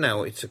 Right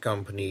now, it's a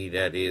company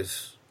that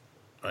is,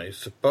 I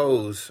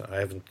suppose,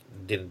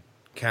 didn't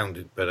count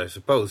it, but I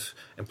suppose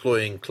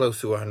employing close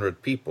to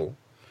 100 people,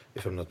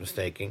 if I'm not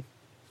mistaken.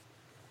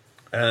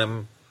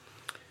 How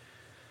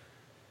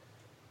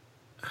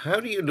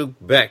do you look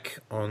back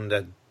on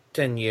that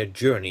 10-year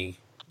journey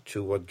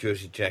to what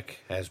Jersey Jack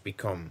has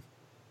become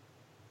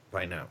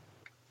by now?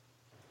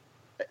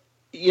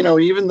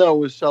 Even though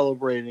we're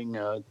celebrating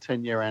a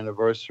 10-year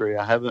anniversary,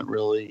 I haven't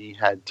really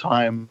had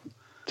time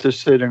to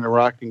sit in a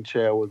rocking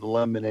chair with a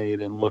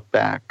lemonade and look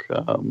back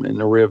in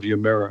the rearview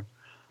mirror.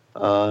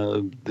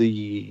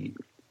 The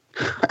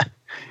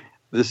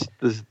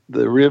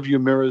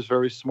rearview mirror is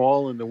very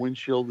small and the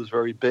windshield is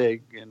very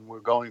big, and we're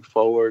going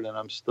forward, and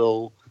I'm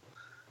still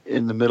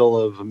in the middle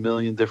of a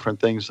million different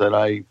things that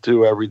I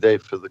do every day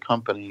for the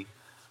company.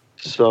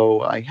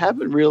 So I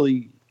haven't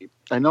really,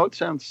 I know it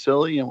sounds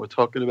silly and we're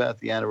talking about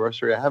the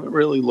anniversary, I haven't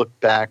really looked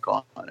back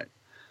on it.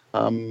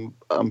 I'm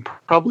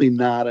probably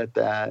not at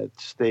that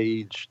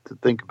stage to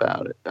think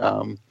about it.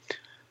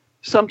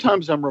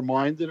 sometimes I'm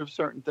reminded of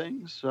certain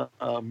things,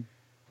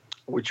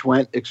 which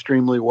went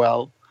extremely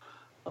well.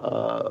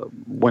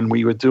 When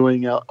we were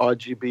doing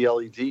RGB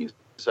LEDs,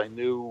 I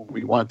knew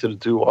we wanted to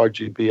do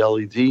RGB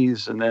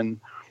LEDs, and then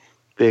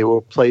they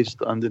were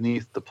placed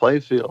underneath the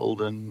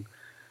playfield. And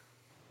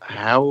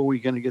how are we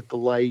going to get the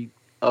light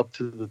up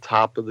to the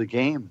top of the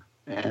game?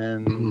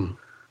 And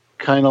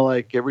kind of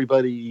like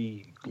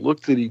everybody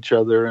looked at each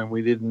other, and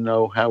we didn't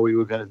know how we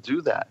were going to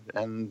do that.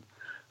 And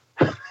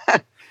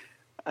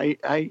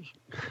I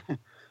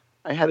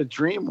had a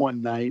dream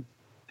one night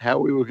how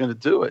we were going to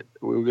do it.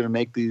 We were going to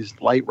make these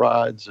light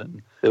rods,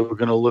 and they were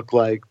going to look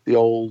like the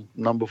old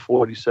number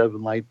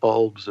 47 light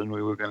bulbs, and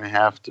we were going to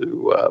have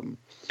to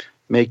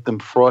make them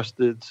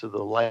frosted so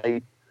the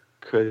light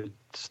could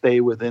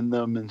stay within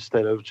them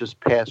instead of just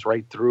pass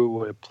right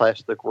through a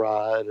plastic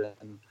rod.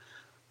 And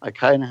I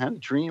kind of had a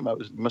dream.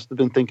 Must have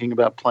been thinking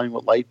about playing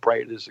with Light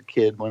Bright as a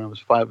kid when I was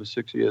 5 or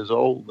 6 years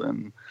old,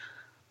 and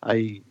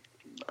I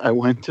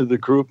went to the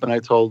group and I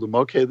told them,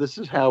 okay, this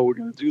is how we're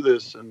going to do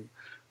this. And a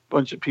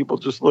bunch of people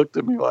just looked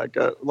at me like,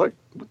 what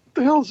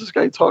the hell is this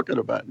guy talking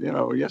about?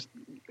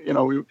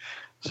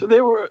 So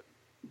there were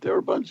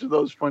a bunch of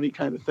those funny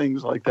kind of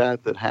things like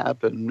that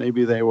happened.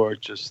 Maybe they were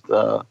just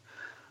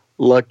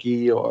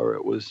lucky, or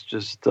it was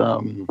just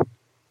kind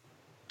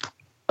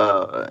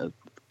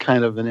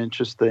of an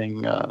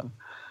interesting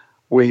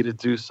way to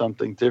do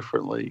something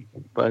differently.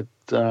 But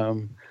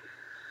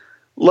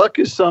luck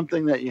is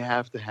something that you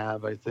have to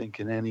have, I think,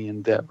 in any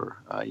endeavor.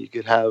 You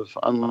could have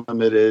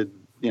unlimited,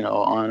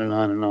 on and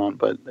on and on.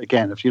 But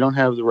again, if you don't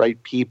have the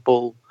right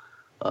people,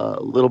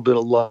 a little bit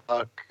of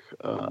luck,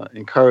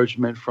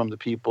 encouragement from the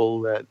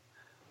people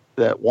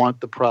that want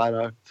the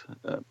product,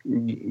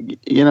 it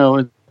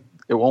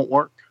won't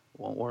work. It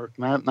won't work.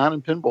 Not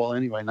in pinball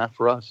anyway. Not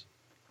for us.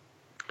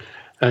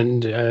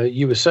 And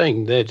you were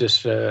saying there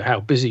just how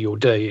busy your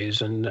day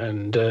is,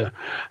 and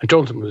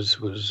Jonathan was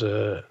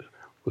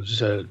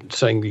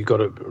saying that you've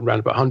got around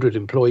about 100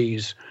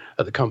 employees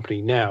at the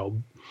company now.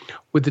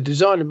 With the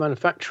design and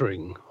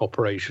manufacturing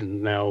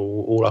operation now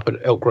all up at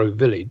Elk Grove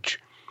Village,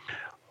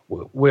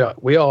 we are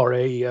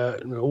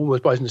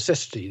almost by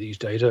necessity these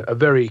days a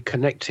very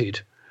connected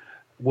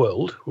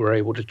world. We're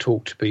able to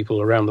talk to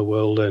people around the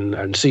world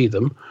and see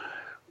them.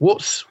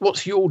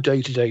 What's your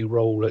day-to-day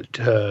role at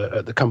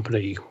the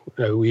company?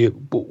 Do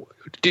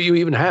you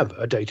even have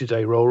a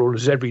day-to-day role, or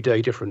is every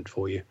day different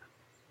for you?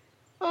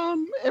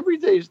 Every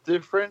day is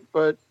different,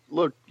 but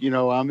look,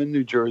 I'm in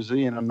New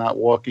Jersey and I'm not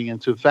walking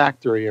into a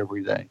factory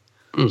every day.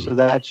 So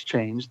that's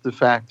changed. The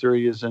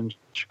factory is in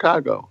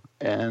Chicago,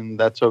 and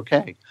that's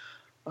okay.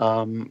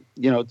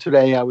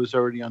 Today I was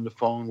already on the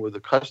phone with a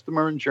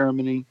customer in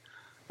Germany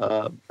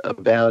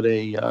about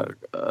a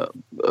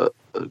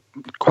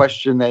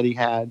question that he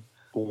had,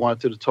 who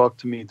wanted to talk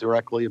to me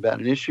directly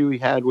about an issue he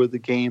had with the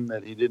game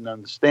that he didn't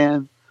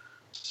understand.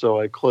 So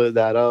I cleared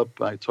that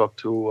up. I talked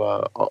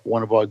to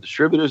one of our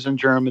distributors in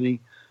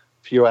Germany.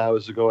 A few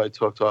hours ago, I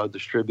talked to our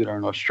distributor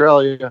in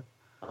Australia.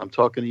 I'm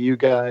talking to you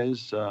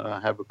guys. I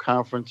have a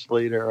conference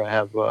later. I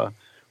have a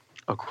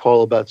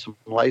call about some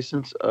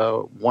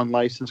one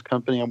license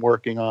company I'm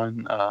working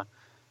on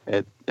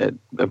at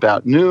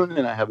about noon,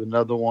 and I have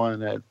another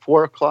one at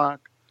 4:00.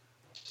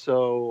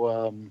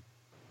 So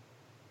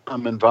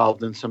I'm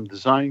involved in some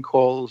design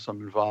calls.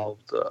 I'm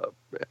involved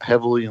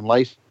heavily in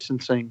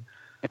licensing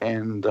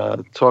and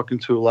talking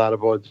to a lot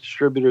of our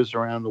distributors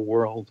around the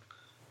world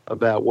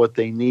about what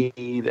they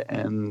need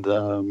and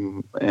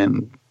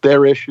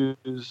their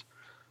issues.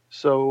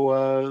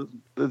 So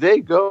the day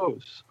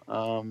goes.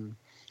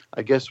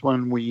 I guess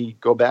when we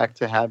go back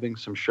to having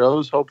some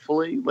shows,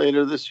 hopefully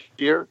later this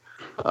year,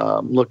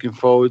 I'm looking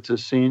forward to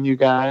seeing you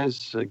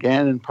guys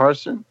again in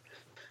person,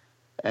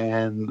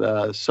 and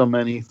so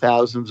many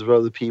thousands of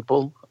other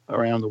people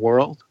around the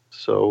world.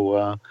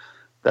 So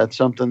that's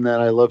something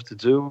that I love to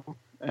do,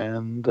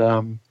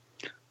 and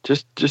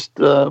just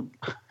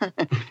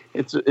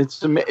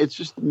it's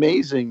just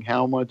amazing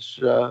how much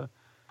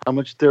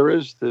there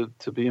is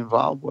to be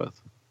involved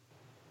with.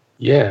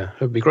 Yeah,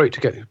 it'd be great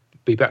to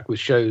be back with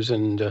shows,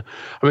 and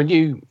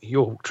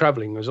your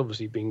travelling has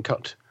obviously been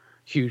cut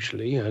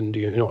hugely, and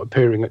you're not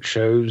appearing at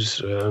shows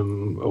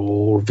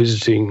or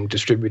visiting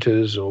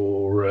distributors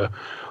or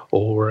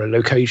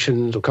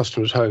locations or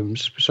customers'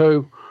 homes.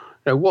 So,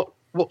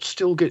 what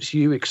still gets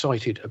you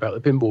excited about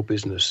the pinball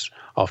business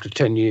after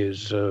 10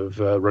 years of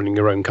running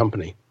your own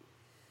company?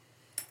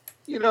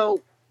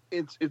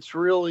 It's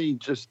really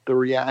just the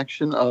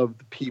reaction of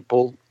the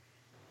people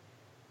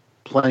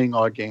playing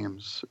our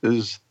games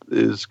is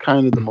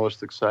kind of the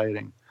most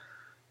exciting,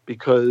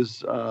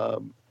 because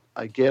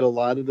I get a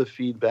lot of the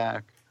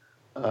feedback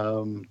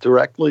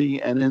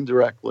directly and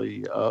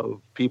indirectly of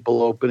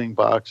people opening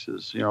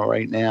boxes.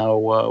 Right now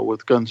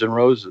with Guns N'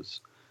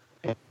 Roses,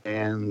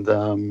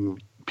 and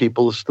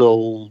people are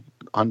still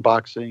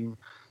unboxing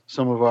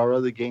some of our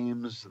other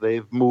games.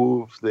 They've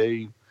moved.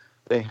 They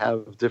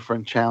have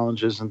different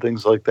challenges and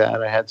things like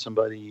that. I had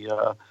somebody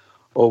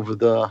over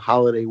the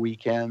holiday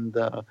weekend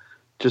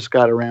just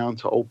got around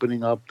to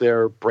opening up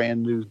their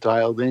brand new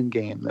dialed-in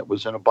game that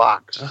was in a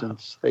box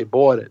since they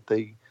bought it.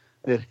 They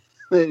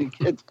didn't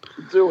get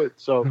to do it,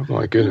 so Oh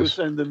my they goodness.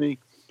 were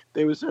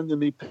sending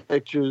me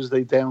pictures.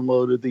 They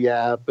downloaded the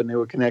app and they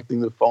were connecting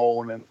the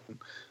phone and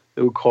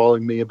they were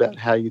calling me about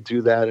how you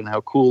do that and how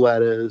cool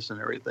that is and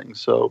everything.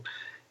 So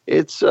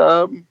it's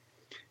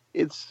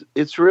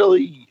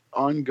really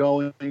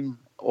ongoing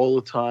all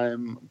the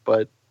time.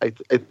 But I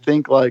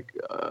think like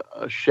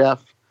a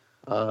chef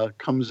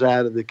comes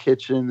out of the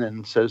kitchen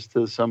and says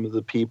to some of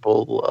the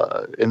people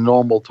in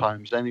normal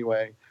times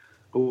anyway,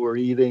 who are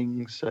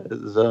eating,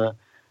 says,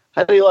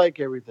 how do you like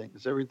everything?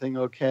 Is everything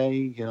okay?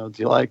 You know,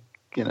 do you like,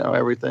 you know,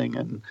 everything?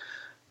 And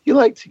you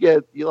like to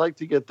get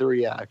the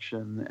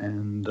reaction,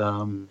 and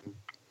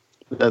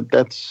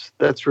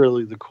that's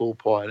really the cool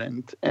part.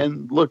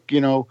 And look, you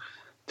know,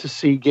 to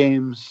see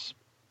games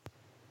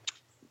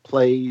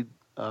played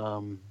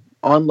on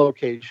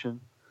location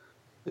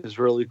is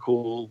really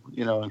cool,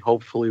 you know, and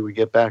hopefully we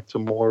get back to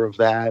more of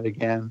that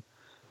again,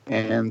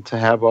 and to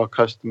have our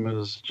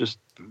customers just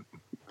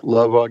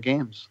love our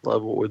games,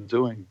 love what we're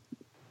doing.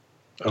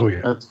 Oh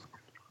yeah. That's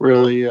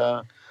really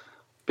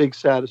big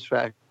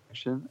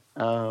satisfaction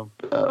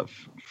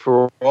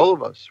for all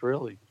of us,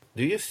 really.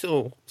 Do you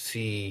still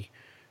see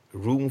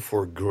room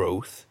for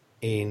growth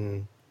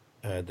in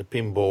the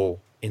pinball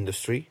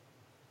industry?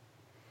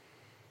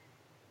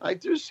 I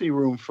do see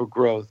room for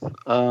growth.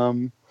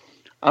 I'm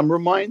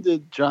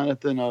reminded,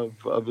 Jonathan,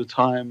 of a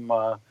time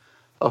a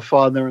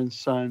father and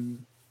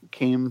son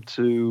came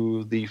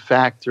to the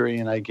factory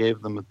and I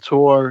gave them a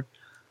tour.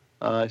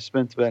 I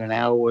spent about an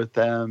hour with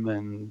them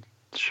and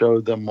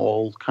showed them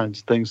all kinds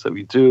of things that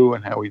we do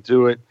and how we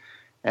do it.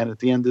 And at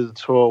the end of the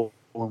tour,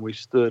 when we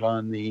stood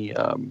on the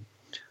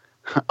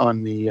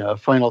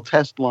final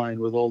test line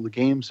with all the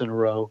games in a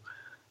row,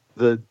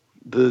 the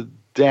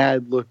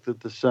dad looked at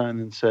the son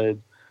and said,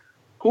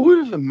 "Who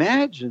would have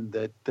imagined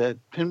that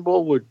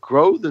pinball would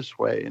grow this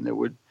way and it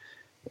would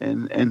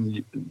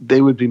and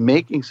they would be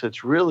making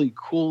such really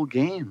cool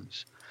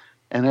games?"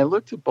 And I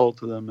looked at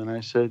both of them and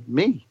I said,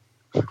 "Me."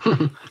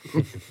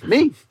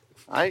 Me.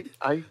 I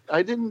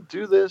didn't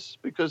do this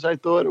because I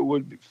thought it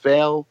would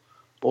fail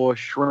or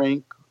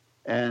shrink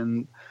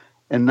and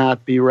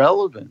not be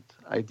relevant.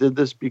 I did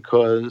this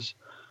because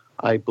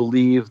I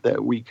believe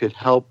that we could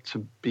help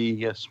to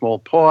be a small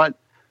part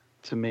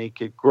to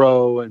make it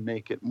grow and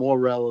make it more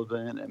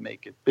relevant and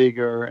make it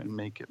bigger and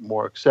make it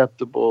more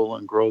acceptable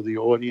and grow the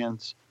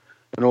audience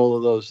and all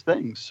of those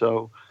things.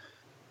 So,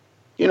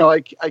 you know,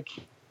 I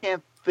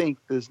can't think,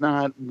 there's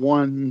not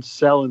one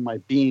cell in my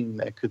being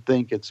that could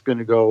think it's going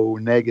to go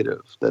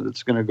negative, that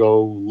it's going to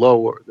go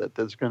lower, that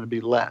there's going to be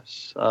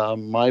less.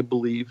 My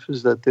belief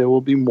is that there will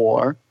be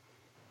more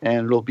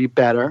and it'll be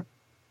better.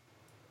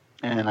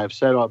 And I've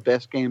said our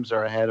best games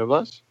are ahead of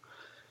us.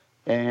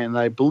 And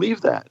I believe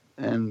that.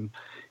 And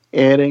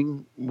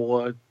adding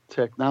more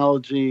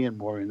technology and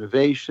more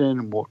innovation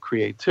and more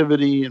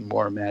creativity and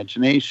more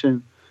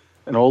imagination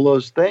and all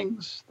those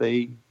things,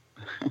 they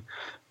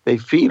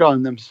feed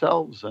on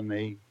themselves and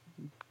they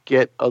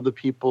get other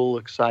people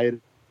excited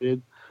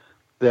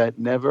that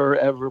never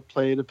ever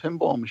played a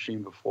pinball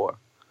machine before.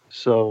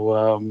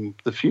 So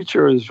the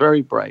future is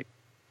very bright.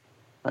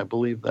 I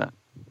believe that.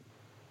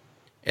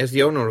 As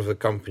the owner of the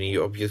company,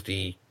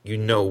 obviously you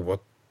know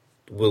what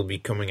will be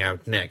coming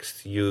out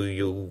next.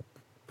 You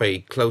pay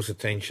close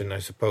attention, I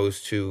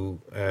suppose, to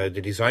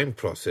the design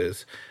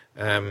process,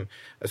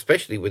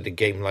 especially with a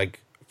game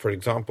like, for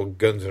example,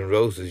 Guns N'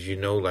 Roses. You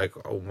know, like,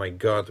 oh my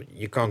God,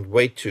 you can't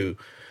wait to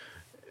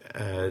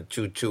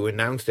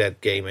announce that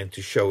game and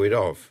to show it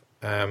off.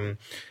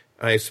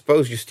 I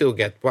suppose you still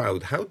get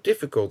wowed. How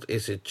difficult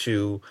is it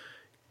to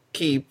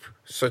keep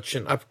such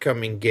an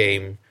upcoming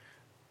game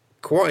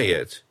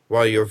quiet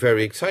while you're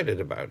very excited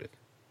about it?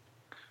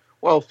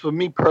 Well, for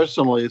me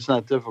personally, it's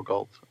not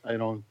difficult. I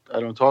don't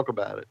talk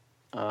about it.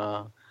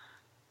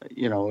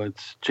 You know,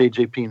 it's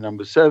JJP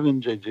number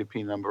 7,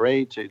 JJP number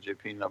 8,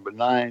 JJP number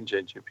 9,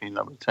 JJP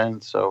number 10.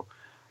 So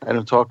I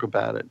don't talk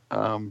about it.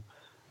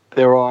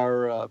 There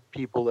are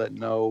people that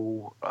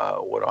know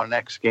what our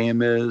next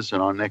game is,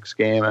 and our next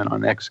game, and our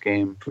next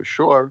game for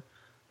sure,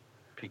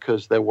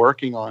 because they're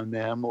working on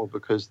them, or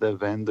because they're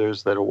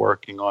vendors that are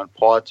working on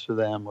parts for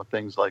them, or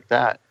things like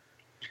that.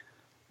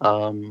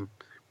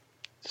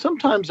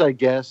 Sometimes I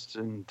guess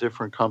in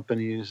different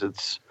companies,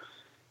 it's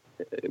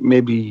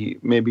maybe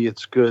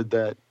it's good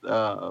that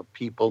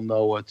people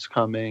know what's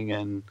coming,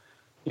 and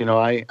you know,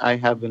 I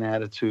have an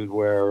attitude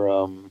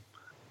where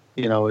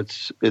you know,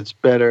 it's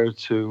better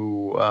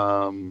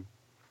to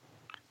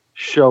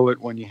show it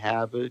when you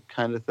have it,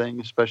 kind of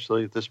thing.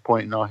 Especially at this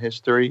point in our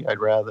history, I'd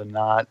rather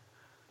not,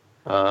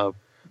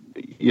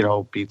 you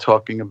know, be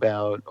talking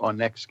about our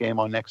next game,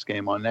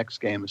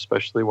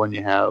 especially when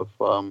you have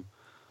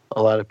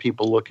a lot of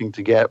people looking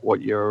to get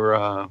what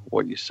you're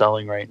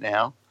selling right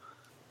now.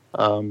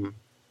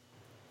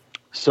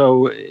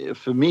 So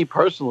for me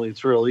personally,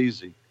 it's real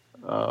easy.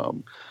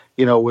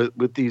 You know,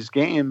 with these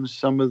games,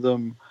 some of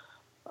them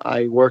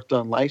I worked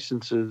on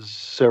licenses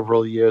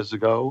several years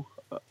ago.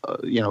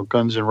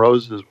 Guns N'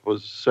 Roses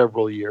was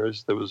several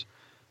years. There was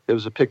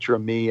a picture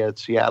of me at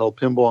Seattle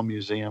Pinball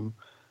Museum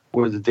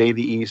with the Day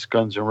the East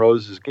Guns N'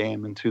 Roses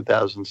game in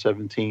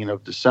 2017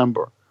 of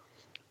December.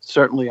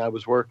 Certainly, I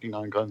was working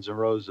on Guns N'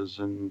 Roses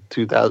in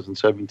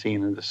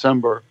 2017 in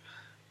December.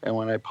 And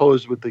when I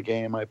posed with the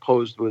game, I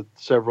posed with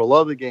several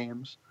other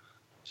games.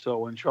 So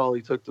when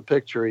Charlie took the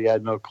picture, he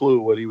had no clue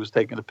what he was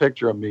taking a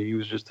picture of me. He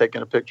was just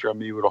taking a picture of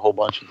me with a whole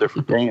bunch of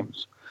different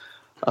games.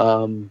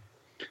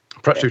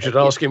 Perhaps you should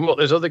ask him what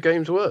those other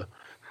games were.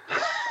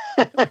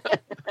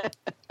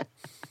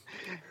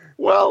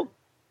 Well,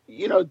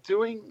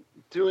 doing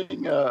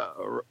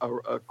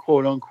a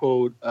quote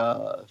unquote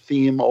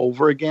theme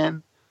over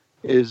again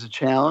is a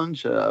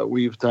challenge.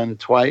 We've done it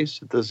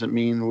twice. It doesn't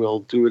mean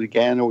we'll do it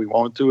again or we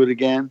won't do it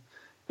again.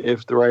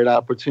 If the right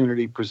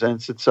opportunity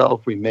presents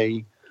itself, we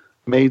may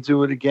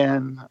do it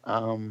again.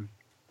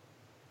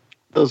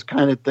 Those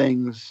kind of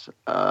things.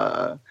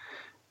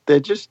 They're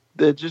just.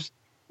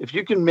 If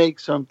you can make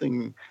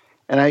something,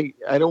 and I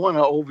don't want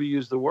to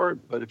overuse the word,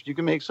 but if you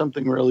can make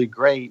something really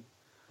great,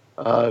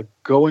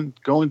 go and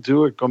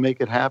do it. Go make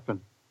it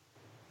happen.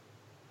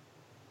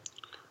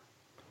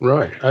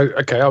 Right.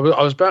 Okay. I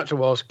was about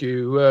to ask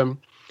you,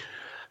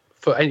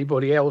 for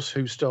anybody else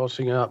who's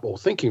starting up or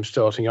thinking of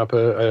starting up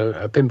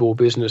a pinball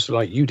business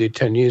like you did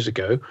 10 years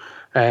ago,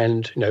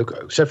 and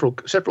several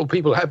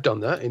people have done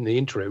that in the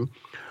interim.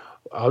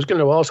 I was going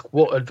to ask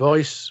what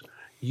advice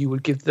you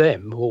would give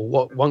them, or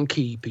what one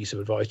key piece of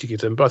advice you give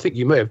them, but I think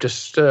you may have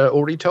just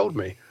already told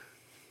me.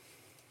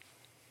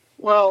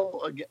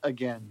 Well,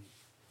 again,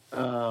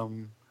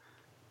 part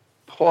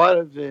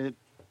of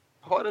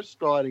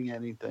starting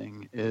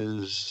anything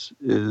is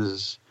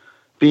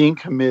being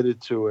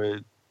committed to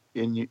it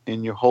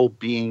in your whole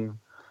being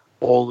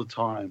all the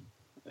time.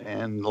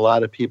 And a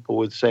lot of people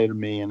would say to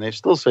me, and they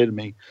still say to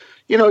me,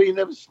 you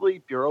never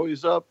sleep. You're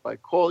always up. I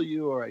call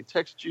you or I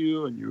text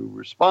you and you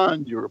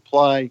respond, you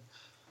reply.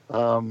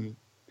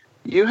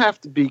 You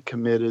have to be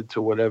committed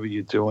to whatever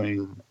you're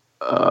doing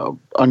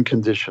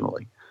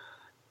unconditionally.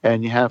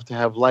 And you have to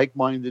have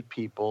like-minded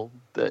people.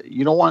 That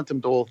you don't want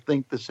them to all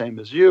think the same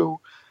as you,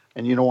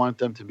 and you don't want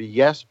them to be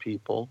yes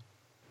people,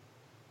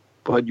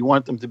 but you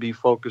want them to be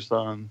focused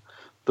on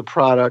the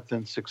product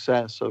and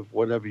success of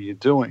whatever you're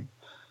doing.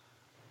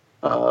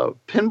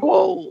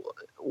 Pinball,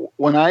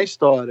 when I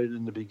started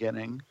in the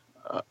beginning,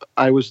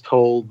 I was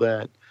told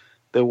that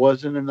there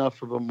wasn't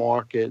enough of a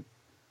market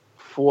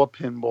for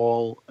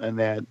pinball, and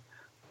that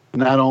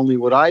not only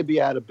would I be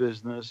out of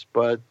business,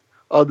 but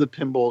other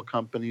pinball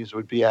companies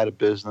would be out of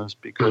business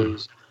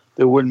because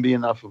there wouldn't be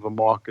enough of a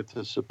market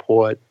to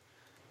support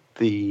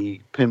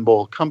the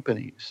pinball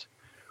companies.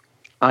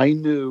 I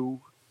knew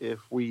if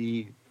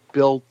we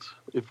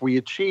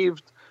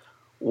achieved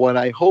what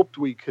I hoped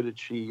we could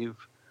achieve,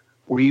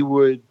 we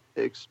would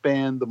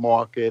expand the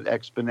market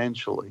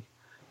exponentially.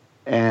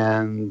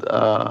 And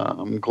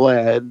I'm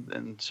glad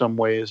in some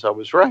ways I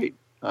was right.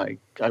 I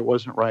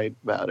wasn't right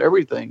about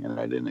everything, and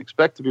I didn't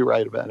expect to be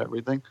right about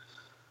everything,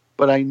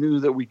 but I knew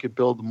that we could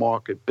build the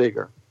market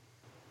bigger.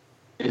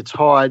 It's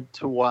hard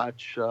to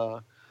watch,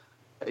 I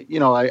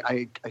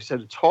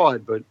said it's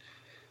hard, but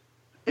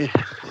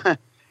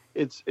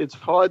it's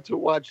hard to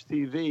watch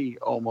TV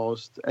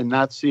almost and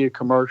not see a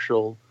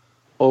commercial.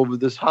 Over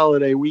this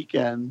holiday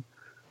weekend,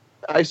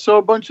 I saw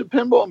a bunch of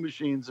pinball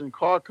machines and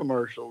car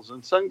commercials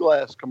and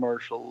sunglass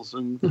commercials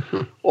and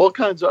all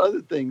kinds of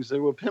other things.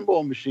 There were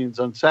pinball machines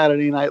on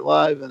Saturday Night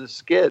Live and a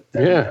skit.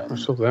 Yeah, I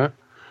saw that.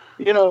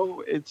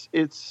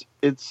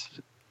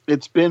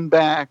 It's been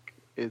back.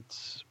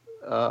 It's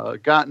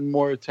gotten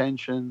more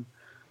attention.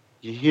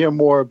 You hear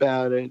more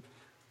about it.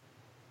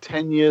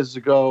 10 years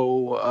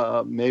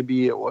ago,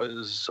 maybe it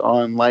was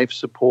on life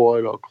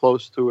support or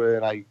close to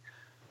it. I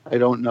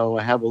don't know.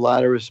 I have a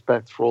lot of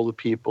respect for all the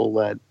people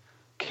that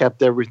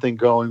kept everything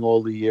going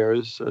all the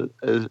years,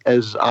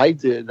 as I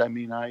did. I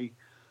mean, I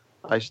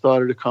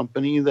started a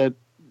company that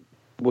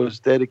was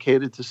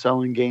dedicated to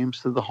selling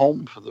games to the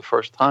home for the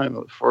first time.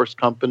 The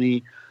first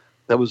company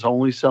that was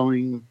only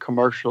selling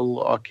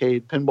commercial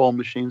arcade pinball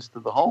machines to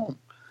the home.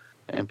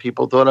 And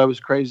people thought I was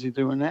crazy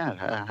doing that.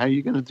 How are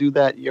you going to do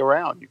that year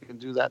round? You can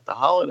do that the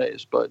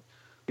holidays, but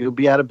you'll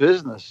be out of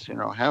business.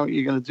 How are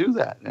you going to do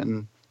that?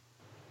 And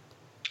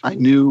I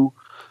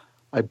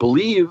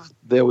believed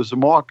there was a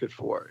market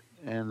for it.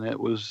 And it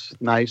was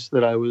nice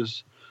that I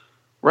was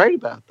right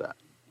about that.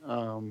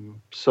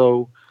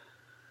 So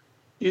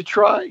you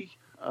try.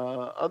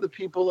 Other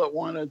people that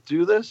want to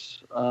do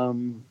this,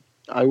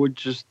 I would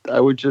just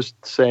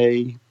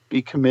say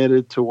be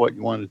committed to what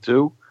you want to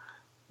do,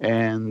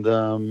 and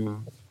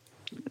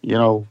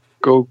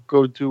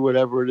go do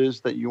whatever it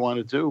is that you want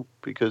to do.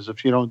 Because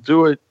if you don't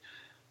do it,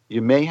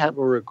 you may have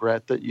a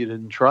regret that you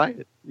didn't try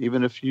it.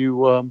 Even if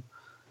you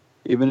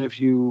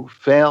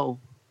fail.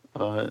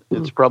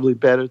 It's probably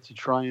better to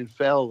try and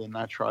fail than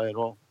not try at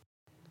all.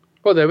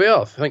 Well, there we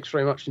are. Thanks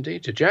very much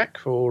indeed to Jack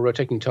for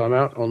taking time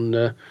out on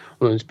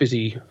his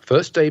busy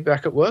first day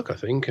back at work, I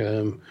think,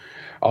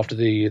 after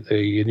the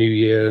New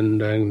Year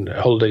and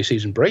holiday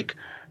season break.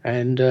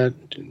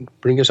 and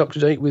bring us up to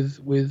date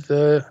with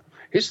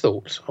his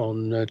thoughts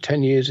on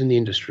 10 years in the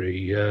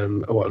industry,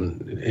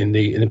 in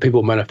the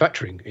pinball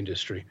manufacturing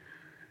industry.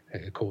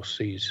 Of course,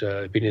 he's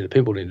been in the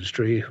pinball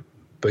industry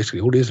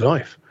basically all his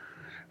life.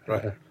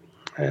 Right.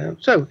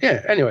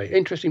 Anyway,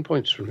 interesting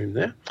points from him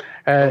there.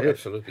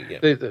 Absolutely, yeah.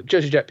 The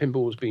Jersey Jack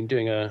Pinball has been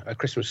doing a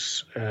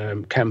Christmas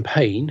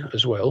campaign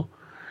as well.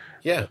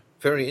 Yeah,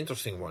 very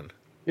interesting one.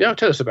 Yeah,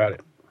 tell us about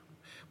it.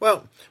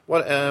 Well, I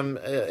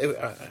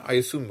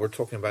assume we're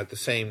talking about the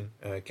same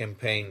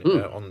campaign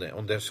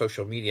on their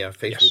social media,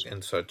 Facebook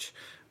and such,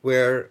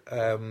 where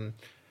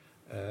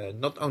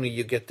not only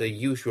you get the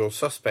usual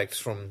suspects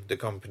from the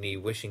company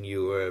wishing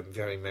you a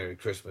very Merry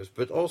Christmas,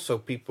 but also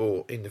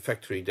people in the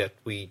factory that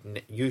we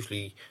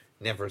usually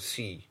never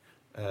see.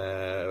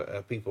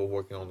 People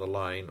working on the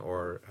line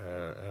or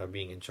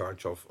being in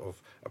charge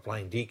of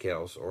applying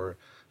decals or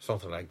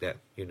something like that,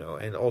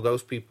 and all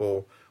those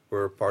people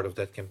were part of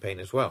that campaign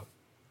as well.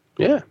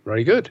 Yeah,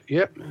 very good.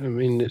 Yeah, I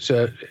mean, it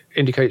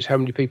indicates how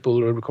many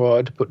people are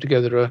required to put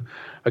together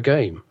a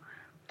game.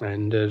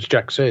 And as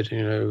Jack said,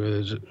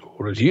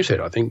 or as you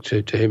said, I think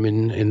to him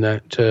in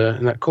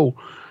that call,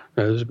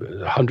 there's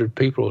 100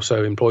 people or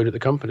so employed at the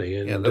company.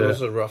 And, yeah, that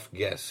was a rough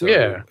guess. So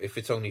if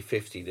it's only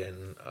 50,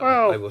 then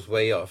I was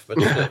way off.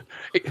 But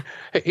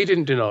he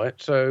didn't deny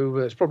it, so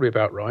that's probably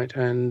about right.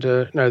 And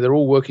no, they're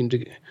all working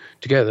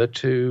together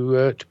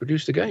to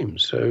produce the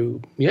games.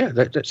 So yeah,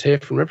 let's hear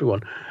from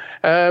everyone.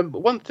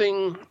 One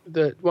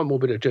more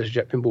bit of Jersey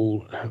Jack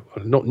Pinball,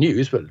 not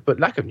news, but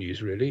lack of news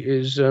really,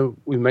 is we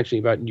were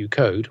mentioning about new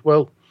code.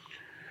 Well,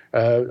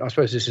 I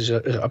suppose this is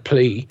a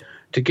plea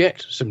to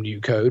get some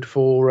new code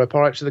for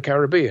Pirates of the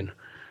Caribbean,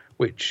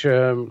 which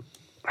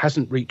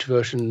hasn't reached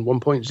version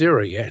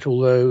 1.0 yet,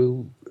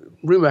 although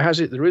rumour has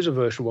it there is a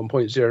version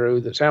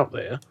 1.0 that's out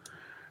there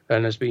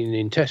and has been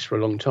in test for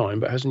a long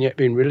time, but hasn't yet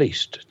been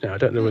released. Now, I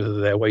don't know whether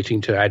they're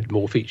waiting to add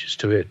more features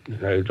to it,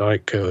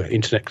 like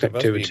internet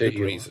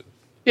connectivity.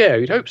 Yeah,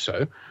 you'd hope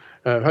so.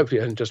 Hopefully,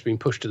 it hasn't just been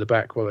pushed to the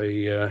back while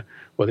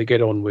they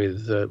get on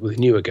with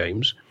newer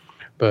games.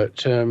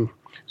 But probably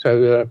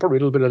a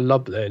little bit of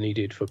love there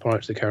needed for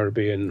Pirates of the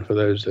Caribbean for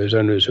those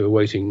owners who are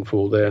waiting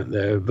for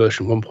their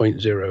version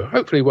 1.0.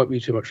 Hopefully, it won't be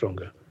too much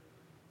longer.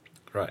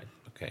 Right.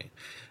 Okay.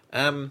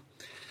 I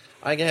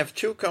have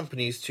two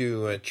companies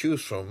to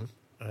choose from.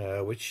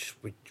 Which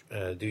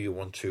do you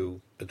want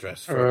to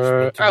address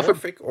first?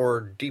 Metamorphic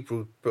or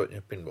Deeproot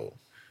Pinball?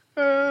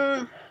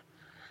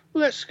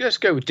 Let's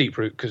go with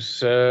Deeproot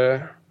because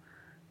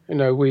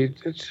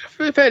it's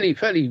a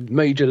fairly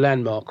major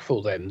landmark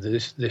for them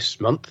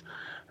this month.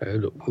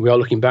 We are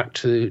looking back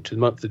to the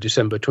month of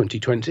December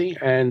 2020,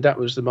 and that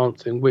was the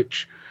month in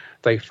which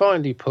they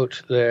finally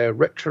put their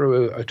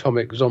Retro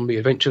Atomic Zombie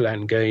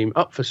Adventureland game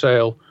up for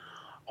sale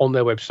on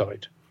their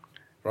website.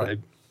 Right.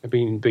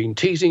 They've been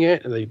teasing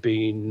it, and they've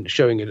been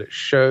showing it at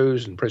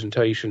shows and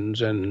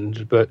presentations,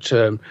 but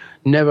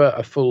never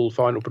a full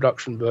final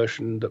production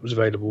version that was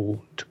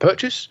available to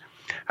purchase.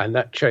 And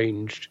that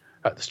changed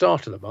at the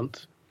start of the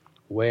month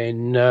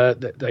when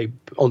they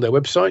on their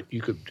website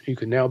you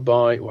could now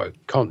buy, well,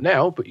 can't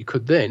now, but you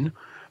could then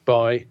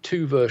buy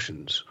two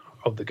versions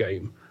of the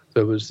game.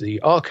 There was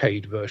the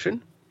arcade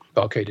version,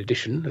 arcade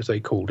edition as they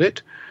called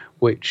it,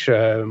 which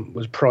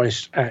was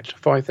priced at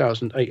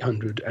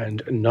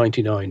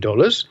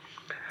 $5,899.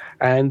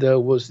 And there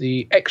was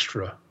the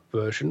extra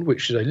version,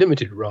 which is a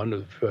limited run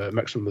of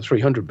maximum of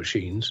 300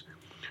 machines,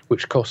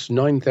 which costs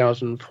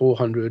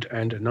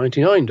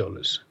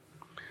 $9,499.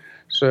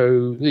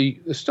 So the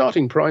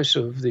starting price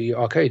of the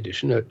arcade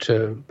edition at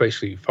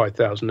basically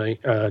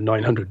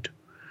 $5,900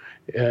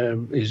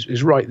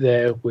 is right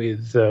there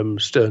with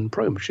Stern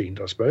Pro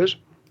machines, I suppose.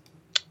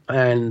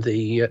 And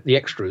the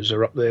extras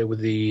are up there with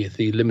the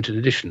limited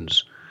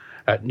editions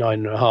at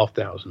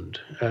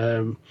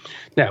 $9,500.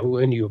 Now,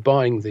 when you're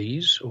buying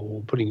these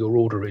or putting your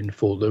order in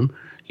for them,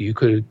 you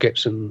could get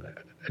some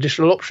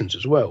additional options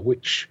as well,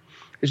 which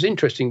is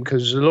interesting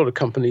because a lot of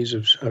companies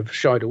have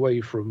shied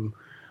away from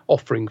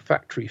offering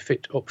factory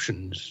fit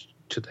options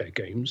to their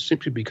games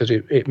simply because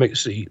it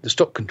makes the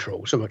stock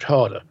control so much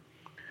harder.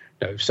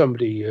 If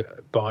somebody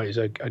buys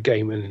a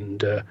game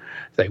and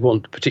they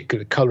want a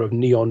particular colour of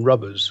neon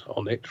rubbers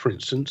on it, for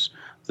instance,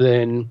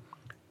 then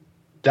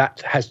that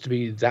has to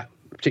be that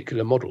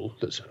particular model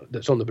that's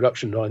on the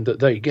production line that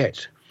they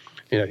get.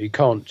 You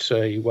can't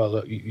say,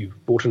 well, you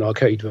bought an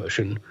arcade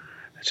version,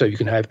 so you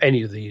can have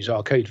any of these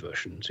arcade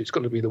versions. It's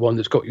got to be the one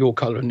that's got your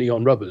colour of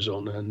neon rubbers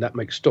on, and that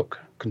makes stock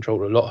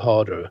control a lot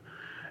harder,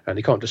 and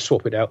you can't just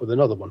swap it out with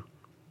another one.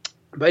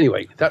 But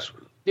anyway,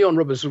 neon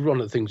rubbers are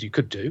one of the things you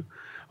could do.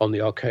 On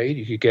the arcade,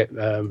 you could get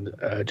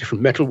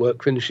different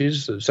metalwork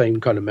finishes, the same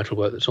kind of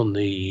metalwork that's on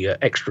the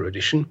extra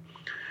edition.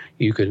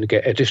 You can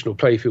get additional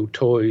playfield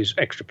toys,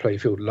 extra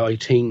playfield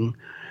lighting.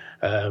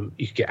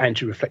 You could get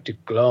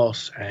anti-reflective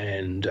glass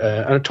and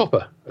a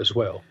topper as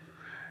well.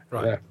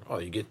 Right.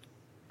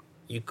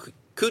 You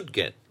could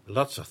get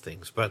lots of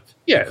things, but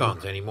Yeah. you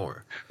can't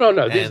anymore. Well,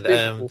 no.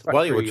 And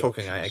while you were factory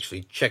talking, I options.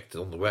 actually checked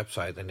on the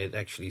website, and it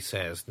actually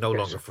says no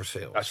longer for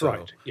sale. That's So-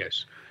 right.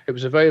 Yes, it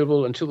was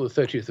available until the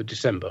 30th of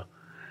December,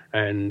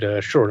 and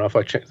sure enough,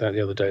 I checked that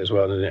the other day as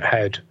well, and it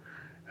had.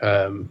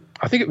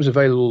 I think it was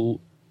available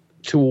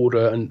to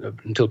order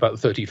until about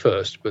the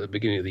 31st, but at the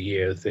beginning of the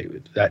year,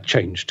 that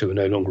changed to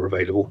no longer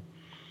available.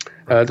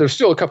 There's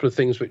still a couple of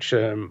things which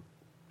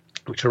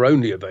are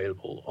only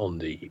available on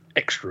the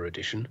Extra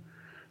edition.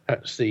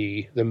 That's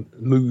the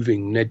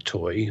moving Ned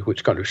toy,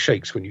 which kind of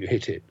shakes when you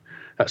hit it.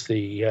 That's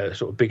the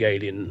sort of big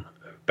alien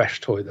bash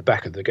toy at the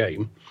back of the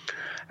game,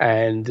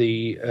 and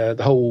the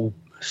whole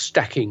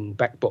stacking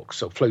back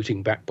box or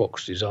floating back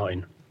box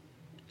design,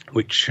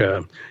 which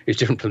is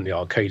different from the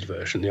arcade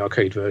version. The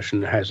arcade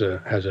version has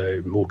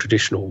a more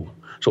traditional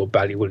sort of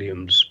Bally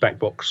Williams back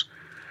box,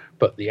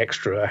 but the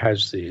Extra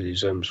has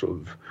these sort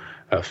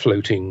of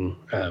floating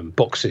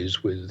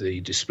boxes with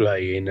the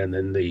display in, and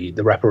then the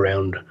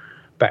wraparound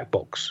back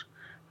box.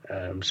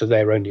 So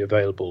they're only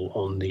available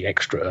on the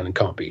Extra, and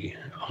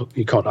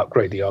you can't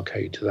upgrade the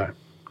arcade to that.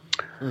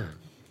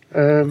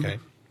 Okay.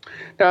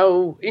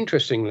 Now,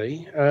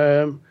 interestingly,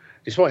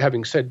 despite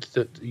having said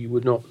that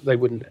they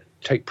wouldn't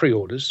take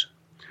pre-orders,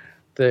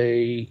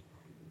 they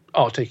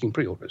are taking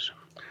pre-orders.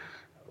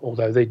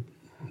 Although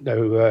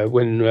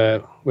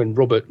when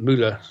Robert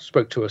Mueller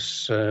spoke to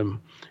us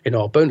in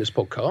our bonus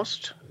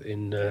podcast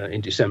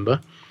in December,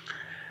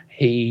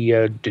 he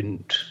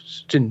didn't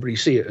really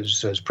see it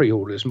as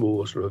pre-orders,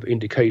 more sort of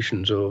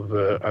indications of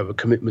a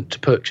commitment to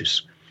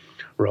purchase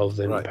rather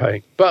than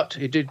paying. But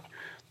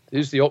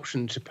there's the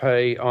option to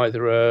pay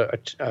either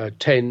a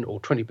 10 or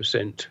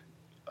 20%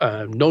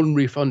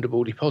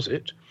 non-refundable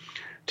deposit,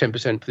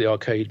 10% for the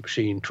arcade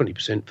machine,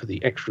 20% for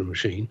the Extra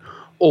machine,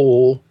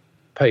 or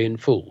pay in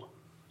full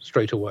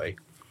straight away.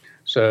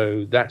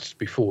 So that's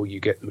before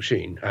you get the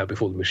machine,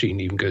 before the machine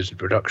even goes into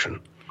production.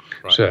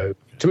 Right. So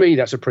to me,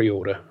 that's a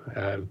pre-order.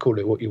 Call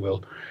it what you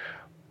will.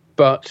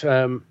 But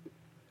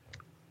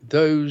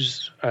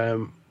those,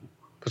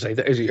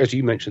 as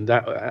you mentioned,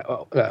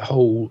 that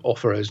whole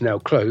offer is now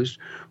closed.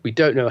 We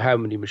don't know how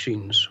many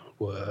machines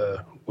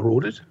were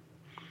ordered.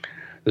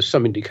 There's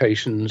some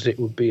indications it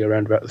would be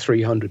around about the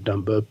 300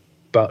 number,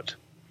 but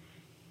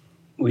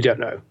we don't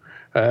know.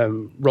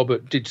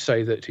 Robert did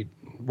say that he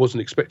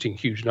wasn't expecting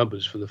huge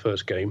numbers for the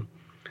first game,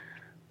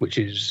 which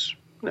is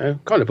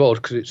kind of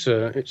odd because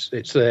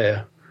it's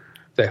their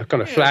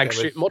kind of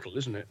flagship model,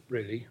 isn't it?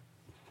 Really.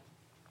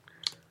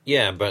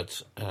 Yeah,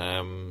 but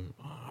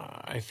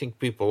I think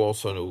people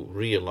also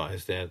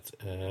realize that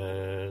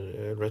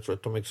Retro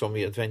Atomic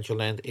Zombie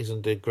Adventureland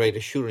isn't the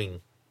greatest shooting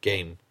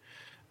game,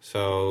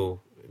 so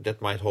that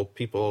might hold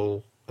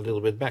people a little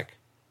bit back.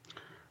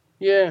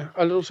 Yeah,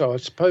 and also I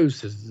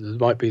suppose there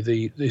might be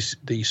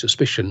the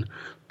suspicion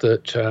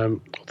that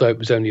although it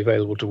was only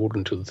available to order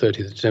until the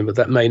 30th of December,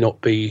 that may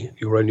not be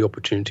your only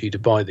opportunity to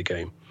buy the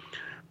game,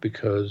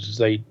 because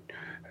they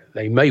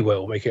may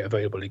well make it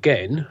available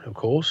again. Of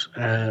course,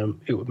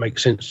 it would make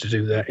sense to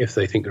do that if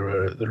they think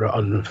there are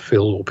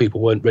unfilled or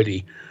people weren't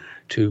ready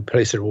to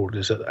place their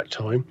orders at that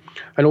time.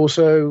 And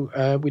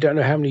also, we don't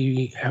know how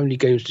many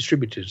games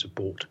distributors have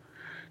bought.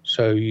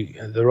 So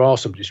there are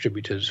some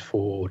distributors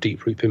for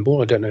Deep Root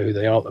Pinball. I don't know who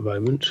they are at the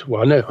moment.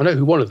 Well, I know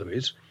who one of them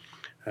is,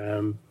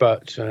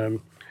 but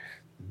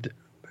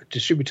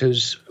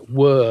distributors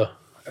were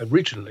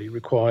originally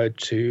required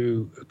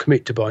to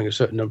commit to buying a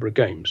certain number of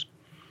games.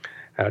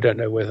 I don't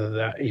know whether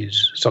that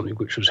is something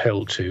which was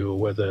held to, or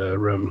whether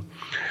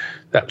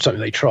that's something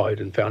they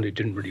tried and found it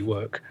didn't really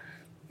work.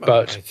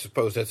 But I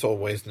suppose that's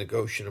always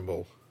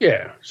negotiable.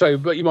 Yeah. So,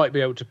 but you might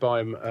be able to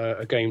buy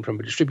a game from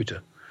a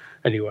distributor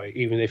anyway,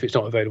 even if it's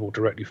not available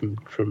directly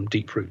from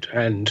Deep Root,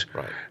 and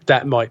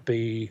that might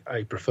be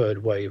a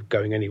preferred way of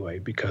going anyway,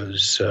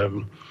 because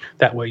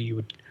that way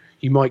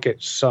you might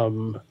get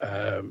some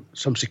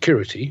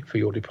security for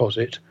your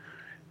deposit,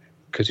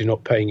 because you're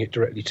not paying it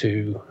directly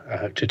to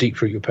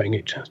Deep Root, you're paying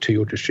it to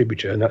your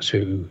distributor, and that's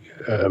who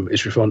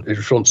is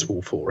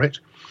responsible for it.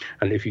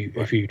 And if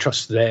you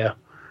trust their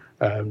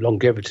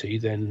longevity,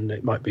 then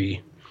it might be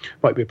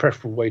a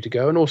preferable way to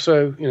go. And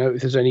also,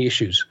 if there's any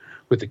issues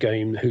with the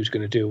game, who's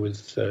going to deal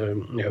with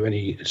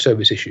any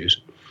service issues?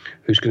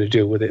 Who's going to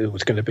deal with it?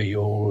 It's going to be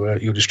your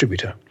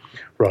distributor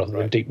rather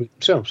than Deep Root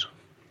themselves.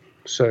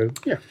 So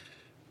yeah.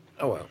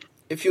 Oh well.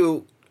 If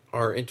you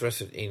are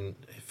interested in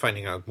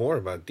finding out more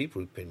about Deep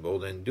Root Pinball,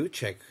 then do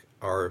check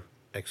our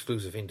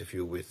exclusive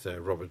interview with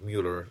Robert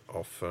Mueller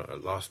of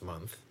last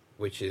month,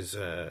 which is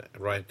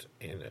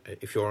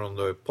if you're on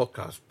the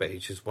podcast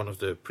page, is one of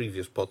the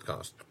previous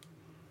podcasts.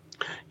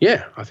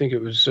 Yeah, I think it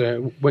was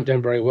went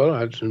down very well. I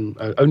had some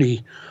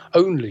only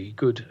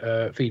good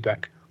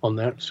feedback on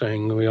that,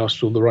 saying we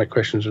asked all the right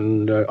questions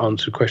and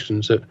answered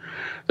questions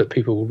that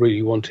people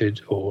really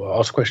wanted, or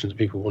asked questions that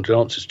people wanted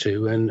answers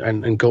to,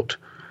 and got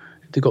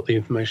the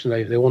information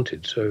they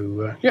wanted.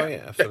 So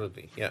yeah,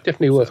 absolutely,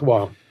 definitely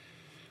worthwhile.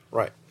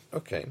 Right.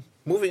 Okay.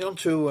 Moving on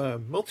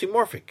to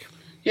Multimorphic.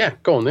 Yeah,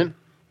 go on then.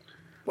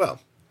 Well,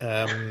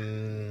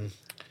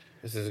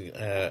 this is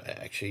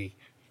actually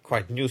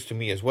quite news to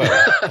me as well.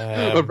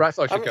 Well, perhaps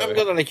I should I'm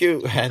going to let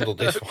you handle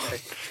this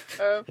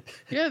one.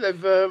 Yeah,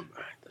 there's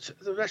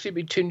actually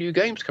been 2 new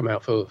games come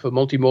out for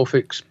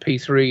Multimorphic's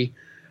P3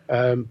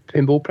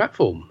 pinball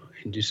platform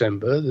in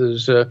December.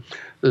 There's a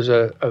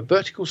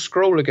vertical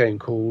scroller game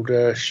called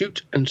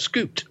Shoot and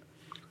Scoot,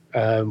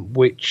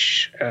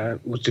 which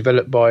was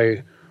developed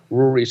by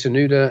Rory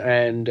Sanuda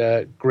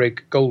and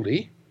Greg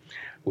Goldie,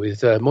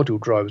 with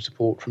module driver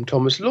support from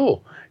Thomas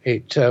Law.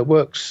 It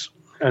works,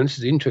 and this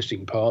is the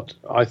interesting part,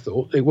 I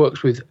thought, it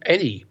works with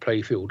any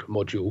Playfield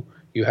module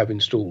you have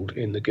installed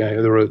in the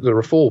game. There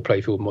are 4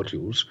 Playfield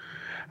modules,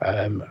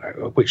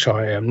 which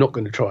I am not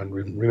going to try and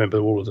remember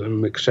all of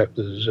them, except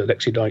there's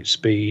Lexi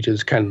Lightspeed,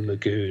 there's Cannon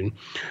Lagoon,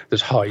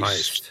 there's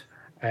Heist.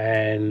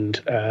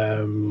 And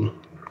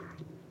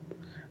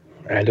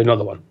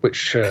another one,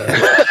 which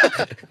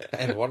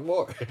and one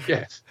more.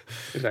 Yes,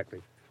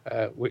 exactly.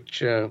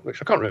 Which I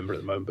can't remember at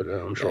the moment, but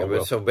I'm sure I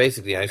will. So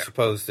basically, I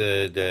suppose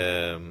the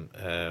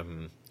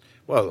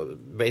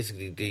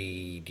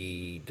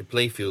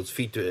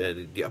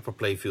playfields the upper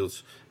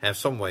playfields have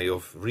some way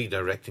of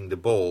redirecting the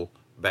ball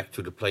back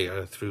to the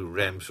player through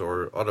ramps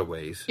or other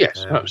ways.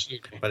 Yes,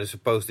 absolutely. But I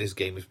suppose this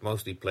game is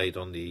mostly played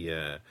on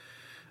the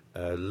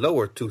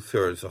lower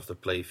 2/3 of the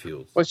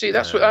playfield. Well, see,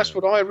 that's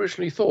what I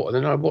originally thought, and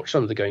then I watched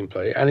some of the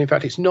gameplay, and in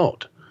fact, it's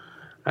not,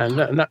 and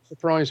that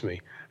surprised me.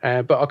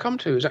 But I'll come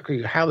to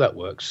exactly how that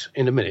works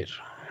in a minute.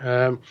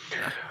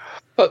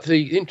 But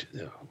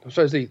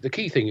the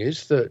key thing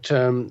is that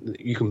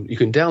you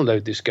can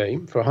download this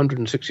game for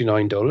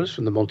 $169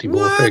 from the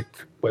Multimorphic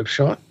web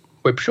shop.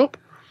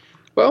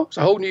 Well, it's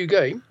a whole new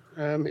game.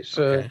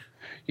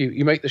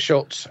 You make the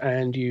shots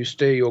and you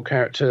steer your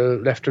character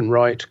left and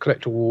right,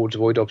 collect awards,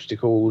 avoid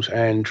obstacles,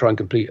 and try and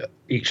complete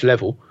each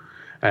level.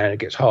 And it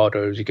gets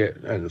harder as you get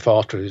and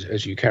faster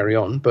as you carry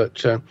on.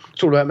 But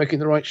it's all about making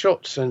the right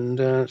shots, and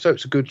so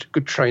it's a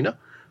good trainer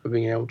for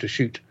being able to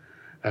shoot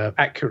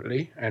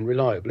accurately and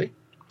reliably.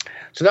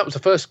 So that was the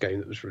first game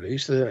that was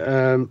released.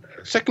 The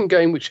second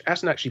game, which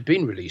hasn't actually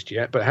been released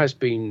yet, but has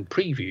been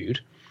previewed,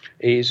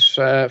 is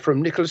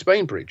from Nicholas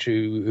Bainbridge,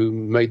 who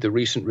made the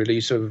recent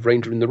release of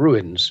Ranger in the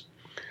Ruins.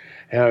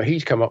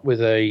 He's come up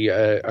with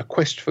a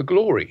Quest for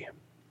Glory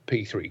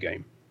P3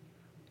 game,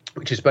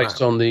 which is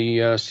based on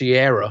the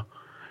Sierra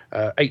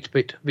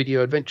 8-bit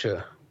video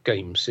adventure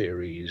game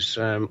series,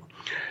 and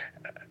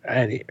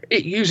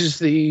it uses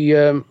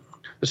the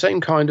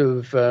same kind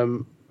of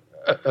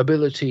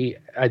ability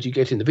as you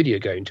get in the video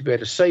game to be able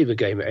to save a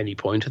game at any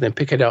point and then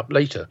pick it up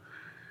later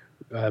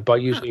by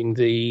using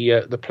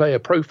the player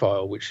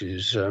profile, which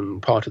is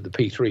part of the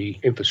P3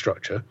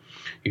 infrastructure.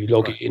 You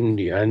log in,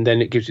 and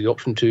then it gives you the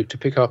option to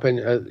pick up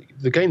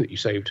the game that you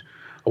saved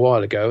a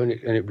while ago, and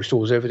it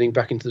restores everything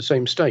back into the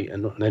same state,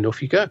 and then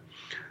off you go.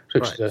 So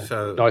it's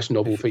a nice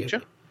novel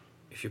feature.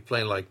 If you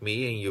play like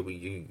me and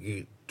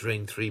you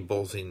drain 3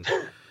 balls in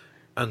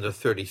under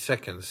 30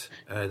 seconds,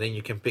 then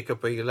you can pick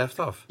up where you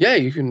left off. Yeah,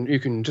 you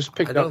can just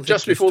pick it up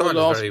just before the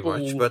last ball.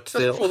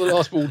 Before the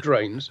last ball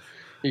drains,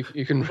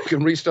 you can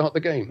restart the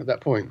game at that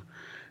point.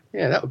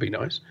 Yeah, that would be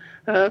nice.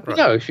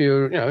 No, if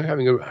you're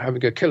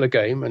having a killer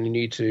game and you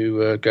need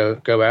to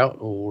go out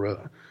or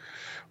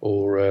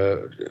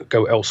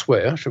go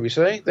elsewhere, shall we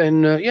say?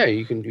 Then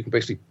you can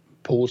basically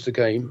pause the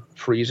game,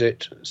 freeze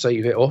it,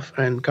 save it off,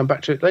 and come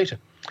back to it later.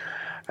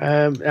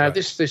 Now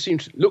this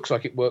looks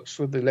like it works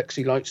with the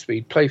Lexi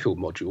Lightspeed Playfield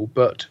module,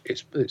 but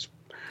it's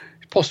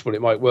possible it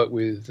might work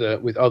with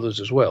others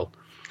as well.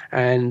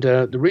 And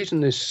the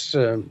reason this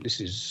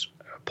is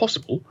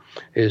possible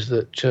is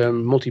that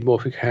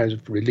Multimorphic has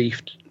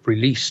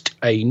released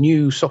a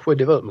new software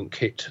development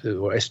kit,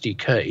 or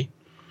SDK,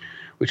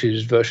 which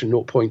is version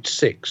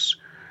 0.6.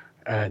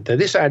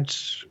 This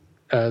adds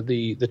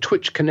the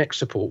Twitch Connect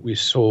support we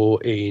saw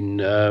in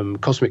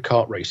Cosmic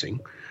Kart Racing,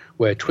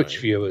 where Twitch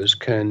viewers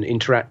can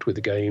interact with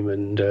the game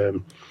and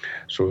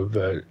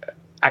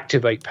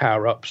activate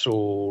power-ups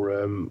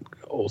or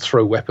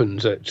throw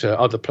weapons at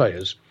other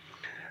players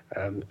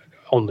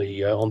on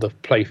the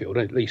playfield,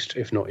 at least,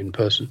 if not in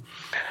person.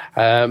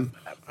 I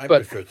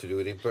prefer to do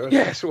it in person.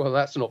 Yes, well,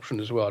 that's an option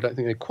as well. I don't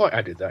think they quite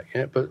added that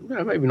yet, but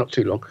maybe not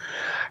too long.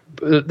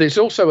 But this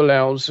also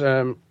allows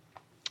playfield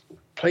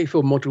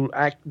module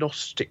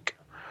agnostic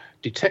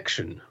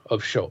detection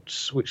of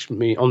shots, which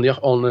mean on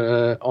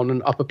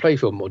an upper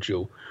playfield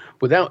module,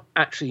 without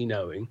actually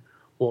knowing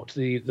what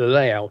the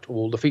layout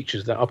or the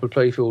features of that upper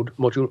playfield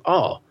module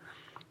are.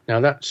 Now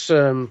that's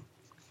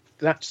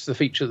the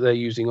feature they're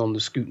using on the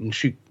Scoot and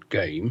Shoot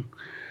game,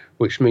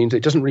 which means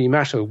it doesn't really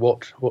matter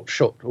what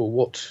shot or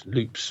what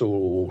loops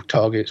or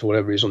targets or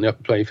whatever is on the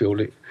upper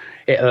playfield.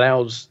 It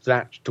allows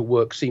that to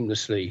work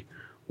seamlessly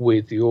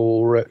with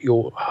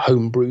your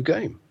homebrew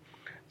game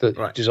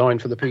that's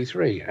designed for the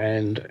P3,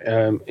 and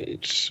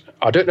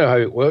I don't know how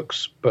it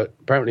works, but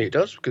apparently it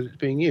does because it's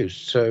being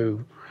used.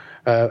 So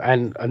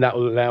and that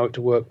will allow it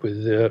to work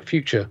with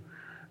future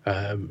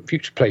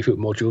playfield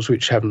modules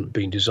which haven't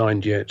been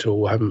designed yet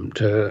or haven't,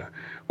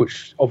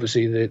 which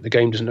obviously the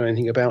game doesn't know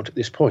anything about at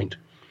this point.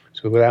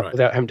 So without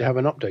having to have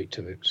an update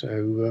to it.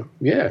 So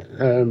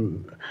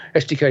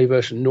SDK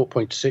version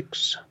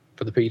 0.6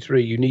 for the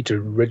P3. You need to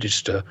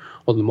register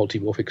on the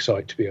Multimorphic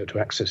site to be able to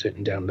access it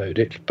and download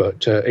it,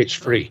 but it's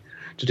free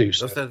to do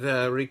so. Does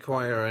that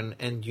require an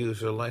end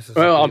user license?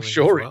 Well, I'm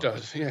sure it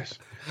does. Yes,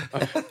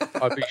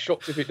 I'd be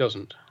shocked if it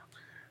doesn't.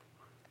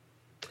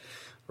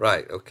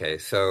 Right. Okay.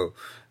 So,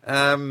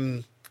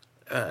 rounding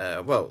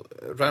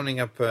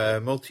up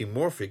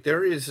Multimorphic,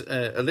 there is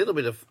a little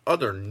bit of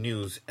other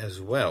news as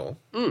well.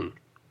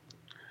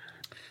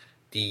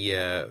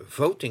 The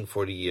voting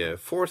for the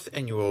fourth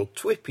annual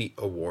TWIPY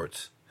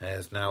Awards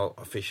has now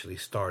officially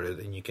started,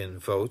 and you can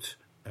vote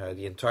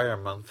the entire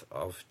month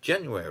of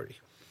January.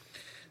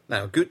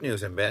 Now, good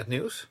news and bad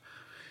news.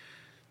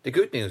 The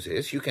good news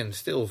is you can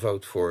still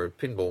vote for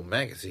Pinball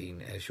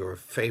Magazine as your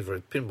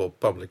favorite pinball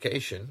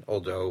publication,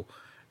 although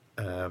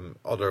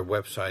other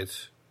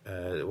websites,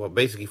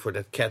 basically for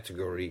that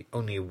category,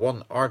 only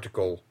one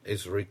article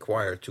is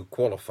required to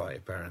qualify,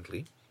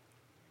 apparently.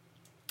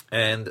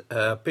 And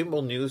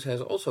Pinball News has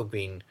also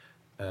been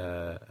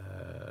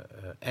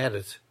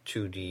added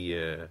to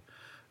the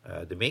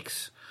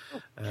mix.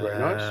 Very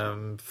nice.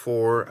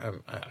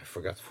 I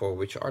forgot for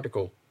which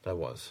article that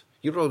was.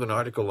 You wrote an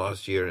article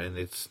last year and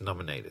it's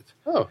nominated.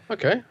 Oh,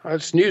 okay.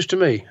 That's news to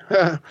me.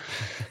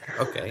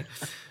 Okay.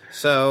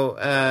 So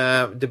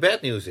the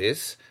bad news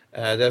is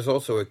there's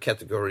also a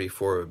category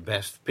for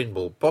Best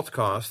Pinball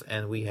Podcast,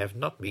 and we have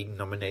not been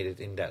nominated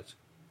in that.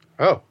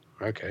 Oh,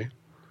 okay.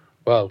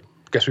 Well,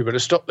 guess we better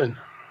stop then.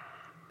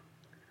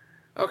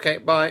 Okay,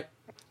 bye.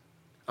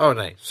 Oh,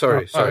 no,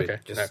 sorry. Okay.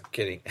 Just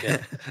kidding.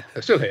 Yeah.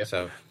 They're still here.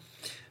 So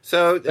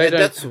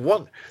that's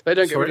one. They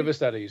don't get rid of us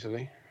that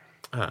easily.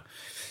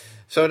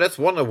 So that's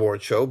one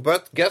award show,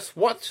 but guess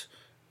what?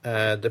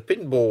 The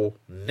Pinball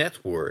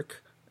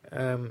Network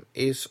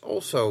is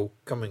also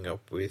coming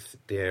up with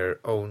their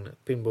own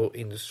Pinball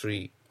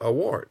Industry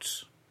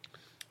Awards.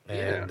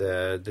 And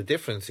the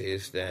difference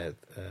is that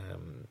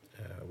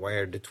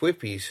where the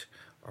TWIPIes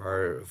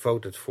are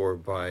voted for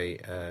by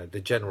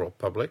the general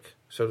public,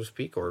 so to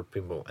speak, or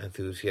pinball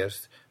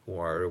enthusiasts who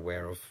are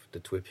aware of the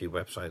TWIPY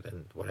website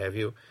and what have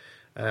you.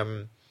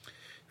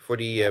 For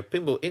the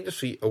Pinball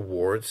Industry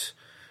Awards,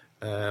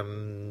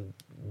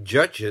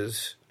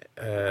 judges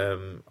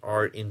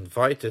are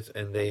invited,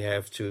 and they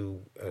have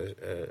to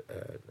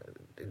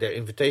their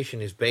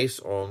invitation is based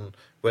on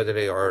whether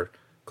they are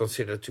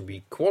considered to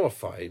be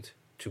qualified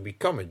to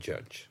become a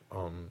judge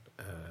on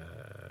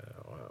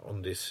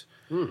this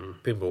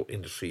Pinball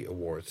Industry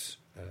Awards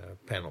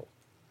panel.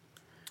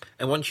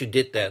 And once you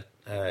did that,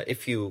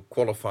 if you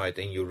qualified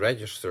and you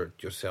registered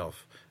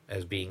yourself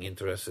as being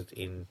interested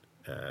in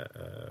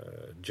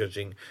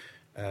judging,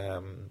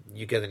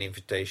 you get an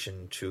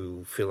invitation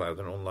to fill out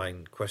an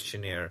online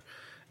questionnaire,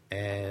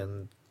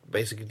 and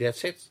basically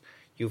that's it.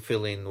 You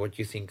fill in what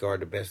you think are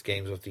the best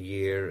games of the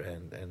year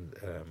and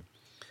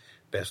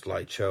best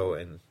light show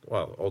and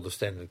all the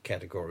standard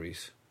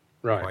categories.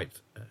 Right.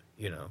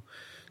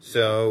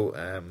 So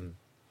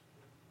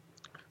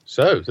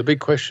the big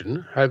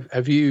question: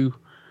 have you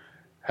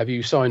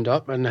signed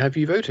up and have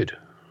you voted?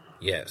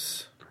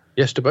 Yes.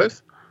 Yes to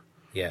both.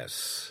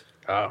 Yes.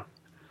 Ah.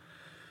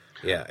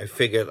 Yeah, I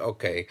figured,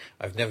 okay,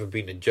 I've never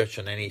been a judge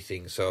on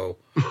anything, so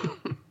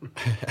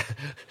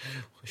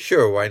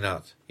sure, why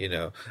not,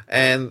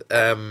 And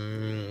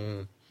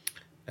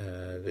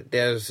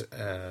there's,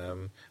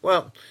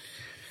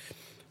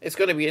 it's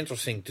going to be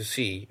interesting to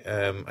see.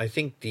 I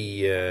think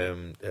the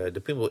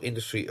Pinball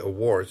Industry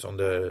Awards on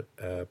the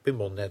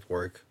Pinball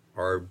Network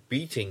are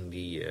beating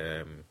the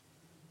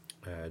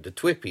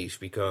TWIPIes,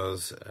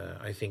 because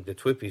I think the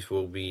TWIPIes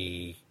will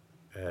be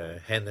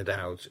handed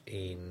out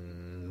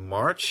in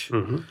March.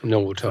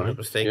 Normal If I'm time. not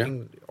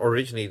mistaken. Yeah.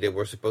 Originally, they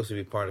were supposed to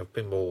be part of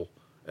Pinball,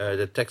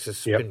 the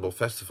Texas Pinball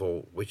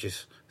Festival, which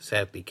is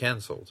sadly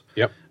cancelled.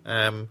 Yep.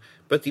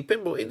 But the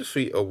Pinball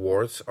Industry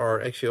Awards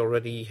are actually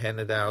already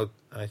handed out,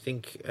 I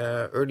think,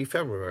 early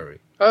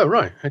February. Oh,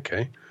 right.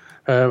 Okay.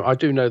 I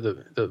do know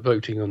that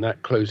voting on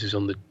that closes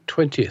on the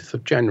 20th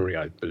of January,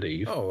 I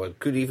believe. Oh, it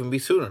could even be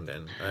sooner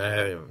then.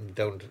 I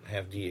don't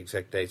have the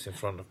exact dates in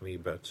front of me,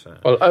 but...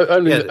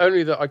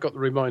 only that I got the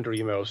reminder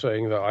email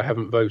saying that I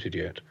haven't voted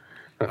yet.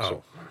 That's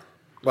all.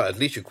 Well, at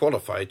least you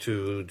qualify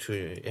to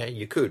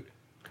you could.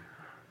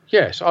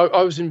 Yes,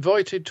 I was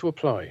invited to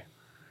apply.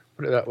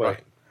 Put it that way.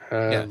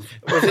 Right.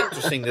 It was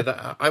interesting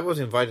that I was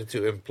invited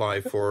to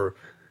apply for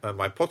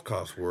my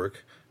podcast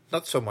work,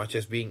 not so much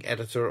as being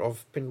editor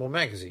of Pinball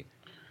Magazine,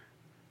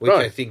 which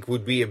I think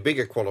would be a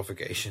bigger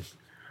qualification.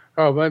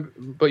 Oh,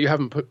 but you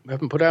haven't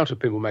put out a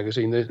Pinball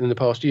Magazine in the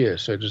past year,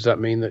 so does that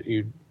mean that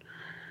you...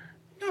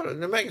 No,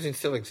 the magazine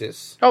still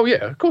exists. Oh,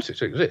 yeah, of course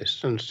it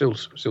exists and still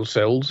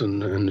sells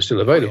and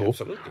still available. Oh, yeah,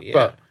 absolutely,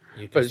 yeah.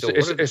 But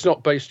it's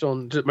not based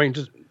on...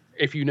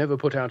 if you never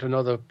put out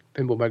another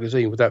Pinball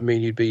Magazine, would that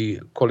mean you'd be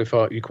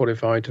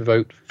qualified to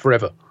vote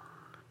forever?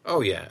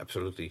 Oh, yeah,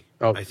 absolutely.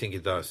 Oh. I think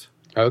it does.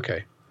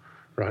 Okay,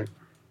 right.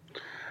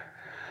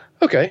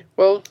 Okay,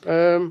 well,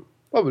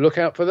 we'll look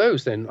out for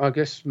those then. I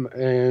guess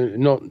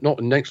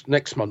not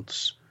next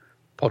month's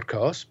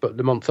podcast, but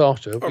the month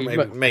after, Or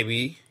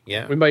maybe,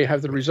 yeah. we may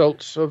have the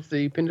results of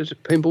the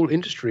Pinball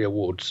Industry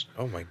Awards.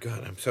 Oh my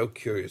God, I'm so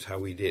curious how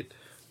we did.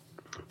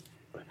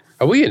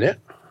 Are we in it?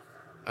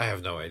 I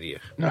have no idea.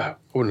 No,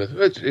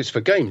 it's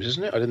for games,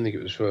 isn't it? I didn't think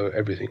it was for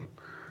everything.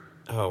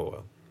 Oh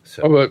well.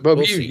 So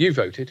we'll you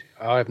voted.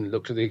 I haven't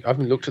looked at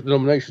the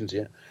nominations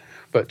yet,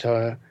 but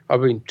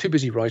I've been too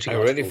busy writing. I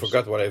already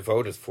forgot what I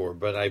voted for,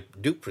 but I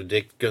do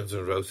predict Guns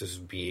N' Roses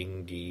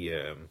being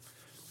the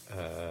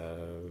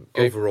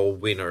overall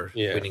winner,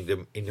 winning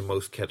them in the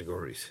most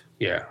categories.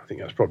 Yeah, I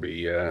think that's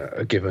probably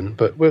a given,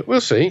 but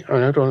we'll see.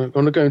 I don't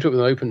want to go into it with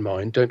an open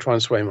mind. Don't try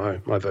and sway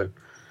my vote.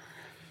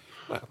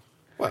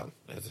 Well,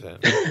 that's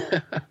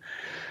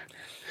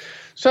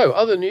So,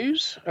 other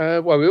news. We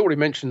already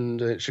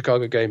mentioned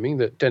Chicago Gaming,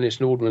 that Dennis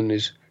Nordman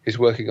is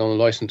working on a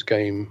licensed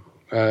game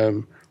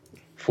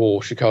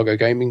for Chicago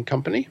Gaming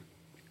Company,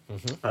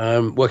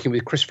 working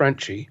with Chris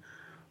Franchi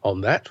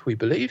on that, we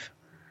believe.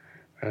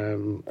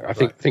 I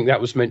think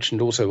that was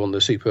mentioned also on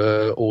the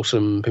Super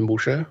Awesome Pinball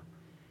Show.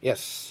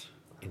 Yes,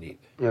 indeed.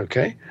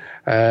 Okay,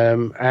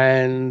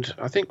 and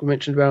I think we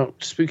mentioned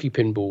about Spooky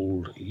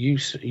Pinball.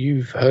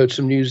 You've heard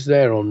some news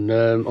there on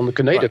the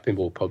Canada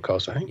Pinball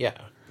podcast, I think. Yeah,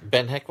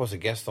 Ben Heck was a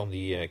guest on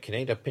the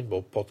Canada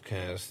Pinball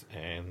podcast,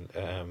 and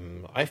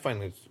I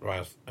find it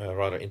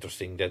rather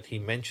interesting that he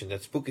mentioned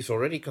that Spooky's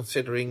already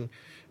considering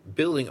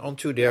building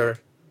onto their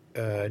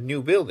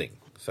new building.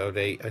 So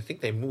I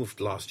think they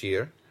moved last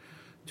year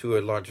to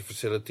a larger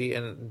facility,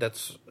 and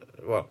that's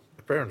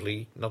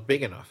apparently not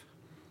big enough.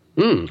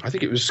 I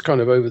think it was kind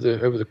of over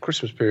the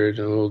Christmas period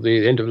or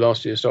the end of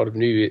last year, start of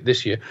New Year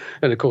this year,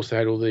 and of course they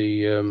had all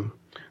the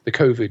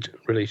COVID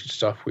related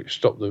stuff which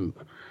stopped them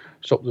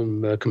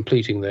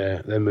completing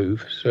their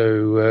move.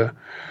 So,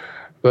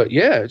 but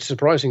yeah, it's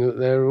surprising that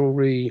they're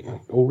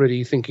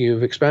already thinking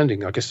of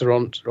expanding. I guess there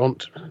aren't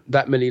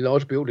that many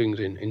large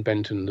buildings in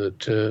Benton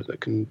that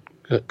can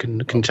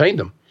contain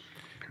them.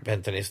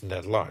 Benton isn't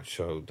that large,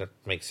 so that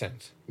makes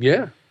sense.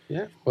 Yeah.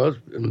 Well,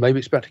 maybe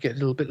it's about to get a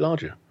little bit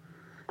larger.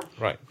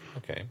 Right.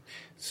 Okay.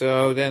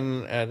 So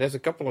then there's a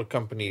couple of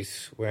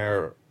companies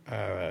where,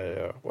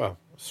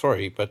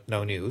 sorry, but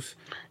no news.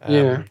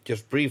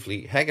 Just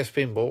briefly, Haggis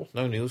Pinball,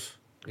 no news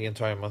the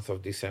entire month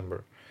of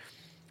December.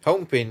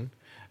 Homepin,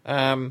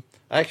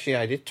 actually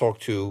I did talk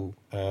to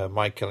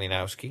Mike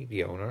Kalinowski,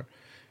 the owner.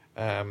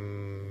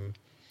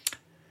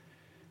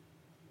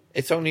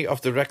 It's only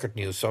off the record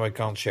news, so I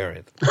can't share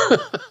it.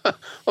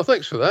 Well,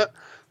 thanks for that.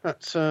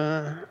 That's...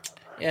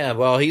 Yeah,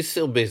 well, he's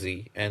still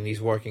busy, and he's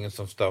working on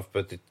some stuff,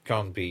 but it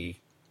can't be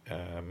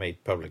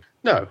made public.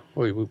 No,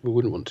 we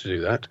wouldn't want to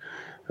do that.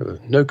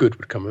 No good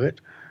would come of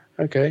it.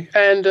 Okay,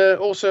 and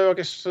also, I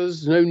guess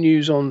there's no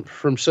news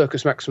from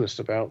Circus Maximus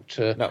about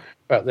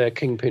their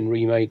Kingpin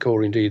remake,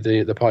 or indeed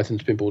the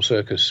Python's Pinball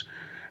Circus,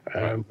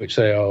 which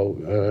they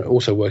are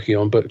also working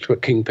on.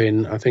 But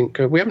Kingpin, I think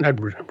we haven't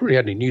really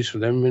had any news from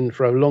them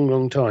for a long,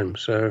 long time.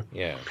 So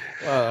yeah,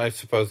 well, I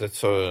suppose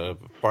that's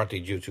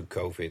partly due to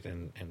COVID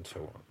and so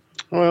on.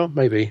 Well,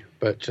 maybe,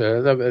 but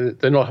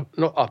they're not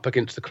up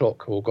against the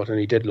clock or got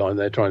any deadline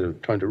they're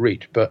trying to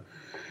reach. But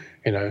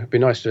it'd be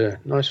nice for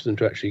them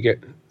to actually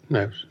get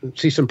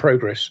see some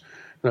progress.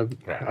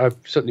 I've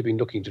certainly been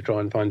looking to try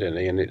and find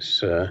any, and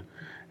it's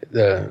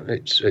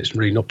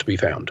really not to be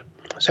found,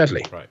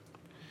 sadly. Right.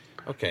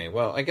 Okay.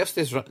 Well, I guess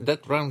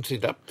that rounds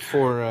it up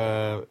for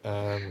our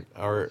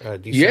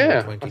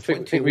December 2020 I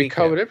think we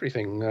covered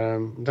everything. I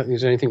don't think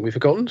there's anything we've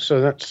forgotten, so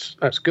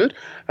that's good.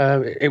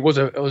 It was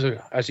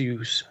as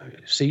you've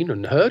seen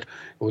and heard,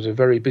 it was a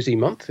very busy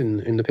month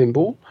in the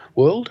pinball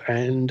world,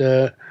 and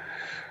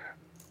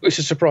which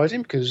is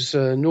surprising because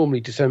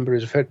normally December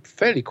is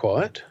fairly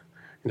quiet.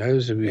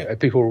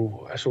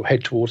 People sort of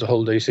head towards the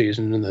holiday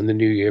season and the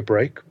New Year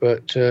break,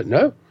 but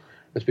no,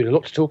 there's been a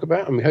lot to talk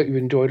about, and we hope you've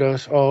enjoyed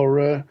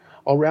our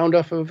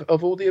roundup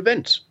of all the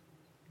events.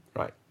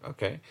 Right.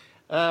 Okay.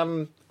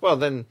 Well,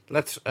 then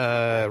let's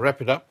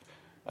wrap it up.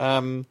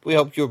 We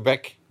hope you're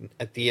back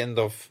at the end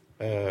of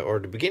or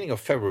the beginning of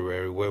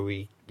February, where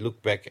we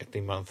look back at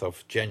the month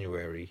of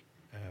January,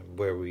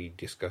 where we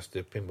discuss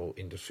the pinball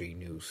industry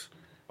news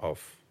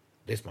of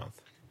this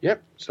month.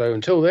 Yep. So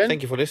until then,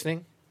 thank you for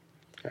listening,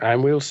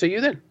 and we'll see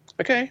you then.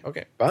 Okay.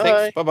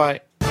 Bye. Thanks.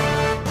 Bye.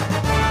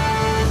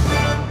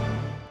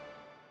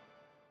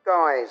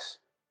 Guys,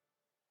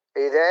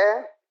 are you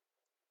there?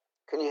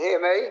 Can you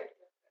hear me?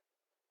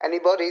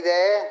 Anybody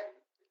there?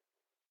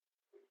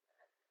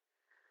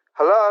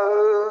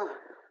 Hello?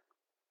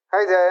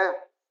 Hey there?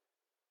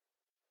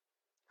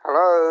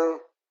 Hello?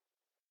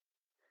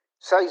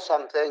 Say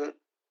something.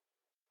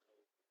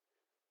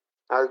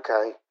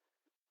 Okay.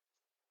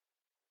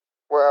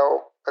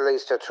 Well, at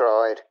least I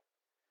tried.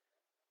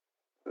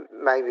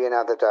 Maybe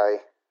another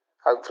day.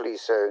 Hopefully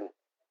soon.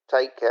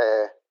 Take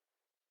care.